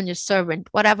trouble on your servant?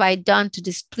 What have I done to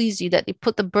displease you that you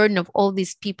put the burden of all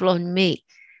these people on me?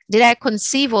 Did I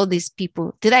conceive all these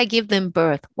people? Did I give them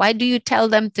birth? Why do you tell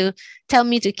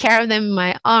me to carry them in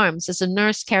my arms as a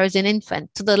nurse carries an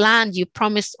infant to the land you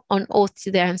promised on oath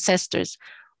to their ancestors?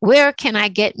 Where can I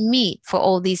get meat for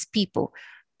all these people?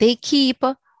 They keep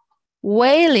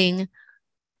wailing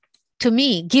to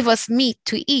me, 'Give us meat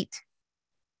to eat.'"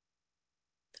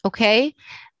 Okay?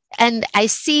 And I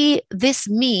see this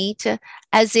meat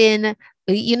as in,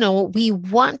 we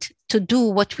want to do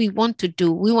what we want to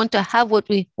do. We want to have what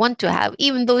we want to have,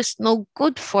 even though it's no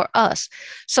good for us.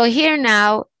 So here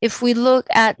now, if we look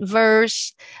at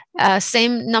verse,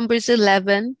 same Numbers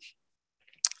 11,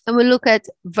 and we look at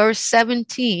verse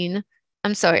 18.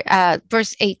 Let's start at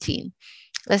verse 18.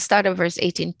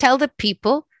 "Tell the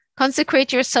people,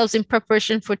 consecrate yourselves in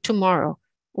preparation for tomorrow,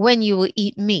 when you will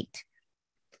eat meat.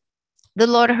 The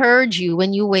Lord heard you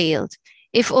when you wailed.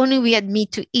 'If only we had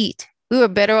meat to eat. We were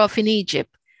better off in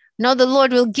Egypt.' Now the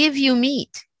Lord will give you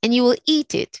meat, and you will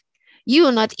eat it. You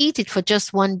will not eat it for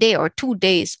just 1 day or 2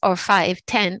 days or 5,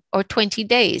 10, or 20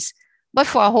 days, but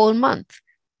for a whole month,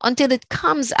 until it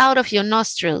comes out of your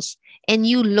nostrils, and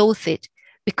you loathe it,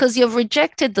 because you have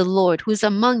rejected the Lord who is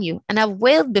among you, and have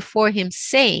wailed before him,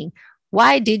 saying,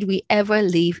 'Why did we ever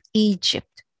leave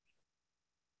Egypt?'"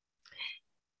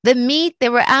 The meat they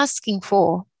were asking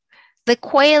for, the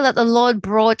quail that the Lord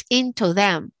brought into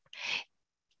them,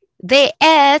 they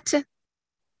ate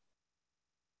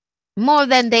more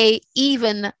than they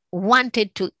even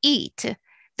wanted to eat.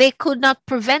 They could not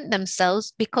prevent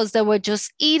themselves because they were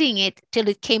just eating it till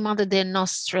it came out of their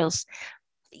nostrils.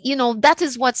 That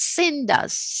is what sin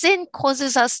does. Sin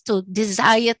causes us to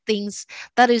desire things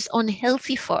that is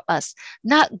unhealthy for us,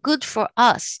 not good for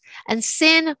us. And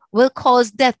sin will cause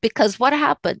death, because what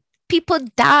happened? People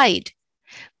died.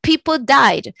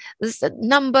 This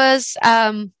Numbers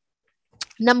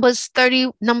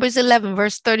 11,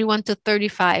 verse 31 to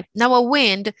 35. "Now a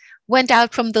wind went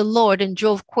out from the Lord and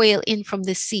drove quail in from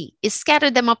the sea. It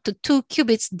scattered them up to 2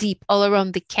 cubits deep all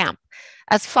around the camp,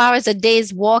 as far as a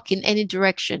day's walk in any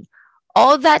direction.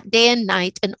 All that day and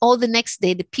night, and all the next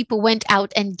day, the people went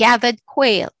out and gathered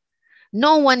quail.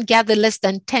 No one gathered less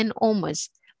than 10 omers.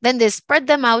 Then they spread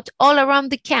them out all around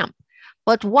the camp.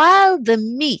 But while the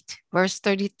meat, verse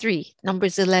 33,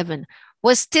 Numbers 11,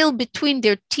 was still between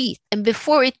their teeth, and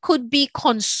before it could be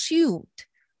consumed,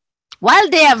 while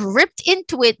they have ripped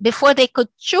into it before they could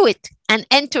chew it and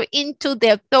enter into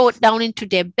their throat down into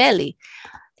their belly,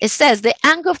 it says, the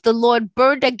anger of the Lord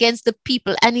burned against the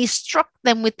people, and he struck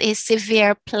them with a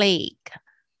severe plague.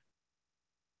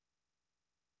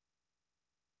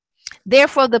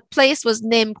 Therefore, the place was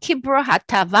named Kibroth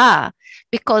Hatava,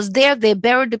 because there they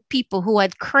buried the people who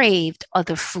had craved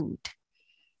other food.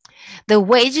 The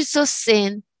wages of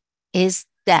sin is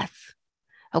death.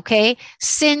 Okay?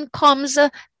 Sin comes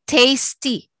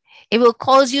tasty. It will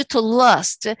cause you to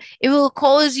lust. It will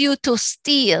cause you to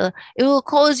steal. It will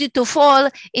cause you to fall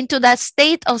into that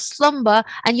state of slumber,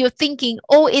 and you're thinking,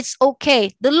 oh, it's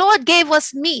okay. The Lord gave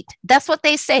us meat. That's what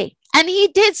they say. And he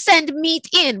did send meat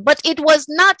in, but it was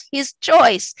not his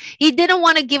choice. He didn't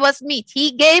want to give us meat.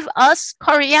 He gave us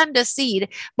coriander seed,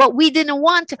 but we didn't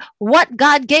want what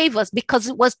God gave us because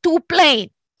it was too plain.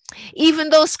 Even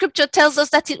though scripture tells us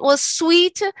that it was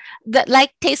sweet, that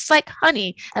tastes like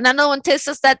honey, and another one tells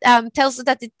us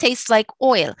that it tastes like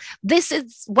oil. This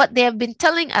is what they have been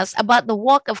telling us about the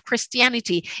walk of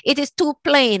Christianity. It is too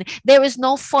plain. There is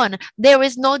no fun. There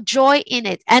is no joy in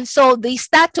it. And so they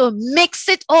start to mix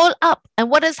it all up. And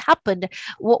what has happened?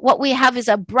 What we have is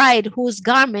a bride whose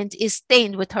garment is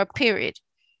stained with her period.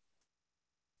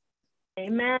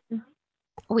 Amen.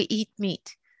 We eat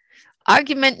meat.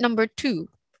 Argument number 2.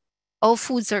 All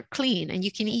foods are clean and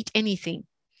you can eat anything.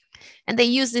 And they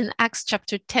use in Acts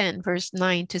chapter 10, verse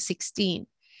 9 to 16,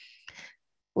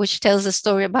 which tells a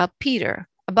story about Peter.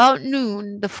 About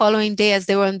noon the following day, as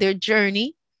they were on their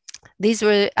journey, these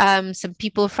were some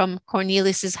people from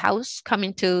Cornelius's house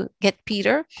coming to get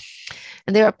Peter.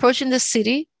 And they were approaching the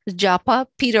city, Joppa.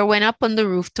 Peter went up on the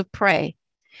roof to pray.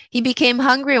 He became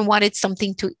hungry and wanted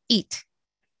something to eat.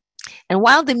 And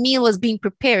while the meal was being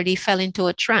prepared, he fell into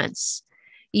a trance.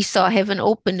 He saw heaven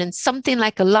opened and something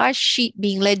like a large sheet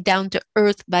being let down to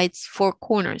earth by its 4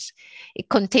 corners. It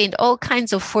contained all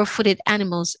kinds of 4-footed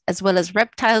animals, as well as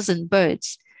reptiles and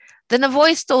birds. Then a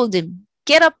voice told him,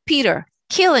 "Get up, Peter,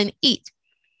 kill and eat."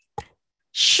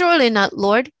 "Surely not,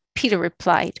 Lord," Peter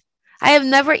replied. "I have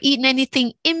never eaten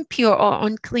anything impure or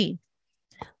unclean."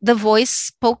 The voice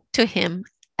spoke to him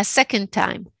a second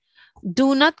time.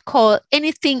 "Do not call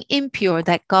anything impure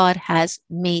that God has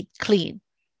made clean."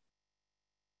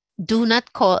 Do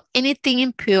not call anything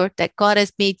impure that God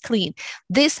has made clean.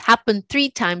 This happened 3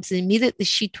 times, and immediately the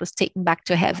sheet was taken back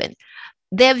to heaven.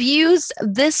 They've used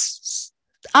this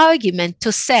argument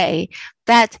to say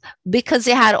that because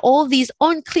they had all these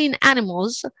unclean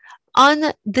animals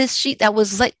on this sheet that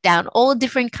was let down, all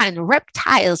different kinds of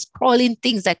reptiles, crawling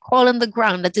things that crawl on the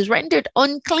ground, that is rendered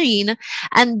unclean.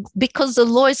 And because the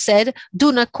Lord said,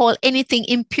 do not call anything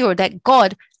impure that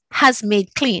God has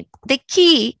made clean. The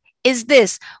key is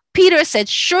this. Peter said,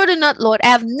 "Surely not, Lord, I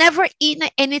have never eaten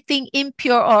anything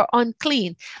impure or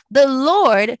unclean." The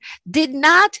Lord did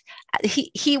not,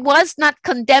 he was not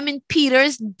condemning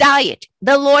Peter's diet.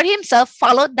 The Lord himself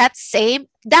followed that same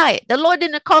diet. The Lord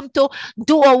didn't come to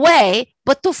do away,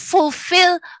 but to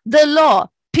fulfill the law.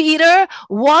 Peter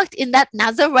walked in that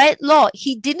Nazarite law.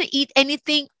 He didn't eat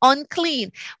anything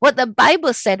unclean. What the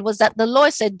Bible said was that the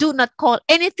Lord said, do not call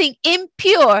anything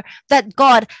impure that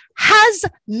God has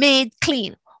made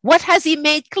clean. What has he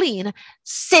made clean?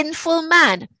 Sinful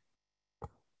man.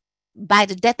 By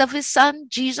the death of his son,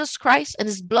 Jesus Christ, and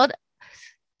his blood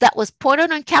that was poured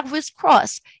out on Calvary's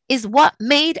cross is what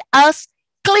made us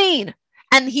clean.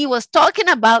 And he was talking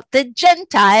about the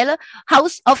Gentile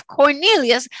house of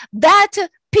Cornelius that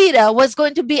Peter was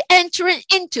going to be entering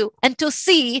into, and to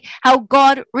see how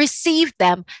God received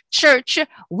them. Church,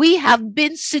 we have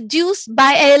been seduced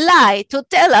by a lie to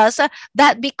tell us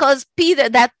that because Peter,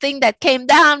 that thing that came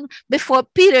down before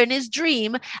Peter in his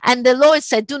dream, and the Lord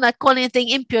said, do not call anything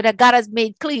impure that God has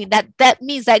made clean, that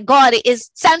means that God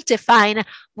is sanctifying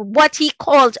what he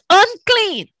called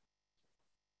unclean.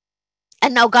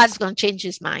 And now God's going to change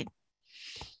his mind.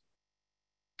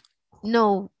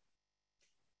 No.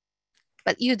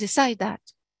 But you decide that.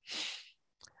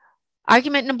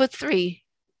 Argument number 3.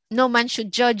 No man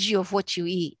should judge you of what you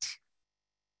eat.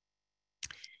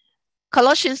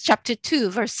 Colossians chapter 2,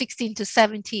 verse 16 to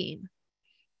 17.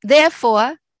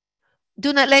 Therefore,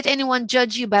 do not let anyone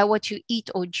judge you by what you eat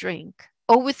or drink,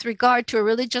 or with regard to a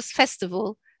religious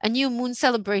festival, a new moon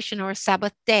celebration, or a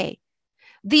Sabbath day.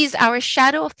 These are a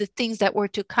shadow of the things that were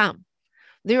to come.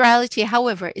 The reality,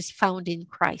 however, is found in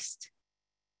Christ.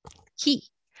 Key.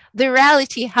 The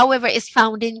reality, however, is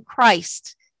found in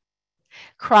Christ.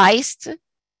 Christ,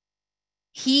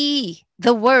 He,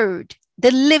 the Word,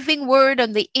 the living Word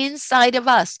on the inside of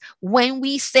us. When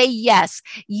we say yes,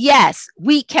 yes,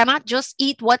 we cannot just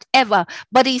eat whatever,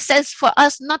 but He says for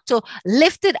us not to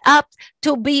lift it up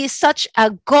to be such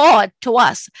a God to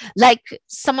us. Like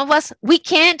some of us, we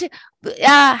can't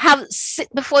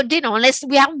sit before dinner unless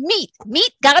we have meat.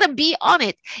 Meat gotta be on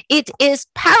it. It is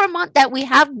paramount that we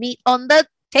have meat on the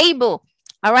table.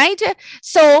 All right.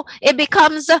 So it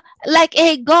becomes like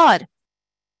a God.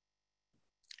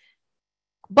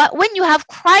 But when you have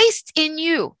Christ in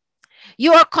you,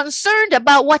 you are concerned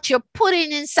about what you're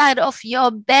putting inside of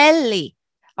your belly.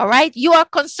 All right. You are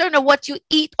concerned of what you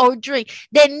eat or drink.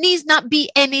 There needs not be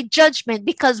any judgment,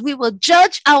 because we will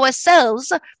judge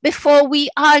ourselves before we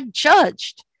are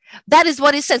judged. That is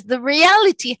what it says. The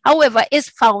reality, however, is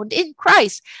found in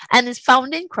Christ, and is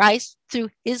found in Christ through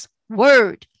His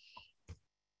Word.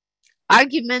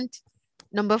 Argument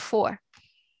number 4.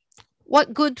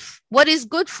 What is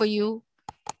good for you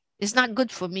is not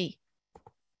good for me.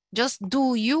 Just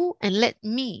do you and let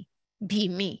me be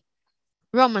me.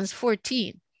 Romans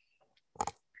 14,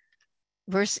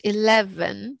 verse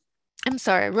 11. I'm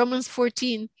sorry, Romans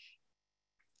 14,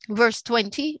 verse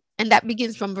 20. And that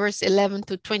begins from verse 11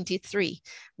 to 23.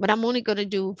 But I'm only going to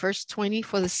do verse 20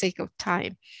 for the sake of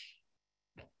time.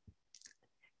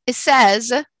 It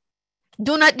says,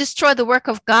 do not destroy the work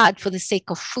of God for the sake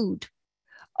of food.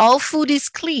 All food is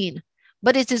clean,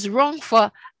 but it is wrong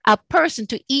for a person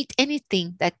to eat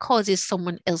anything that causes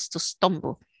someone else to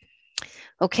stumble.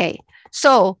 Okay,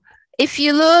 so if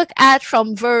you look at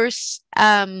from verse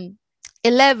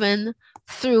 11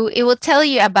 through, it will tell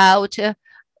you about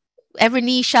every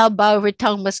knee shall bow, every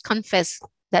tongue must confess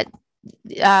that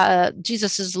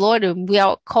Jesus is Lord, and we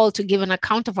are called to give an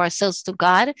account of ourselves to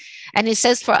God. And it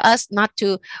says for us not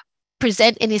to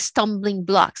present any stumbling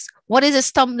blocks. What is a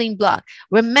stumbling block?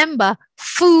 Remember,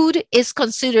 food is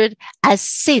considered as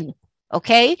sin.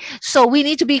 Okay, so we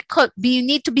need to be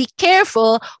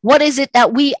careful. What is it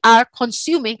that we are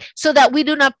consuming, so that we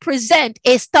do not present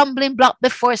a stumbling block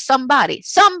before somebody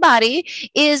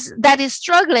that is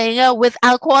struggling with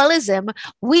alcoholism.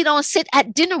 We don't sit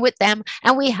at dinner with them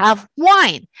and we have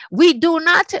wine. We do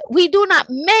not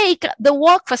make the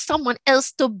walk for someone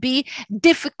else to be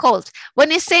difficult.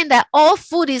 When it's saying that all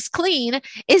food is clean,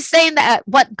 it's saying that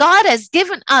what God has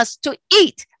given us to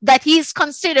eat, that He's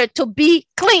considered to be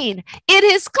clean. It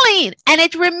is clean and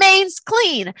it remains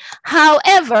clean.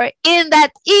 However, in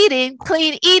that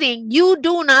clean eating, you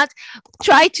do not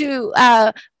try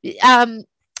to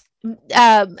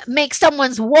make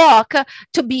someone's walk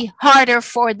to be harder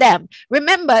for them.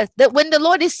 Remember that when the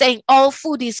Lord is saying all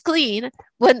food is clean,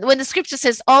 when the scripture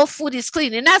says all food is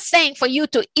clean, it's not saying for you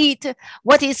to eat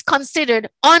what is considered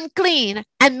unclean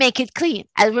and make it clean.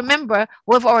 And remember,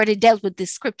 we've already dealt with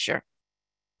this scripture.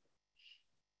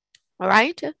 All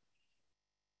right.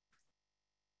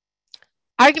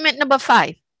 Argument number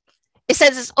 5. It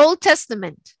says it's Old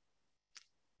Testament.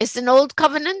 It's an old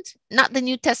covenant, not the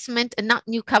New Testament, and not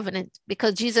new covenant,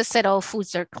 because Jesus said all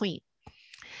foods are clean.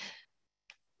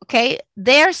 Okay.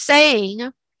 They're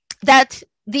saying that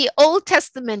the Old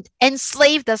Testament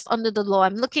enslaved us under the law.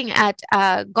 I'm looking at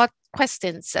God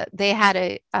questions. They had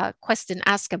a question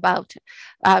asked about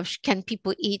can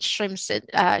people eat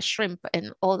shrimp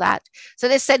and all that. So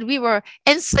they said we were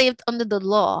enslaved under the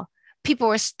law. People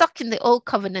were stuck in the old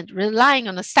covenant, relying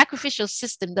on a sacrificial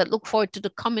system that looked forward to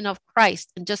the coming of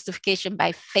Christ and justification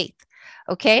by faith.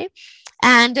 Okay,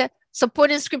 and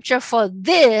supporting scripture for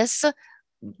this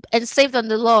enslaved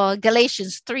under the law,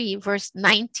 Galatians 3 verse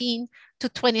 19 to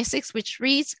 26, which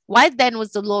reads, why then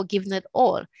was the law given at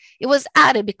all? It was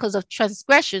added because of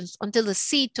transgressions until the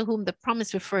seed to whom the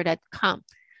promise referred had come.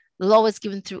 The law was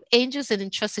given through angels and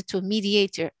entrusted to a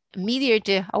mediator. A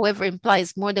mediator, however,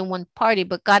 implies more than one party,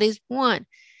 but God is one.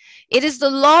 Is the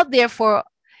law therefore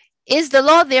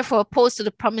opposed to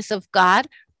the promise of God?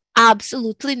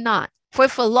 Absolutely not. For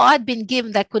if a law had been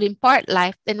given that could impart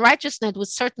life, then righteousness would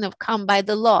certainly have come by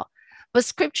the law. But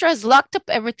scripture has locked up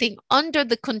everything under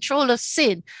the control of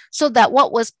sin, so that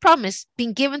what was promised,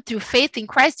 being given through faith in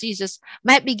Christ Jesus,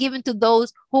 might be given to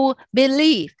those who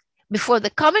believe. Before the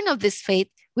coming of this faith,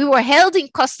 we were held in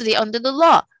custody under the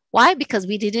law. Why? Because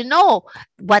we didn't know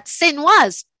what sin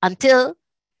was until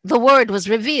the word was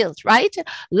revealed, right?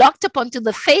 Locked up until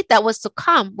the faith that was to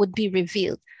come would be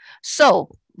revealed.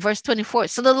 So verse 24.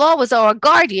 So the law was our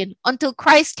guardian until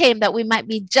Christ came that we might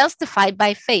be justified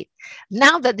by faith.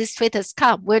 Now that this faith has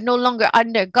come, we're no longer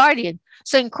under guardian.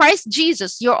 So in Christ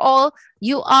Jesus, you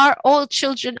are all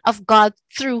children of God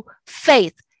through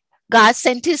faith. God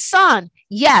sent his son.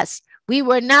 Yes, we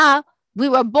were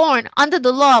born under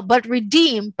the law, but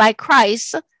redeemed by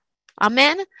Christ.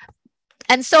 Amen.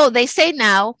 And so they say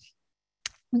now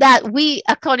that we,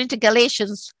 according to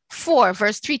Galatians 4,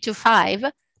 verse 3 to 5,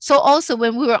 so also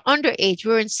when we were underage,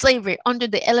 we were in slavery under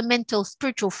the elemental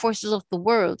spiritual forces of the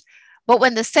world. But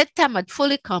when the set time had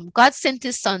fully come, God sent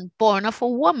his son, born of a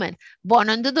woman, born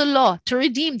under the law, to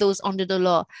redeem those under the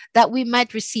law, that we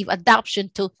might receive adoption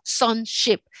to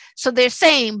sonship. So they're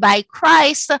saying by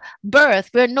Christ's birth,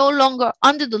 we're no longer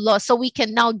under the law, so we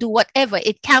can now do whatever.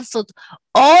 It canceled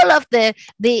all of the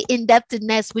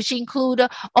indebtedness, which include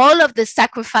all of the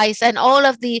sacrifice and all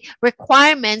of the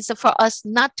requirements for us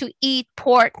not to eat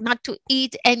pork, not to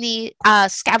eat any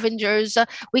scavengers.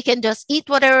 We can just eat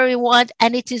whatever we want,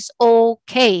 and it is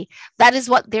okay. That is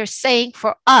what they're saying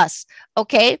for us.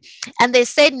 Okay. And they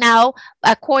say now,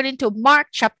 according to Mark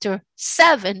chapter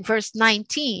 7, verse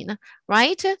 19,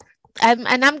 right? And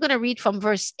I'm going to read from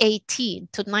verse 18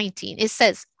 to 19. It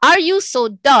says, "Are you so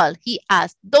dull?" He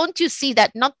asked. "Don't you see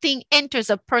that nothing enters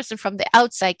a person from the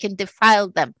outside can defile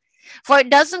them? For it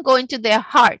doesn't go into their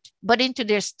heart, but into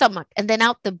their stomach and then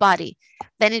out the body."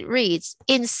 Then it reads,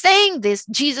 "In saying this,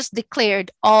 Jesus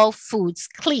declared all foods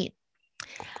clean."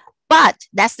 But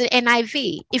that's the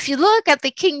NIV. If you look at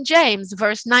the King James,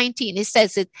 verse 19, it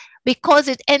says it, "Because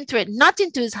it entered not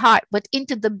into his heart, but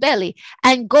into the belly,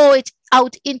 and goeth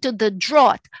out into the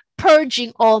draught,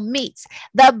 purging all meats."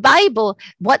 The Bible,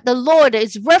 what the Lord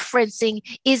is referencing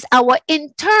is our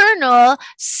internal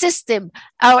system,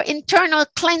 our internal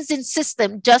cleansing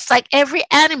system, just like every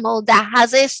animal that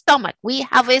has a stomach. We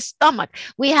have a stomach,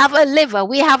 we have a liver,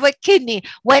 we have a kidney.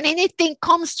 When anything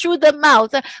comes through the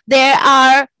mouth, there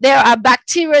are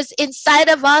bacteria inside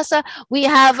of us. We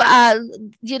have,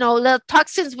 the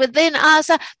toxins within us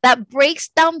that breaks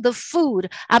down the food.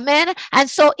 Amen. And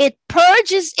so it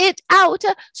purges it out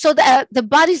so that the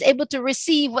body is able to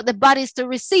receive what the body is to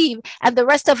receive, and the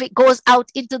rest of it goes out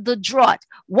into the draught.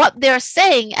 What they're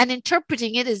saying and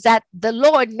interpreting it is that the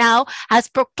Lord now has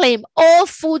proclaimed all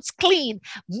foods clean,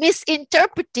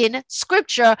 misinterpreting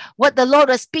scripture. What the Lord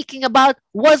was speaking about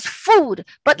was food.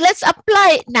 But let's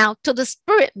apply it now to the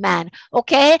spirit man,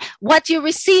 okay? What you're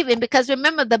receiving, because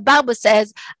remember the Bible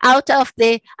says, out of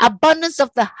the abundance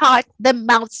of the heart, the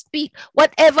mouth speak.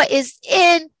 Whatever is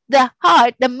in the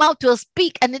heart, the mouth will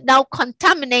speak, and it now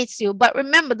contaminates you. But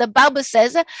remember, the Bible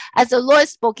says, as the Lord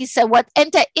spoke, he said, what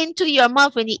enter into your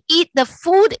mouth when you eat the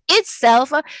food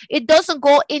itself, it doesn't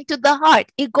go into the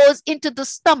heart. It goes into the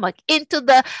stomach, into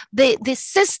the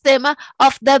system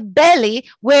of the belly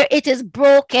where it is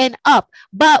broken up.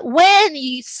 But when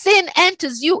sin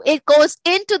enters you, it goes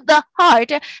into the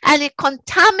heart and it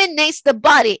contaminates the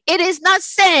body. It is not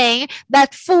saying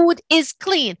that food is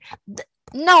clean.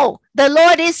 No, the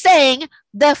Lord is saying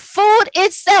the food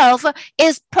itself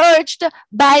is purged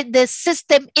by the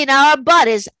system in our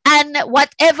bodies, and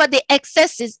whatever the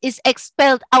excess is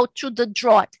expelled out through the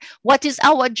draught. What is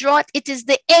our draught? It is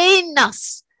the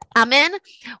anus. Amen.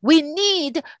 We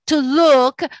need to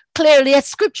look clearly at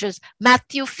scriptures.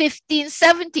 Matthew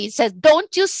 15:17 says,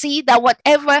 "Don't you see that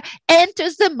whatever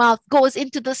enters the mouth goes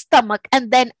into the stomach and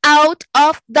then out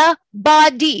of the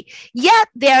body?" Yet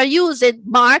they are using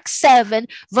Mark 7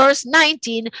 verse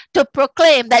 19 to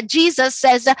proclaim that Jesus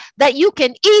says that you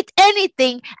can eat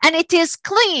anything and it is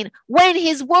clean, when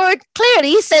his word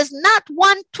clearly, he says not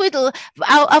one tittle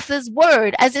out of his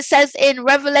word, as it says in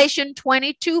Revelation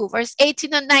 22 verse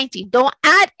 18 and 19. Don't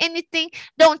add anything,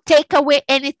 don't take away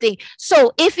anything.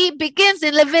 So if he begins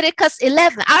in Leviticus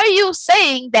 11, are you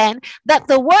saying then that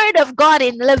the word of God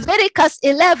in Leviticus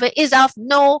 11 is of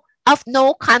no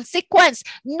consequence?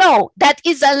 No, that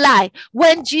is a lie.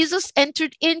 When Jesus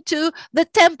entered into the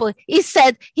temple, he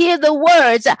said, "Here the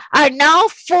words are now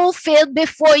fulfilled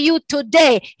before you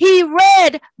today." He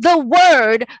read the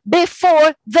word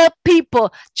before the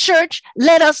people. Church,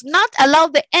 let us not allow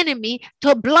the enemy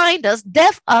to blind us,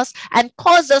 deaf us, and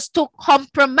cause us to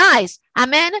compromise.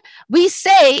 Amen. We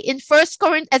say in 1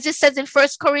 Corinthians, as it says in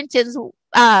 1 Corinthians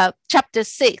chapter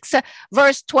 6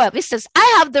 verse 12, it says, "I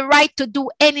have the right to do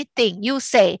anything," you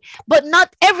say, "but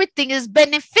not everything is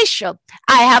beneficial.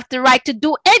 I have the right to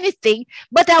do anything,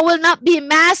 but I will not be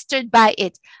mastered by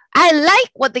it." I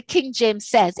like what the King James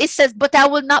says. It says, "But I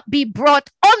will not be brought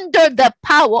under the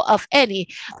power of any,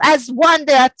 as one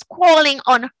that's crawling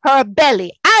on her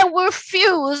belly." I I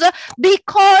refuse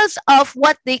because of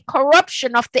what the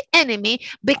corruption of the enemy,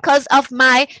 because of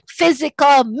my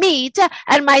physical meat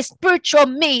and my spiritual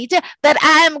meat, that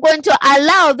I am going to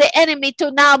allow the enemy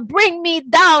to now bring me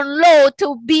down low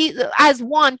to be as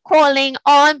one crawling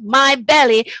on my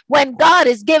belly, when God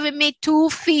is giving me 2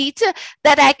 feet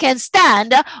that I can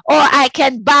stand, or I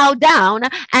can bow down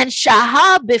and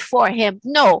shahab before him.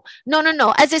 No.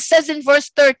 As it says in verse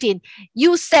 13,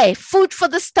 you say food for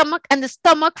the stomach and the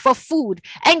stomach for food,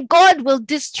 and God will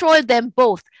destroy them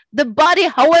both. The body,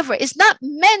 however, is not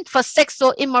meant for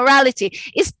sexual immorality.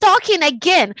 It's talking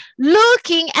again,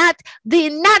 looking at the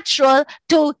natural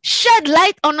to shed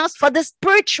light on us for the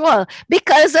spiritual,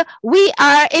 because we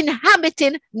are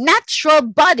inhabiting natural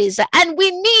bodies and we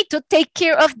need to take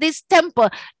care of this temple.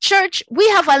 Church, we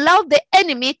have allowed the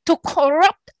enemy to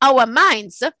corrupt our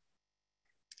minds.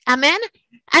 Amen.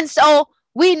 And so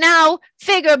we now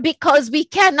figure, because we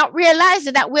cannot realize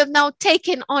that we've now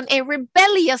taken on a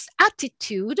rebellious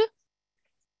attitude,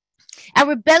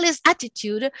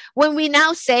 when we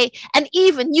now say, and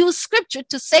even use scripture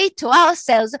to say to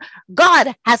ourselves,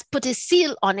 God has put a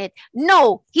seal on it.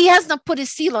 No, he has not put a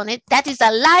seal on it. That is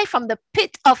a lie from the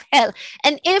pit of hell.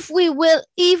 And if we will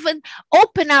even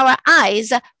open our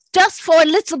eyes just for a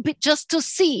little bit, just to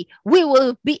see, we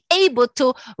will be able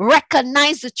to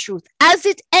recognize the truth. As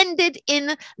it ended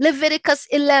in Leviticus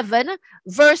 11,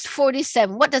 verse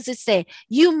 47. What does it say?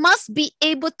 You must be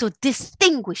able to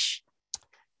distinguish.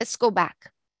 Let's go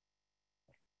back.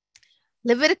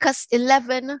 Leviticus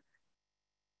 11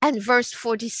 and verse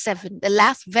 47,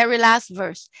 the very last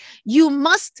verse. You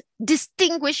must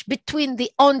distinguish between the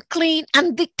unclean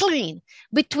and the clean,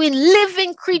 between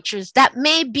living creatures that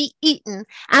may be eaten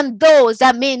and those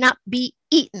that may not be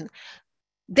eaten.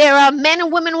 There are men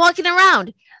and women walking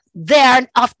around. They're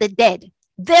of the dead.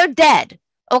 They're dead.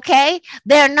 Okay?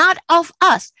 They're not of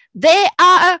us. They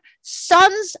are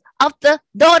sons of the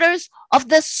daughters of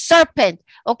the serpent.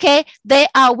 Okay? They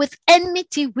are with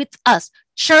enmity with us.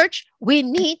 Church, we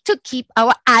need to keep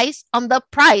our eyes on the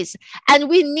prize, and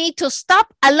we need to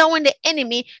stop allowing the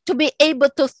enemy to be able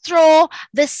to throw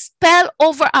the spell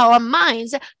over our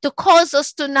minds to cause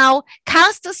us to now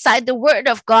cast aside the word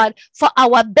of God for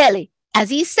our belly. As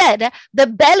he said, the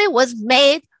belly was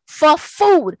made for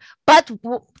food, but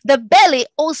the belly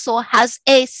also has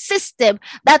a system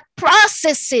that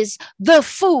processes the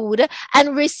food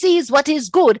and receives what is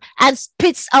good and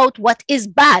spits out what is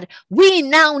bad. We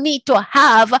now need to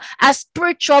have a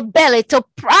spiritual belly to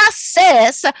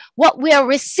process what we are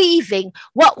receiving,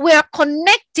 what we are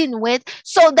connecting with,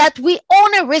 so that we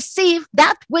only receive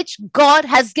that which God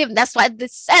has given. That's why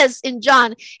this says in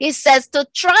John, it says to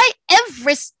try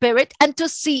every spirit and to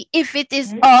see if it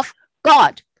is of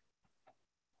God.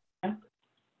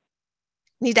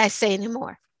 Need I say any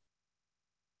more?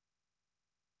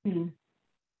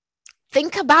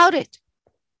 Think about it.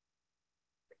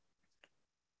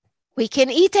 We can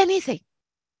eat anything.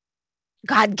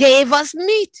 God gave us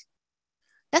meat.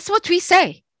 That's what we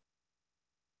say.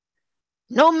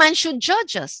 No man should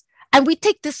judge us. And we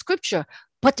take the scripture.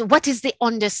 But what is the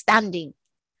understanding?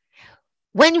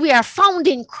 When we are found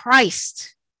in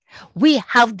Christ, we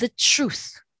have the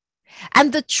truth.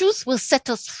 And the truth will set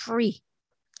us free.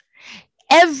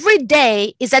 Every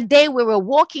day is a day where we're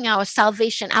walking our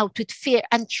salvation out with fear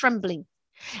and trembling.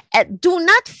 Do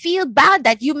not feel bad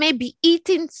that you may be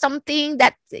eating something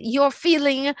that you're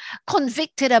feeling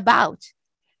convicted about.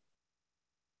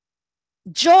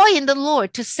 Joy in the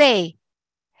Lord to say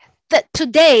that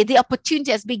today the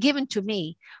opportunity has been given to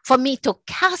me for me to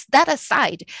cast that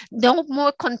aside. No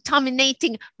more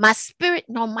contaminating my spirit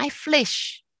nor my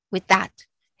flesh with that.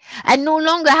 I no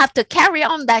longer have to carry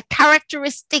on that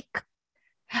characteristic.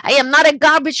 I am not a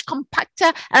garbage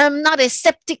compactor. I am not a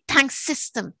septic tank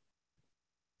system.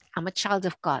 I'm a child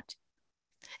of God.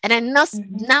 And I must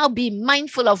now be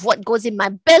mindful of what goes in my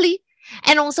belly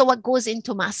and also what goes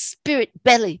into my spirit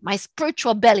belly, my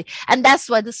spiritual belly. And that's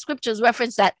why the scriptures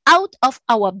reference that out of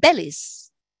our bellies,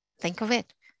 think of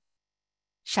it,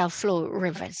 shall flow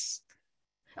rivers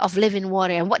of living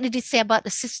water. And what did it say about the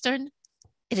cistern?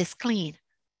 It is clean,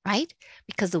 right?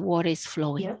 Because the water is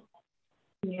flowing.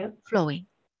 Yep. Flowing.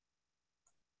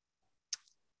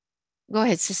 Go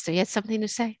ahead, sister. You had something to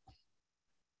say?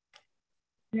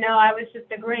 No, I was just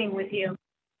agreeing with you.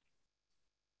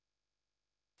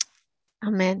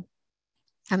 Amen.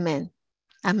 Amen.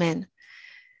 Amen.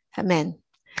 Amen.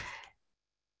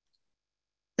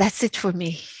 That's it for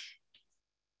me.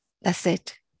 That's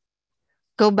it.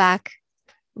 Go back,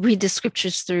 read the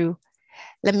scriptures through.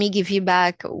 Let me give you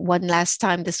back one last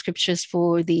time the scriptures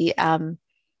for the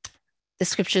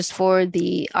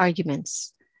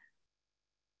arguments.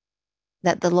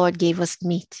 that the Lord gave us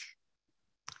meat.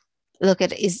 Look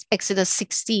at Exodus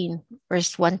 16,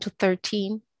 verse 1 to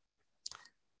 13,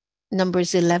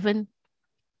 Numbers 11,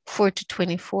 4 to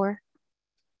 24,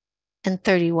 and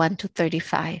 31 to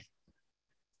 35.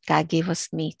 God gave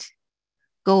us meat.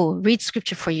 Go read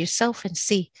scripture for yourself and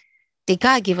see. Did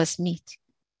God give us meat?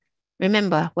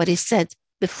 Remember what he said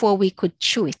before we could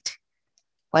chew it,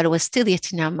 while it was still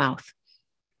yet in our mouth.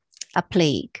 A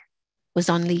plague was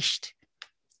unleashed.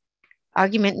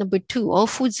 Argument number 2, all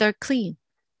foods are clean.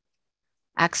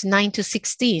 Acts 9 to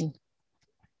 16.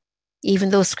 Even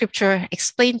though scripture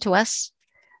explained to us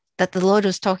that the Lord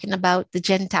was talking about the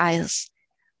Gentiles,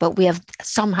 but we have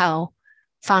somehow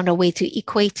found a way to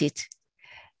equate it,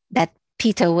 that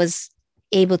Peter was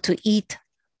able to eat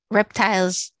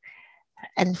reptiles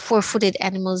and four-footed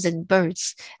animals and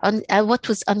birds. What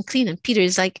was unclean? And Peter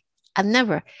is like,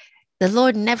 the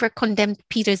Lord never condemned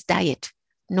Peter's diet.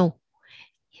 No.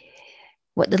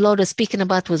 What the Lord was speaking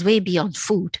about was way beyond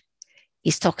food.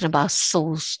 He's talking about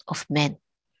souls of men.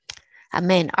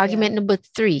 Amen. Argument number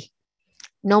 3.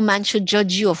 No man should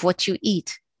judge you of what you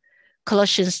eat.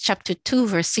 Colossians chapter 2,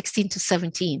 verse 16 to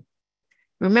 17.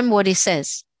 Remember what it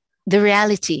says. The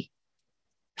reality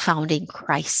found in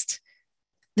Christ.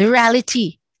 The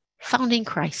reality found in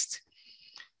Christ.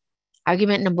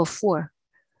 Argument number 4.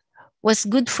 What's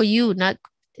good for you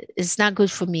is not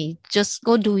good for me. Just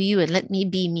go do you and let me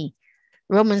be me.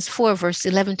 Romans 4, verse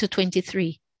 11 to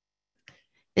 23.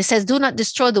 It says, do not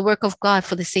destroy the work of God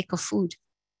for the sake of food.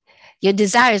 Your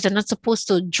desires are not supposed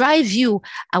to drive you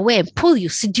away and pull you,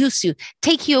 seduce you,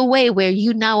 take you away where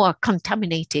you now are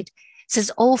contaminated. It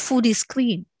says all food is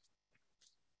clean.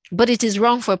 But it is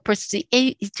wrong for a person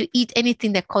to eat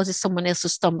anything that causes someone else to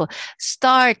stumble.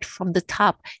 Start from the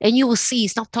top and you will see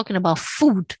it's not talking about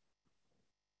food.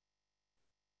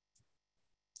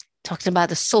 It's talking about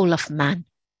the soul of man.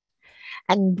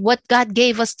 And what God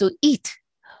gave us to eat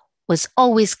was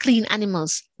always clean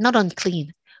animals, not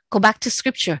unclean. Go back to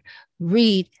scripture,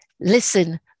 read,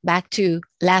 listen back to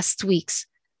last week's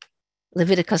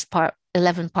Leviticus part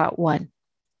 11, part 1.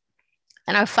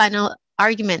 And our final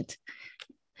argument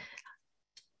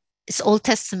is Old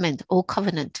Testament, Old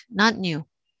Covenant, not New.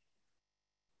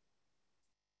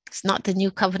 It's not the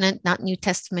New Covenant, not New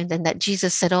Testament, and that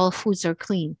Jesus said all foods are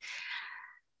clean.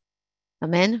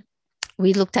 Amen.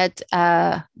 We looked at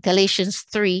Galatians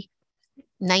 3,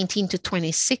 19 to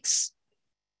 26,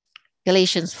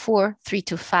 Galatians 4, 3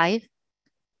 to 5,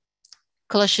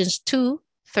 Colossians 2,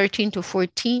 13 to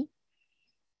 14,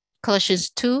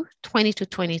 Colossians 2, 20 to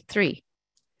 23.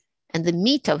 And the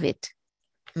meat of it,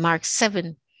 Mark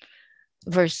 7,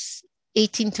 verse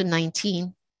 18 to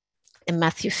 19, and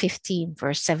Matthew 15,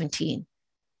 verse 17.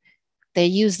 They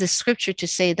use the scripture to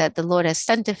say that the Lord has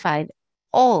sanctified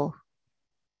all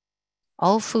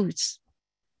foods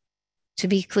to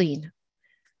be clean.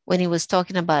 When he was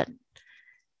talking about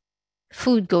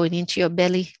food going into your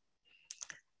belly,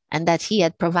 and that he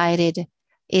had provided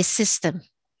a system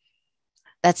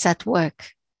that's at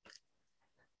work.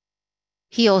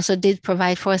 He also did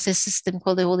provide for us a system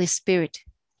called the Holy Spirit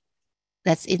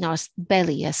that's in our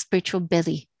belly, a spiritual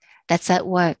belly that's at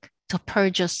work to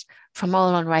purge us from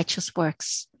all unrighteous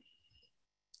works,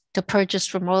 to purge us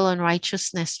from all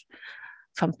unrighteousness,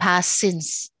 from past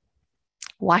sins,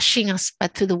 washing us,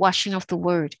 but through the washing of the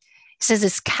word. It says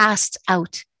it's cast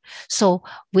out. So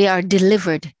we are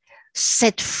delivered,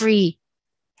 set free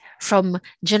from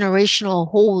generational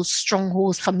holes,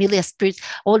 strongholds, familiar spirits,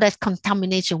 all that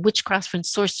contamination, witchcraft and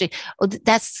sorcery.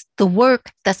 That's the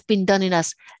work that's been done in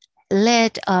us.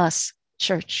 Let us,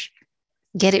 church,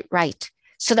 get it right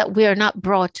so that we are not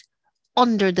brought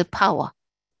under the power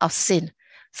of sin.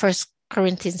 1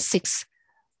 Corinthians 6,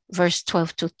 verse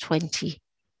 12 to 20.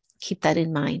 Keep that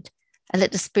in mind. And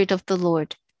let the Spirit of the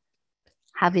Lord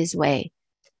have his way.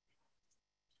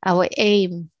 Our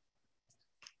aim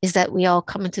is that we all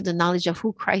come into the knowledge of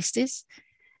who Christ is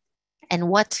and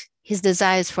what his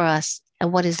desires for us.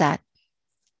 And what is that?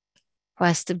 For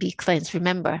us to be cleansed.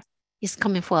 Remember, he's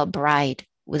coming for a bride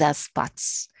without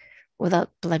spots,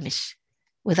 without blemish,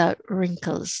 without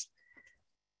wrinkles.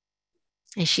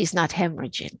 And she's not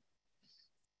hemorrhaging.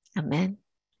 Amen.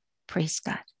 Praise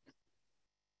God.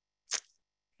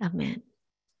 Amen.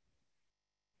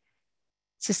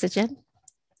 Sister Jen?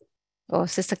 Or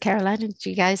Sister Caroline, do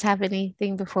you guys have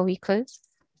anything before we close?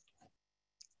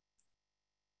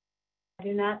 I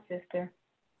do not, sister.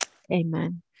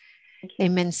 Amen.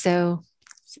 Amen. So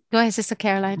go ahead, Sister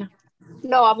Carolina.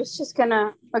 No, I was just going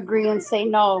to agree and say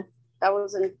no. That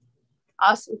was an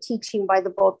awesome teaching by the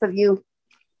both of you.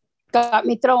 Got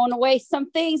me throwing away some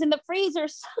things in the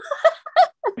freezers.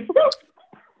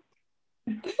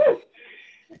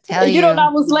 Tell You know, you. and I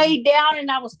was laid down and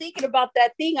I was thinking about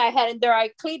that thing I had in there. I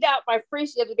cleaned out my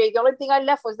fridge the other day. The only thing I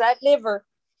left was that liver.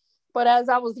 But as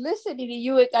I was listening to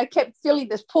you, I kept feeling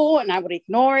this pull and I would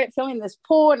ignore it, feeling this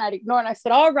pull and I'd ignore it. And I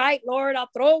said, all right, Lord, I'll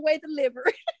throw away the liver.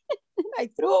 And I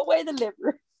threw away the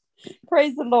liver.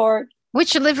 Praise the Lord.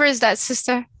 Which liver is that,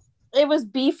 sister? It was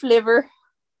beef liver.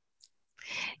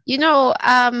 You know,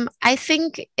 I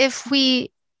think if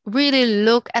we really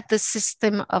look at the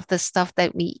system of the stuff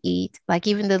that we eat, like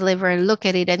even the liver, look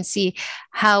at it and see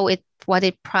how what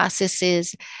it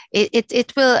processes,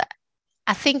 it will,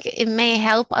 I think it may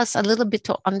help us a little bit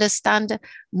to understand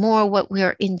more what we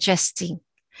are ingesting.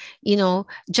 You know,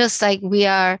 just like we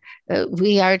are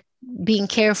being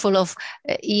careful of,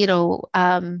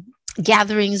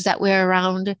 gatherings that we're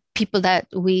around, people that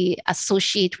we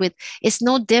associate with. It's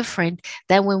no different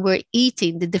than when we're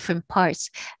eating the different parts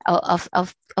of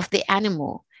the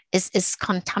animal. Is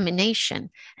contamination.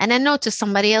 And I know to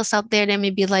somebody else out there, they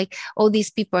may be like, oh, these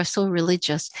people are so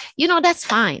religious. You know, that's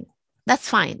fine. That's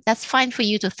fine. That's fine for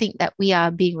you to think that we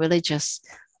are being religious.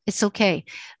 It's okay.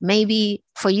 Maybe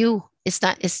for you, it's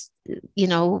not,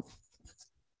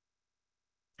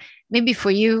 maybe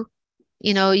for you,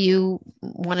 you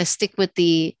want to stick with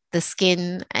the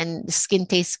skin and the skin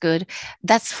tastes good.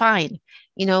 That's fine,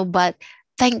 but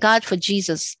thank God for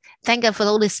Jesus. Thank God for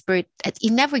the Holy Spirit that he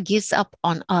never gives up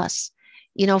on us.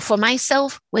 For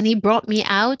myself, when he brought me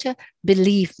out,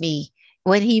 believe me,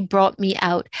 when he brought me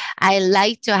out, I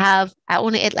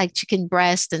want to eat like chicken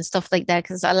breast and stuff like that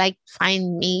because I like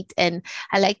fine meat and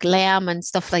I like lamb and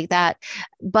stuff like that.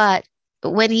 But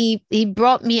when he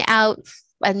brought me out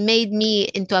and made me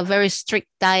into a very strict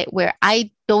diet where I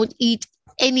don't eat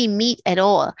any meat at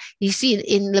all. You see,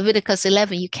 in Leviticus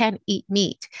 11, you can't eat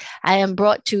meat. I am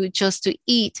brought to just to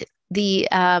eat the,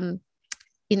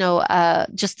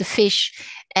 just the fish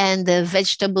and the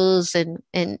vegetables and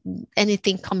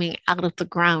anything coming out of the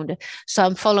ground. So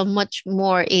I'm following much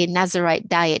more a Nazarite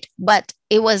diet, but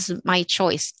it was my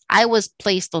choice. I was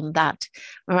placed on that,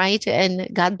 right? And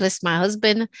God bless my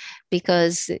husband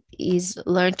because he's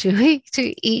learned to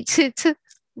eat it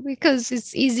because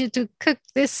it's easier to cook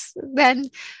this than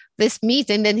this meat.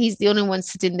 And then he's the only one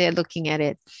sitting there looking at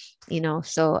it,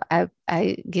 so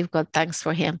I give God thanks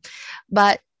for him.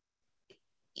 But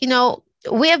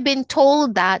we have been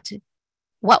told that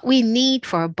what we need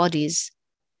for our bodies,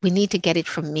 we need to get it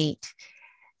from meat.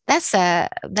 That's a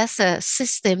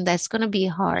system that's going to be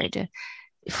hard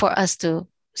for us to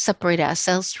separate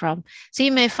ourselves from. So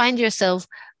you may find yourself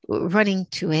running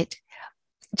to it.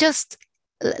 Just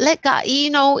let God,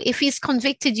 if he's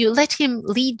convicted you, let him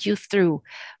lead you through,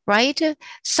 right?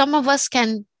 Some of us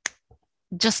can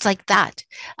just like that.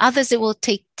 Others, it will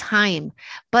take time.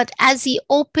 But as he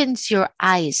opens your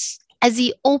eyes,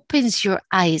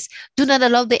 do not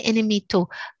allow the enemy to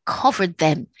cover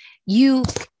them. You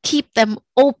keep them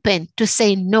open to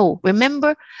say no.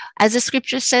 Remember, as the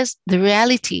scripture says, the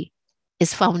reality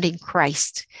is found in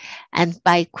Christ. And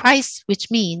by Christ, which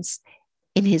means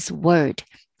in his word.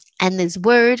 And his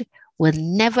word will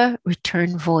never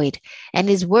return void. And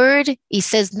his word, he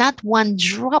says, not one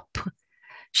drop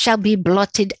shall be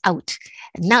blotted out.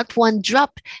 Not one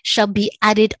drop shall be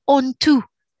added onto.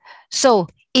 So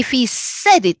if he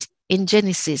said it in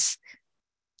Genesis,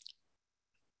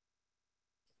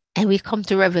 and we come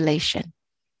to Revelation,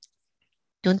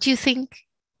 don't you think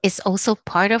it's also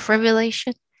part of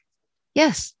Revelation?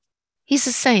 Yes, he's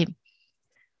the same.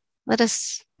 Let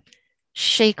us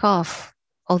shake off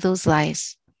all those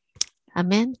lies.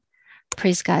 Amen.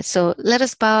 Praise God. So let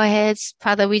us bow our heads.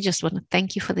 Father, we just want to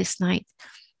thank you for this night.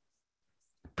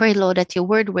 Pray, Lord, that your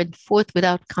word went forth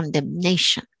without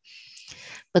condemnation,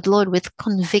 but Lord, with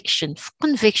conviction.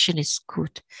 Conviction is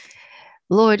good.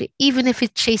 Lord, even if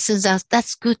it chastens us,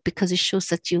 that's good because it shows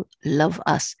that you love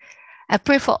us. I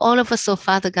pray for all of us, oh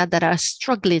Father God, that are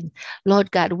struggling,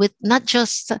 Lord God, with not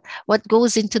just what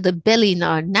goes into the belly in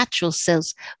our natural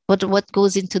cells, but what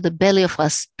goes into the belly of our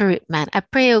spirit man. I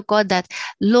pray, oh God, that,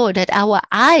 Lord, that our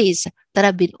eyes that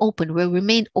have been open will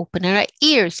remain open, and our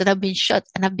ears that have been shut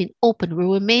and have been open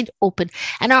will remain open,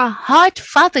 and our heart,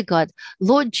 Father God,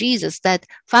 Lord Jesus, that,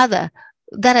 Father,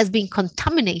 that has been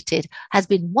contaminated, has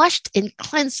been washed and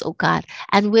cleansed, oh God,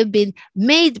 and we've been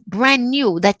made brand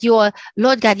new, that you're,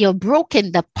 Lord God, you're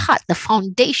broken the pot, the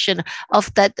foundation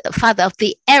of that, Father, of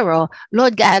the error,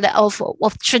 Lord God, of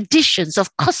traditions,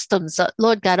 of customs,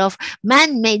 Lord God, of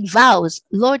man-made vows,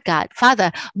 Lord God,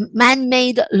 Father,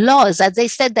 man-made laws, as they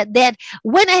said that they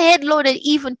went ahead, Lord, and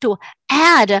even to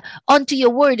add onto your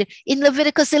word in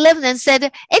Leviticus 11 and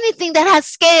said, anything that has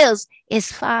scales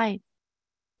is fine.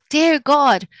 Dear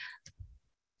God,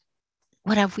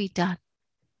 what have we done?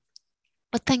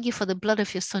 But thank you for the blood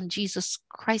of your son, Jesus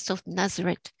Christ of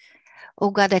Nazareth. Oh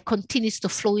God, that continues to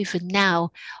flow even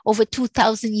now, over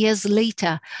 2,000 years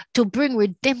later, to bring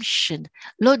redemption.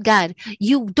 Lord God,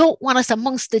 you don't want us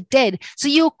amongst the dead. So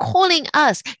you're calling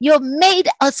us. You've made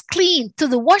us clean through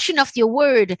the washing of your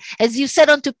word. As you said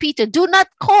unto Peter, do not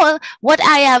call what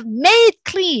I have made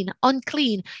clean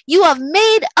unclean. You have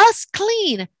made us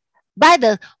clean by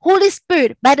the Holy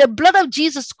Spirit, by the blood of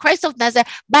Jesus Christ of Nazareth,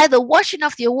 by the washing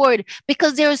of your word,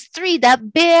 because there's three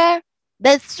that bear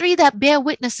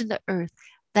witness in the earth.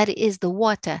 That is the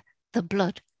water, the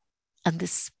blood, and the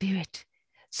Spirit.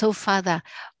 So, Father,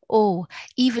 oh,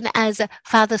 even as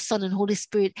Father, Son, and Holy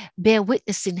Spirit bear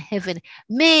witness in heaven,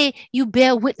 may you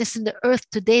bear witness in the earth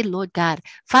today, Lord God.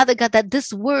 Father God, that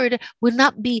this word will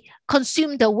not be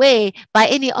consumed away by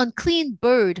any unclean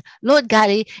bird, Lord God.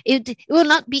 It will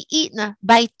not be eaten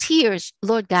by tears,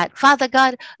 Lord God. Father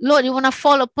God, Lord, you want to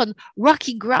fall upon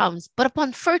rocky grounds, but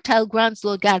upon fertile grounds,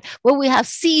 Lord God, where we have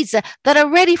seeds that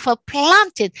are ready for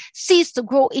planting, seeds to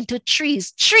grow into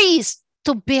trees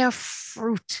to bear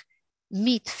fruit,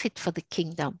 meat fit for the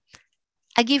kingdom.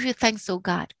 I give you thanks, oh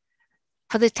God,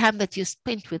 for the time that you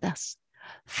spent with us.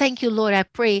 Thank you, Lord. I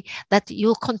pray that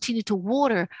you'll continue to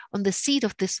water on the seed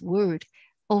of this word,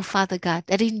 oh Father God,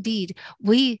 that indeed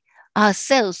we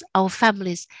ourselves, our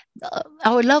families,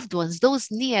 our loved ones,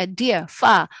 those near, dear,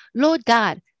 far, Lord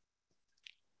God,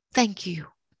 thank you.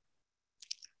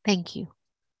 Thank you.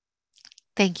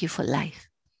 Thank you for life.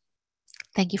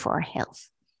 Thank you for our health.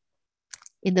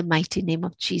 In the mighty name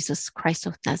of Jesus Christ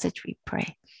of Nazareth, we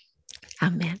pray.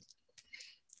 Amen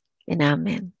and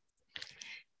amen.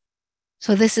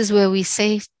 So this is where we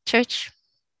say, church,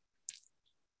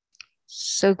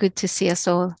 so good to see us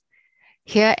all.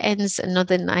 Here ends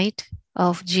another night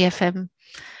of GFM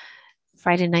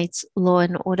Friday Night's Law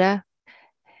and Order,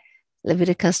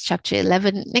 Leviticus chapter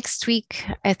 11. Next week,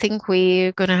 I think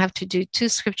we're going to have to do 2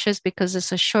 scriptures because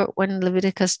it's a short one.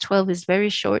 Leviticus 12 is very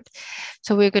short.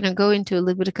 So we're going to go into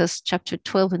Leviticus chapter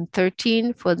 12 and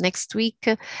 13 for next week,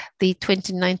 the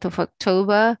 29th of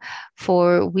October,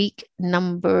 for week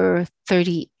number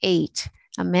 38.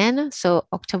 Amen. So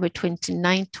October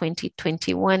 29,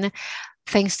 2021.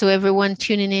 Thanks to everyone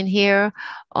tuning in here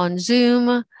on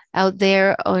Zoom, out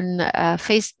there on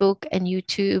Facebook and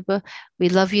YouTube. We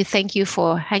love you. Thank you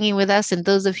for hanging with us. And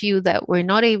those of you that were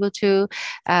not able to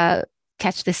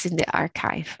catch this in the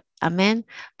archive. Amen.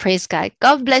 Praise God.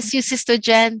 God bless you, Sister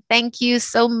Jen. Thank you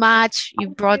so much. You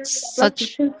brought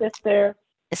such,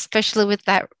 especially with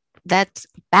that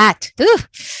bat.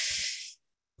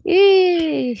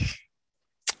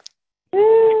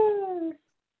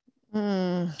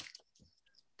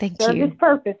 Thank you. Served its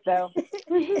purpose, though.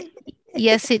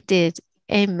 Yes, it did.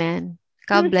 Amen.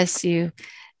 God bless you.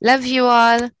 Love you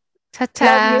all.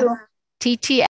 Ta-ta. Love you. TT.